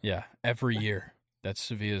 man. Yeah, every year that's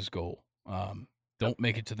Sevilla's goal. Don't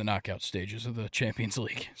make it to the knockout stages of the Champions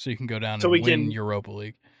League, so you can go down and win Europa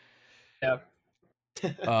League. Yeah.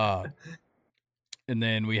 And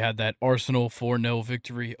then we had that Arsenal 4-0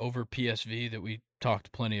 victory over PSV that we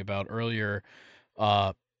talked plenty about earlier.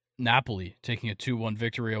 Napoli taking a 2-1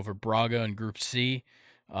 victory over Braga in Group C.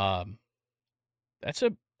 That's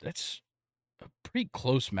a pretty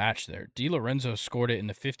close match there. Di Lorenzo scored it in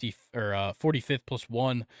the 45th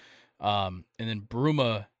 +1, and then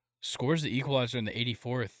Bruma scores the equalizer in the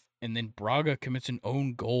 84th, and then Braga commits an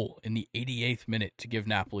own goal in the 88th minute to give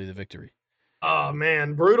Napoli the victory. Oh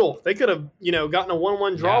man, brutal! They could have gotten a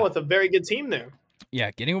 1-1 draw with a very good team there.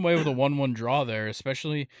 Yeah, getting away with a 1-1 draw there,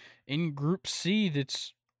 especially in Group C,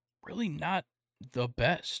 that's really not the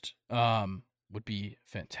best. Would be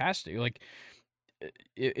fantastic. Like,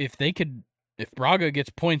 if Braga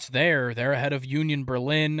gets points there, they're ahead of Union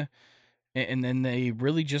Berlin, and then they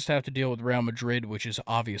really just have to deal with Real Madrid, which is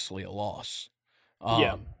obviously a loss.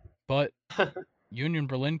 But Union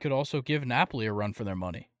Berlin could also give Napoli a run for their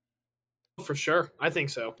money. For sure, I think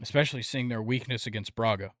so. Especially seeing their weakness against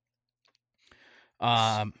Braga.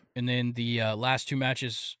 And then the last 2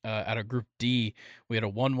 matches out of Group D, we had a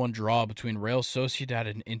 1-1 draw between Real Sociedad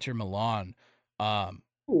and Inter Milan.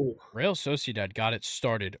 Real Sociedad got it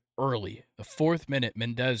started early. The 4th minute,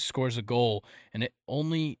 Mendez scores a goal, and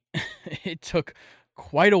it took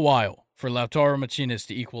quite a while for Lautaro Martinez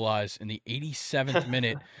to equalize in the 87th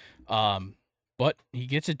minute. But he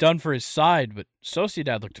gets it done for his side, but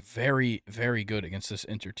Sociedad looked very, very good against this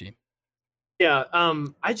Inter team. Yeah,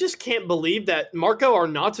 I just can't believe that Marko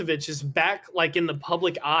Arnautovic is back in the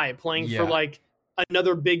public eye playing for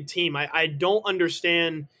another big team. I don't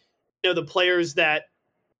understand the players that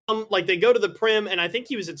they go to the Prem, and I think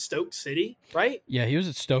he was at Stoke City, right? Yeah, he was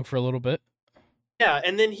at Stoke for a little bit. Yeah,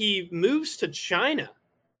 and then he moves to China,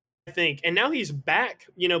 I think, and now he's back,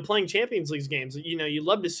 playing Champions League games. You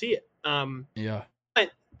love to see it. Yeah.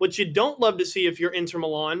 But what you don't love to see if you're Inter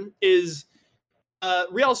Milan is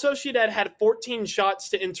Real Sociedad had 14 shots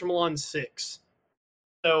to Inter Milan's 6.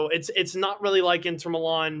 So it's not really like Inter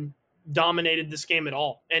Milan dominated this game at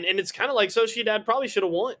all. And it's kind of like Sociedad probably should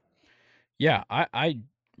have won. Yeah, I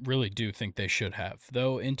really do think they should have.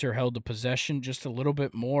 Though Inter held the possession just a little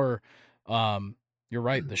bit more, You're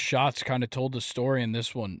right. The shots kind of told the story in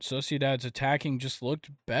this one. Sociedad's attacking just looked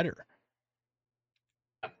better.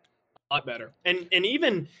 A lot better. And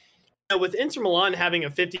even with Inter Milan having a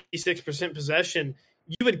 56% possession,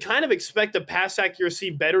 you would kind of expect a pass accuracy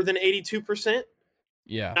better than 82%.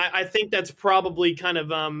 Yeah. I think that's probably kind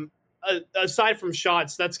of aside from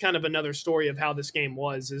shots, that's kind of another story of how this game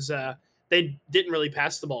was. Is they didn't really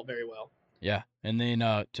pass the ball very well. Yeah, and then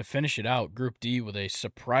to finish it out, Group D with a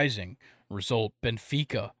surprising result,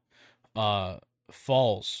 Benfica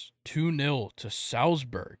falls 2-0 to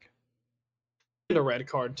Salzburg. And a red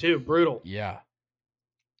card too, brutal. Yeah.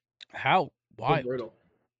 How? Why? Brutal.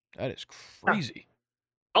 That is crazy.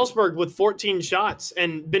 Salzburg with 14 shots,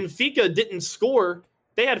 and Benfica didn't score.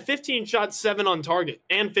 They had 15 shots, 7 on target,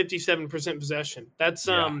 and 57% possession. That's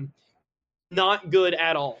not good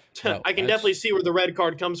at all. No, I can definitely see where the red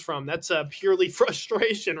card comes from. That's purely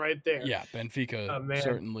frustration right there. Yeah, Benfica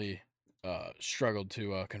certainly struggled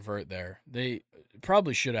to convert there. They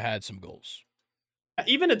probably should have had some goals.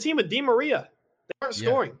 Even a team with Di Maria, they aren't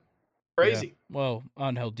scoring. Crazy. Yeah. Well,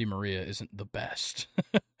 Angel Di Maria isn't the best.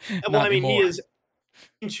 Well, I mean, he is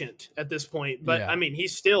ancient at this point, but I mean,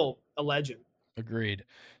 he's still a legend. Agreed.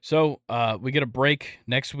 So we get a break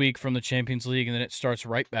next week from the Champions League, and then it starts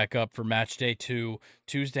right back up for match day 2,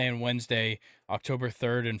 Tuesday and Wednesday, October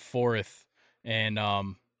 3rd and 4th. And,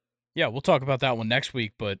 we'll talk about that one next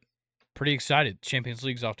week, but pretty excited. Champions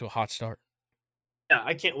League's off to a hot start. Yeah,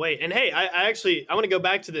 I can't wait. And, hey, I want to go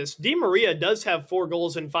back to this. Di Maria does have 4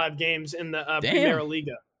 goals in 5 games in the Primera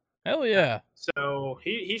Liga. Hell yeah. So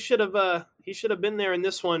he should have been there in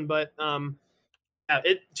this one, but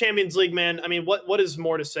Champions League, man. I mean, what is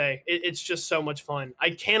more to say? It's just so much fun.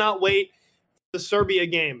 I cannot wait for the Serbia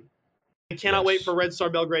game. I cannot wait for Red Star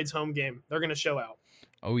Belgrade's home game. They're going to show out.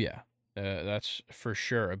 Oh yeah, that's for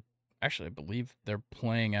sure. Actually, I believe they're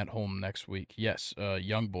playing at home next week. Yes,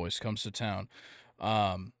 Young Boys comes to town.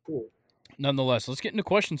 Cool. Nonetheless, let's get into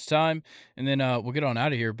questions time, and then we'll get on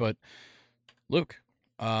out of here. But Luke,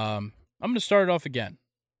 I'm going to start it off again.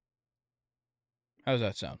 How does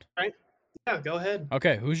that sound? All right. Yeah, go ahead.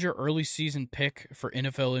 Okay, who's your early season pick for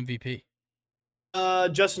NFL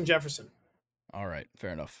MVP? Justin Jefferson. All right,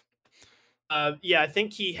 fair enough. I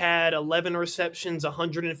think he had 11 receptions,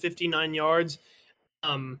 159 yards.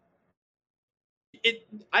 I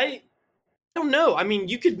don't know. I mean,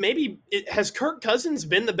 you could maybe has Kirk Cousins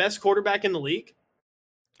been the best quarterback in the league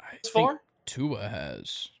as far? Tua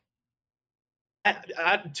has.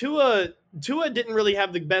 Tua didn't really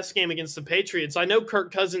have the best game against the Patriots. I know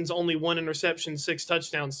Kirk Cousins only 1 interception, 6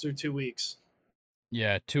 touchdowns through 2 weeks.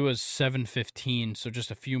 Yeah, Tua's 715, so just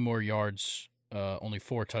a few more yards, only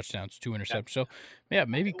 4 touchdowns, 2 interceptions. So, yeah,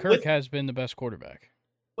 maybe Kirk has been the best quarterback.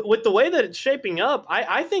 With the way that it's shaping up,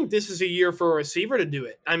 I think this is a year for a receiver to do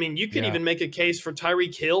it. I mean, you could even make a case for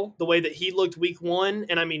Tyreek Hill, the way that he looked week 1,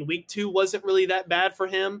 and I mean, week 2 wasn't really that bad for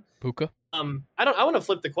him. Puka? I want to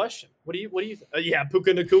flip the question. What do you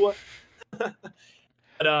Puka Nacua?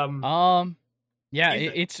 But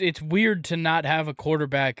it's weird to not have a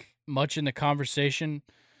quarterback much in the conversation.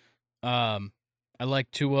 I like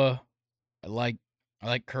Tua. I like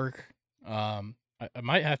Kirk. I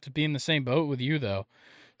might have to be in the same boat with you though.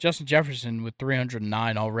 Justin Jefferson with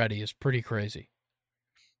 309 already is pretty crazy.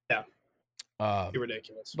 Yeah.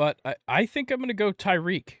 Ridiculous. But I think I'm going to go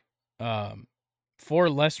Tyreek. 4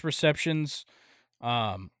 less receptions,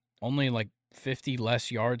 only like 50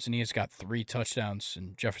 less yards, and he has got 3 touchdowns,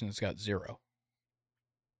 and Jefferson's got 0.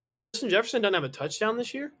 Justin Jefferson doesn't have a touchdown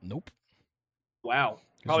this year? Nope. Wow.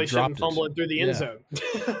 Probably shouldn't fumble it through the end zone.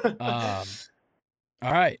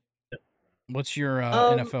 All right. What's your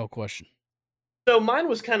NFL question? So mine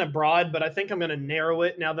was kind of broad, but I think I'm going to narrow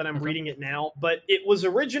it now that I'm reading it now. But it was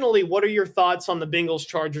originally, what are your thoughts on the Bengals,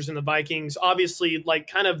 Chargers, and the Vikings? Obviously, like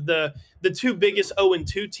kind of the 2 biggest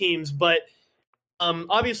 0-2 teams. But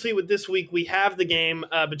obviously, with this week, we have the game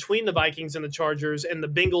between the Vikings and the Chargers, and the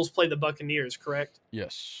Bengals play the Buccaneers, correct?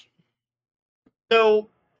 Yes. So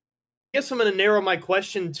I guess I'm going to narrow my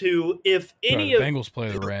question to if any of Bengals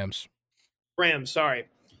play the Rams. Sorry.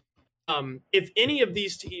 If any of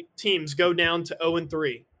these teams go down to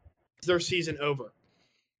 0-3, is their season over?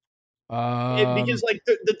 Because like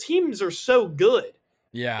the teams are so good.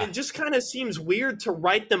 Yeah. It just kind of seems weird to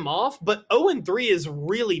write them off, but 0-3 is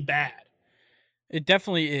really bad. It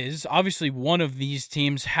definitely is. Obviously, one of these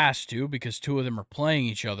teams has to, because 2 of them are playing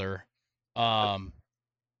each other.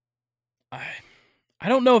 I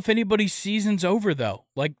don't know if anybody's season's over though.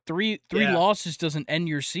 Like three losses doesn't end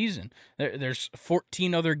your season. There's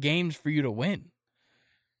 14 other games for you to win.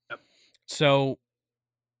 Yep. So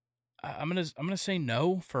I'm gonna say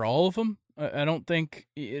no for all of them. I don't think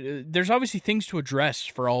there's obviously things to address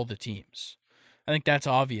for all the teams. I think that's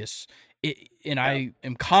obvious. I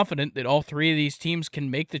am confident that all three of these teams can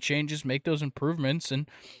make the changes, make those improvements, and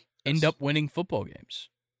end up winning football games.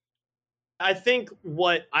 I think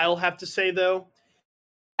what I'll have to say, though,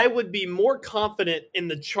 I would be more confident in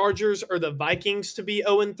the Chargers or the Vikings to be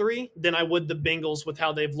 0-3 than I would the Bengals with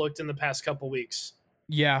how they've looked in the past couple weeks.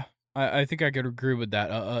 Yeah, I think I could agree with that.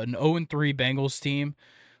 An 0-3 Bengals team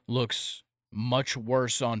looks much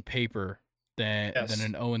worse on paper than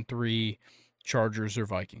an 0-3 Chargers or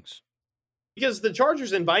Vikings. Because the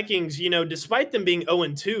Chargers and Vikings, despite them being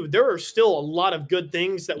 0-2, there are still a lot of good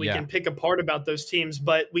things that we can pick apart about those teams,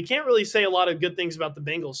 but we can't really say a lot of good things about the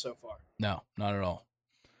Bengals so far. No, not at all.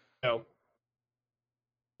 No.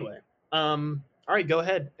 Anyway, all right, go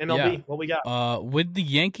ahead. MLB, what we got? With the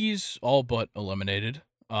Yankees all but eliminated,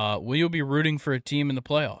 will you be rooting for a team in the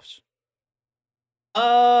playoffs?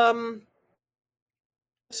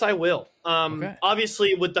 Yes, I will. Okay.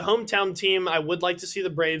 Obviously, with the hometown team, I would like to see the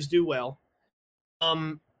Braves do well.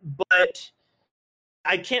 But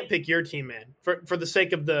I can't pick your team, man. For the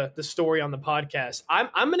sake of the story on the podcast,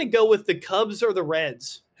 I'm going to go with the Cubs or the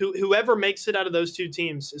Reds. Whoever makes it out of those two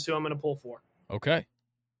teams is who I'm going to pull for. Okay,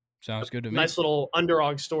 sounds good to me. Nice little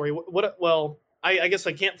underdog story. Well, I guess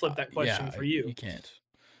I can't flip that question for you. You can't.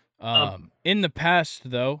 In the past,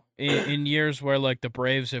 though, in years where like the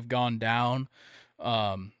Braves have gone down,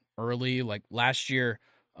 early, like last year,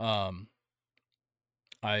 I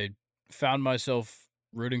found myself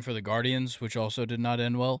rooting for the Guardians, which also did not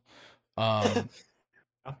end well.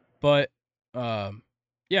 But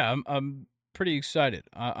yeah, I'm pretty excited.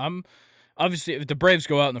 I'm obviously, if the Braves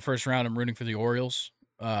go out in the first round, I'm rooting for the Orioles.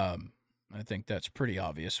 I think that's pretty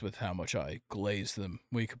obvious with how much I glaze them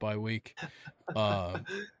week by week.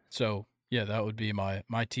 So yeah, that would be my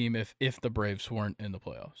team if the Braves weren't in the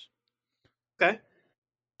playoffs. Okay.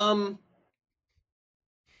 All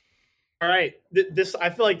right. This I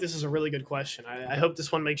feel like this is a really good question. I hope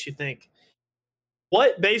this one makes you think.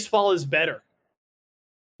 What baseball is better,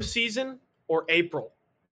 season or April?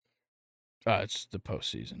 It's the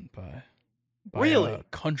postseason by really a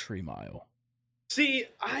country mile. See,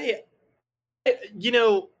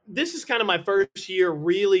 this is kind of my first year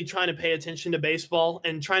really trying to pay attention to baseball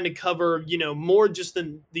and trying to cover, more just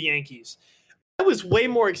than the Yankees. I was way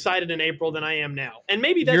more excited in April than I am now. And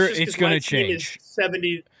maybe that's just because my team is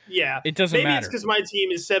 70. Yeah. It doesn't matter. Maybe it's because my team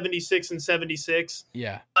is 76 and 76.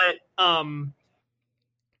 Yeah. But,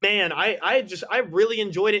 man, I really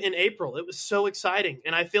enjoyed it in April. It was so exciting.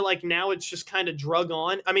 And I feel like now it's just kind of drug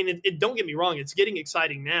on. I mean, don't get me wrong. It's getting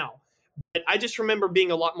exciting now. But I just remember being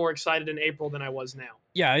a lot more excited in April than I was now.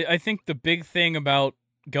 Yeah, I think the big thing about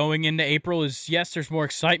going into April is, yes, there's more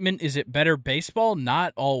excitement. Is it better baseball?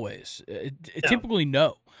 Not always. Typically,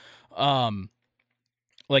 no.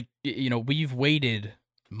 We've waited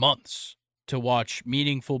months to watch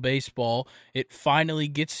meaningful baseball. It finally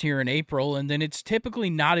gets here in April, and then it's typically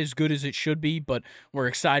not as good as it should be, but we're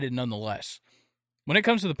excited nonetheless. When it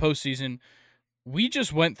comes to the postseason, we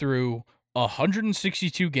just went through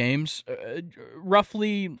 162 games,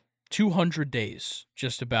 roughly 200 days,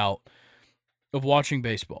 just about, of watching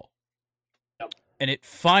baseball. Yep. And it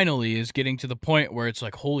finally is getting to the point where it's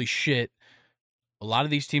like, holy shit, a lot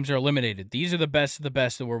of these teams are eliminated. These are the best of the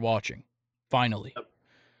best that we're watching. Finally. Yep.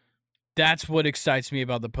 That's what excites me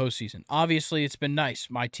about the postseason. Obviously, it's been nice.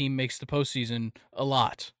 My team makes the postseason a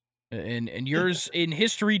lot. And yours in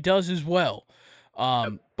history does as well.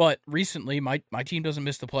 But recently, my team doesn't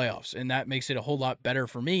miss the playoffs, and that makes it a whole lot better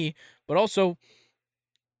for me. But also,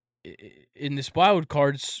 in this wild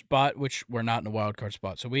card spot, which we're not in a wild card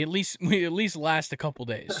spot, so we at least last a couple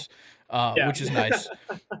days, which is nice.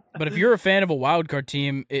 But if you're a fan of a wild card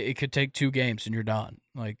team, it could take 2 games and you're done.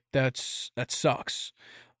 Like that sucks.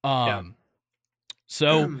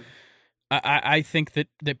 So I think that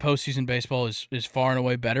postseason baseball is far and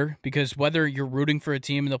away better because whether you're rooting for a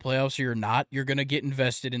team in the playoffs or you're not, you're going to get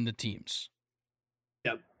invested in the teams.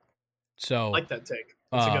 Yep. So I like that take.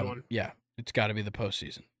 That's a good one. Yeah, it's got to be the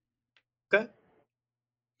postseason. Okay.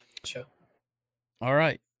 Sure. All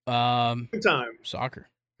right. Good time. Soccer.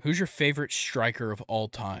 Who's your favorite striker of all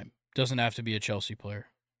time? Doesn't have to be a Chelsea player.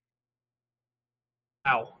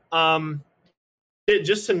 Wow.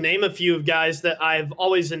 Just to name a few of guys that I've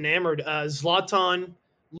always enamored, Zlatan,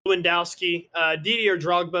 Lewandowski, Didier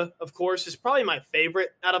Drogba, of course, is probably my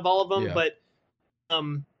favorite out of all of them. Yeah. But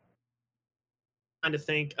trying to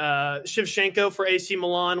think, Shevchenko for AC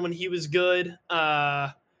Milan when he was good.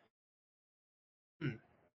 That's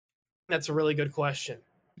a really good question.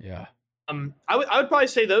 Yeah. I would probably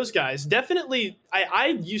say those guys. Definitely,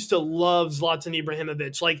 I used to love Zlatan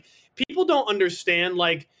Ibrahimovic. Like people don't understand,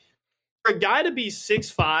 like, for a guy to be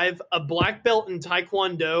 6'5", a black belt in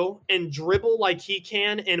Taekwondo, and dribble like he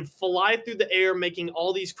can and fly through the air making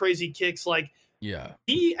all these crazy kicks, like, Yeah.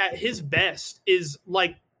 he at his best is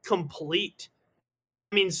like complete.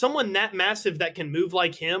 I mean, someone that massive that can move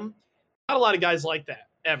like him, not a lot of guys like that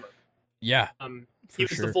ever. Yeah. He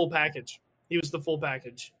was the full package. He was the full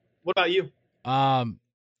package. What about you?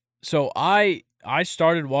 So I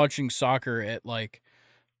started watching soccer at like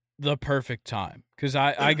the perfect time because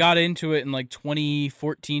I got into it in like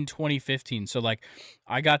 2014, 2015. So like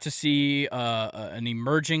I got to see an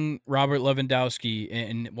emerging Robert Lewandowski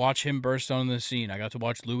and watch him burst on the scene. I got to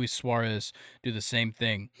watch Luis Suarez do the same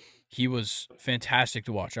thing. He was fantastic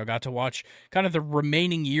to watch. I got to watch kind of the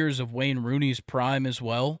remaining years of Wayne Rooney's prime as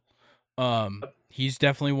well. He's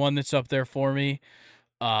definitely one that's up there for me.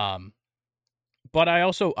 But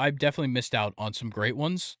I definitely missed out on some great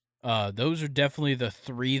ones. Those are definitely the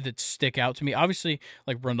three that stick out to me. Obviously,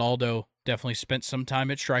 like Ronaldo definitely spent some time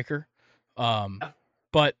at striker,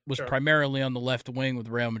 but was primarily on the left wing with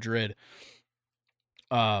Real Madrid.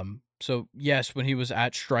 So yes, when he was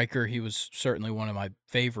at striker, he was certainly one of my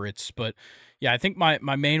favorites. But yeah, I think my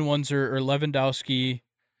main ones are Lewandowski,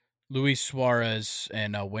 Luis Suarez,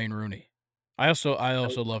 and Wayne Rooney. I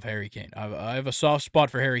also love Harry Kane. I have a soft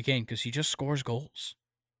spot for Harry Kane because he just scores goals.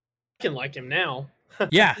 I can like him now.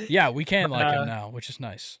 yeah, we can like him now, which is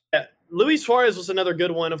nice. Yeah, Luis Suarez was another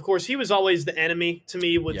good one. Of course, he was always the enemy to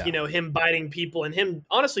me with him biting people and him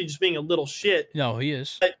honestly just being a little shit. No, he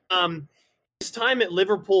is. But his time at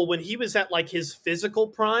Liverpool when he was at like his physical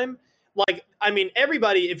prime, like I mean,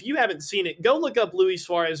 everybody, if you haven't seen it, go look up Luis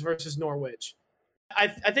Suarez versus Norwich. I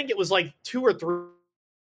think it was like 2 or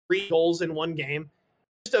 3 goals in one game.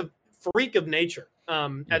 Just a freak of nature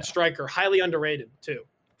at striker. Highly underrated, too.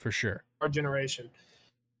 For sure. Our generation.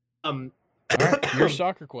 All right, your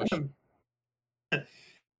soccer question.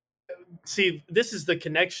 See, this is the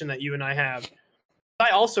connection that you and I have. I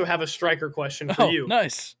also have a striker question for you.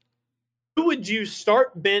 Nice. Who would you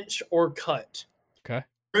start, bench, or cut? Okay.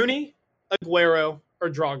 Rooney, Aguero, or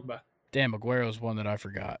Drogba? Damn, Aguero's one that I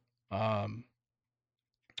forgot.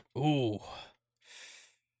 Ooh.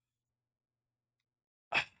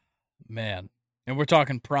 Man. And we're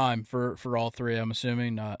talking prime for all three, I'm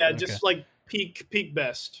assuming. Yeah, just like peak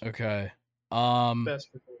best. Okay.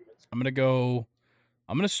 Best performance.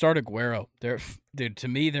 I'm gonna start Aguero. Dude, to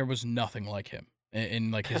me there was nothing like him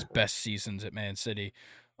in like his best seasons at Man City.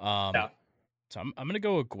 So I'm gonna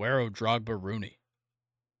go Aguero, Drogba, Rooney.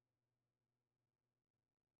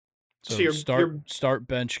 So start,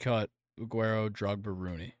 bench, cut, Aguero, Drogba,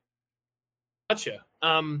 Rooney. Gotcha.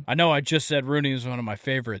 I know I just said Rooney is one of my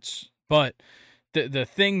favorites, but the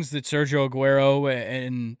things that Sergio Aguero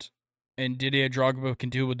and Didier Drogba can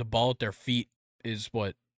do with the ball at their feet is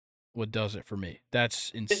what does it for me. That's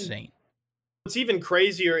insane. What's even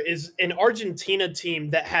crazier is an Argentina team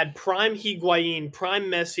that had prime Higuain, prime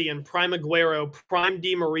Messi, and prime Aguero, prime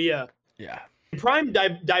Di Maria. Yeah. Prime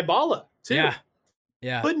Dybala, too.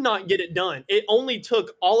 Yeah. Could not get it done. It only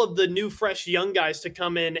took all of the new, fresh young guys to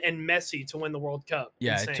come in and Messi to win the World Cup.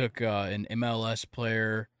 Yeah, Insane. It took an MLS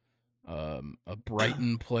player, a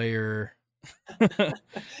Brighton player,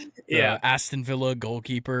 Aston Villa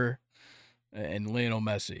goalkeeper, and Lionel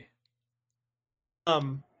Messi.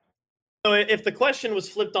 So if the question was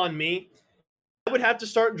flipped on me, I would have to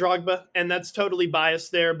start Drogba, and that's totally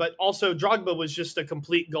biased there. But also, Drogba was just a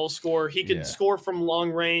complete goal scorer. He could score from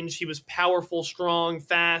long range. He was powerful, strong,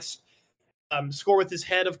 fast. Score with his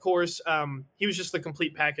head, of course. He was just the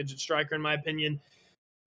complete package at striker, in my opinion.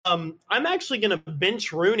 I'm actually going to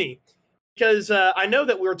bench Rooney because I know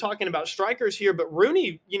that we were talking about strikers here, but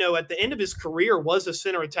Rooney, at the end of his career was a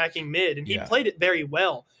center attacking mid, and he played it very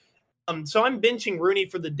well. So I'm benching Rooney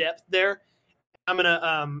for the depth there. I'm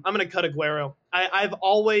gonna cut Aguero. I've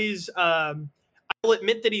always I will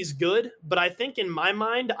admit that he's good, but I think in my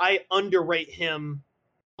mind I underrate him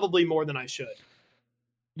probably more than I should.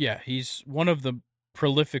 Yeah, he's one of the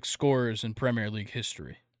prolific scorers in Premier League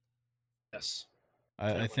history. Yes,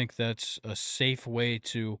 I think that's a safe way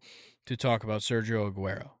to talk about Sergio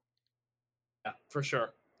Aguero. Yeah, for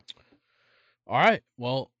sure. All right,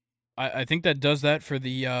 well, I think that does that for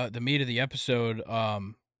the meat of the episode.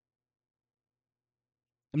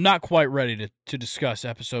 I'm not quite ready to discuss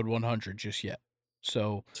episode 100 just yet,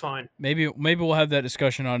 so it's fine. Maybe we'll have that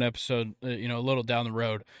discussion on episode a little down the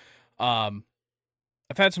road. I've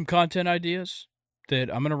had some content ideas that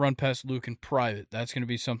I'm gonna run past Luke in private. That's gonna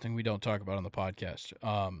be something we don't talk about on the podcast.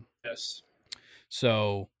 Yes.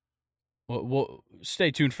 So we'll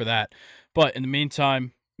stay tuned for that. But in the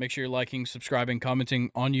meantime, Make sure you're liking, subscribing, commenting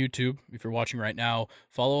on YouTube. If you're watching right now,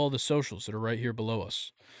 follow all the socials that are right here below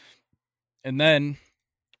us. And then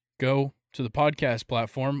go to the podcast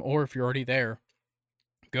platform, or if you're already there,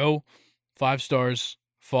 go 5 stars,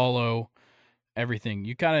 follow everything.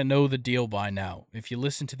 You kind of know the deal by now. If you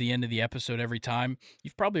listen to the end of the episode every time,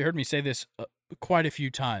 you've probably heard me say this quite a few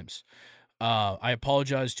times. I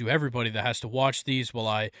apologize to everybody that has to watch these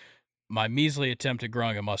while my measly attempt at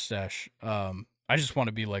growing a mustache. I just want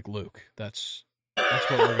to be like Luke. That's what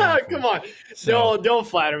we're going for. Come on. So, don't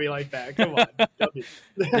flatter me like that. Come on.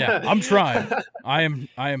 Yeah, I'm trying. I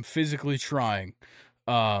am physically trying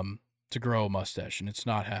to grow a mustache, and it's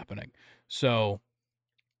not happening. So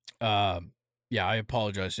yeah, I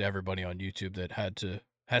apologize to everybody on YouTube that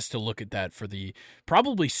has to look at that for the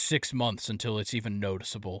probably 6 months until it's even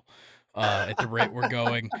noticeable at the rate we're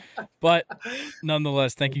going. But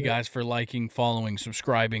nonetheless, thank you guys for liking, following,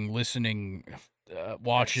 subscribing, listening,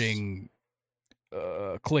 watching,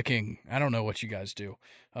 clicking. I don't know what you guys do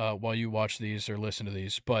while you watch these or listen to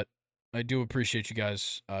these, but I do appreciate you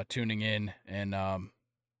guys tuning in. And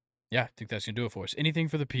yeah, I think that's gonna do it for us. Anything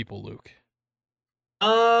for the people, Luke?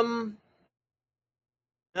 No.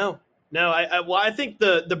 I think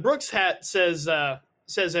the Brooks hat says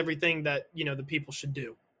everything that the people should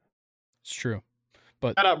do. It's true,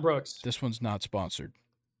 but shout out Brooks. This one's not sponsored.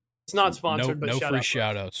 It's not sponsored, but no shout free out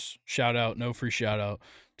shout outs. Shout out, no free shout out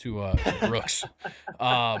to Brooks.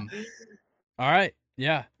 All right,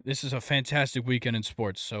 yeah, this is a fantastic weekend in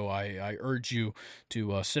sports. So I urge you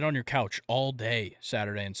to sit on your couch all day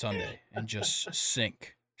Saturday and Sunday and just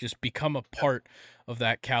sink. Just become a part of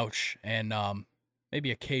that couch and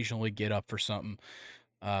maybe occasionally get up for something.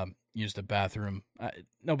 Use the bathroom.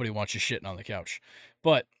 Nobody wants you shitting on the couch.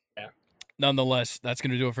 But nonetheless, that's going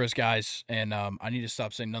to do it for us, guys. And I need to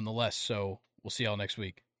stop saying nonetheless. So we'll see y'all next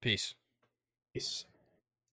week. Peace. Peace.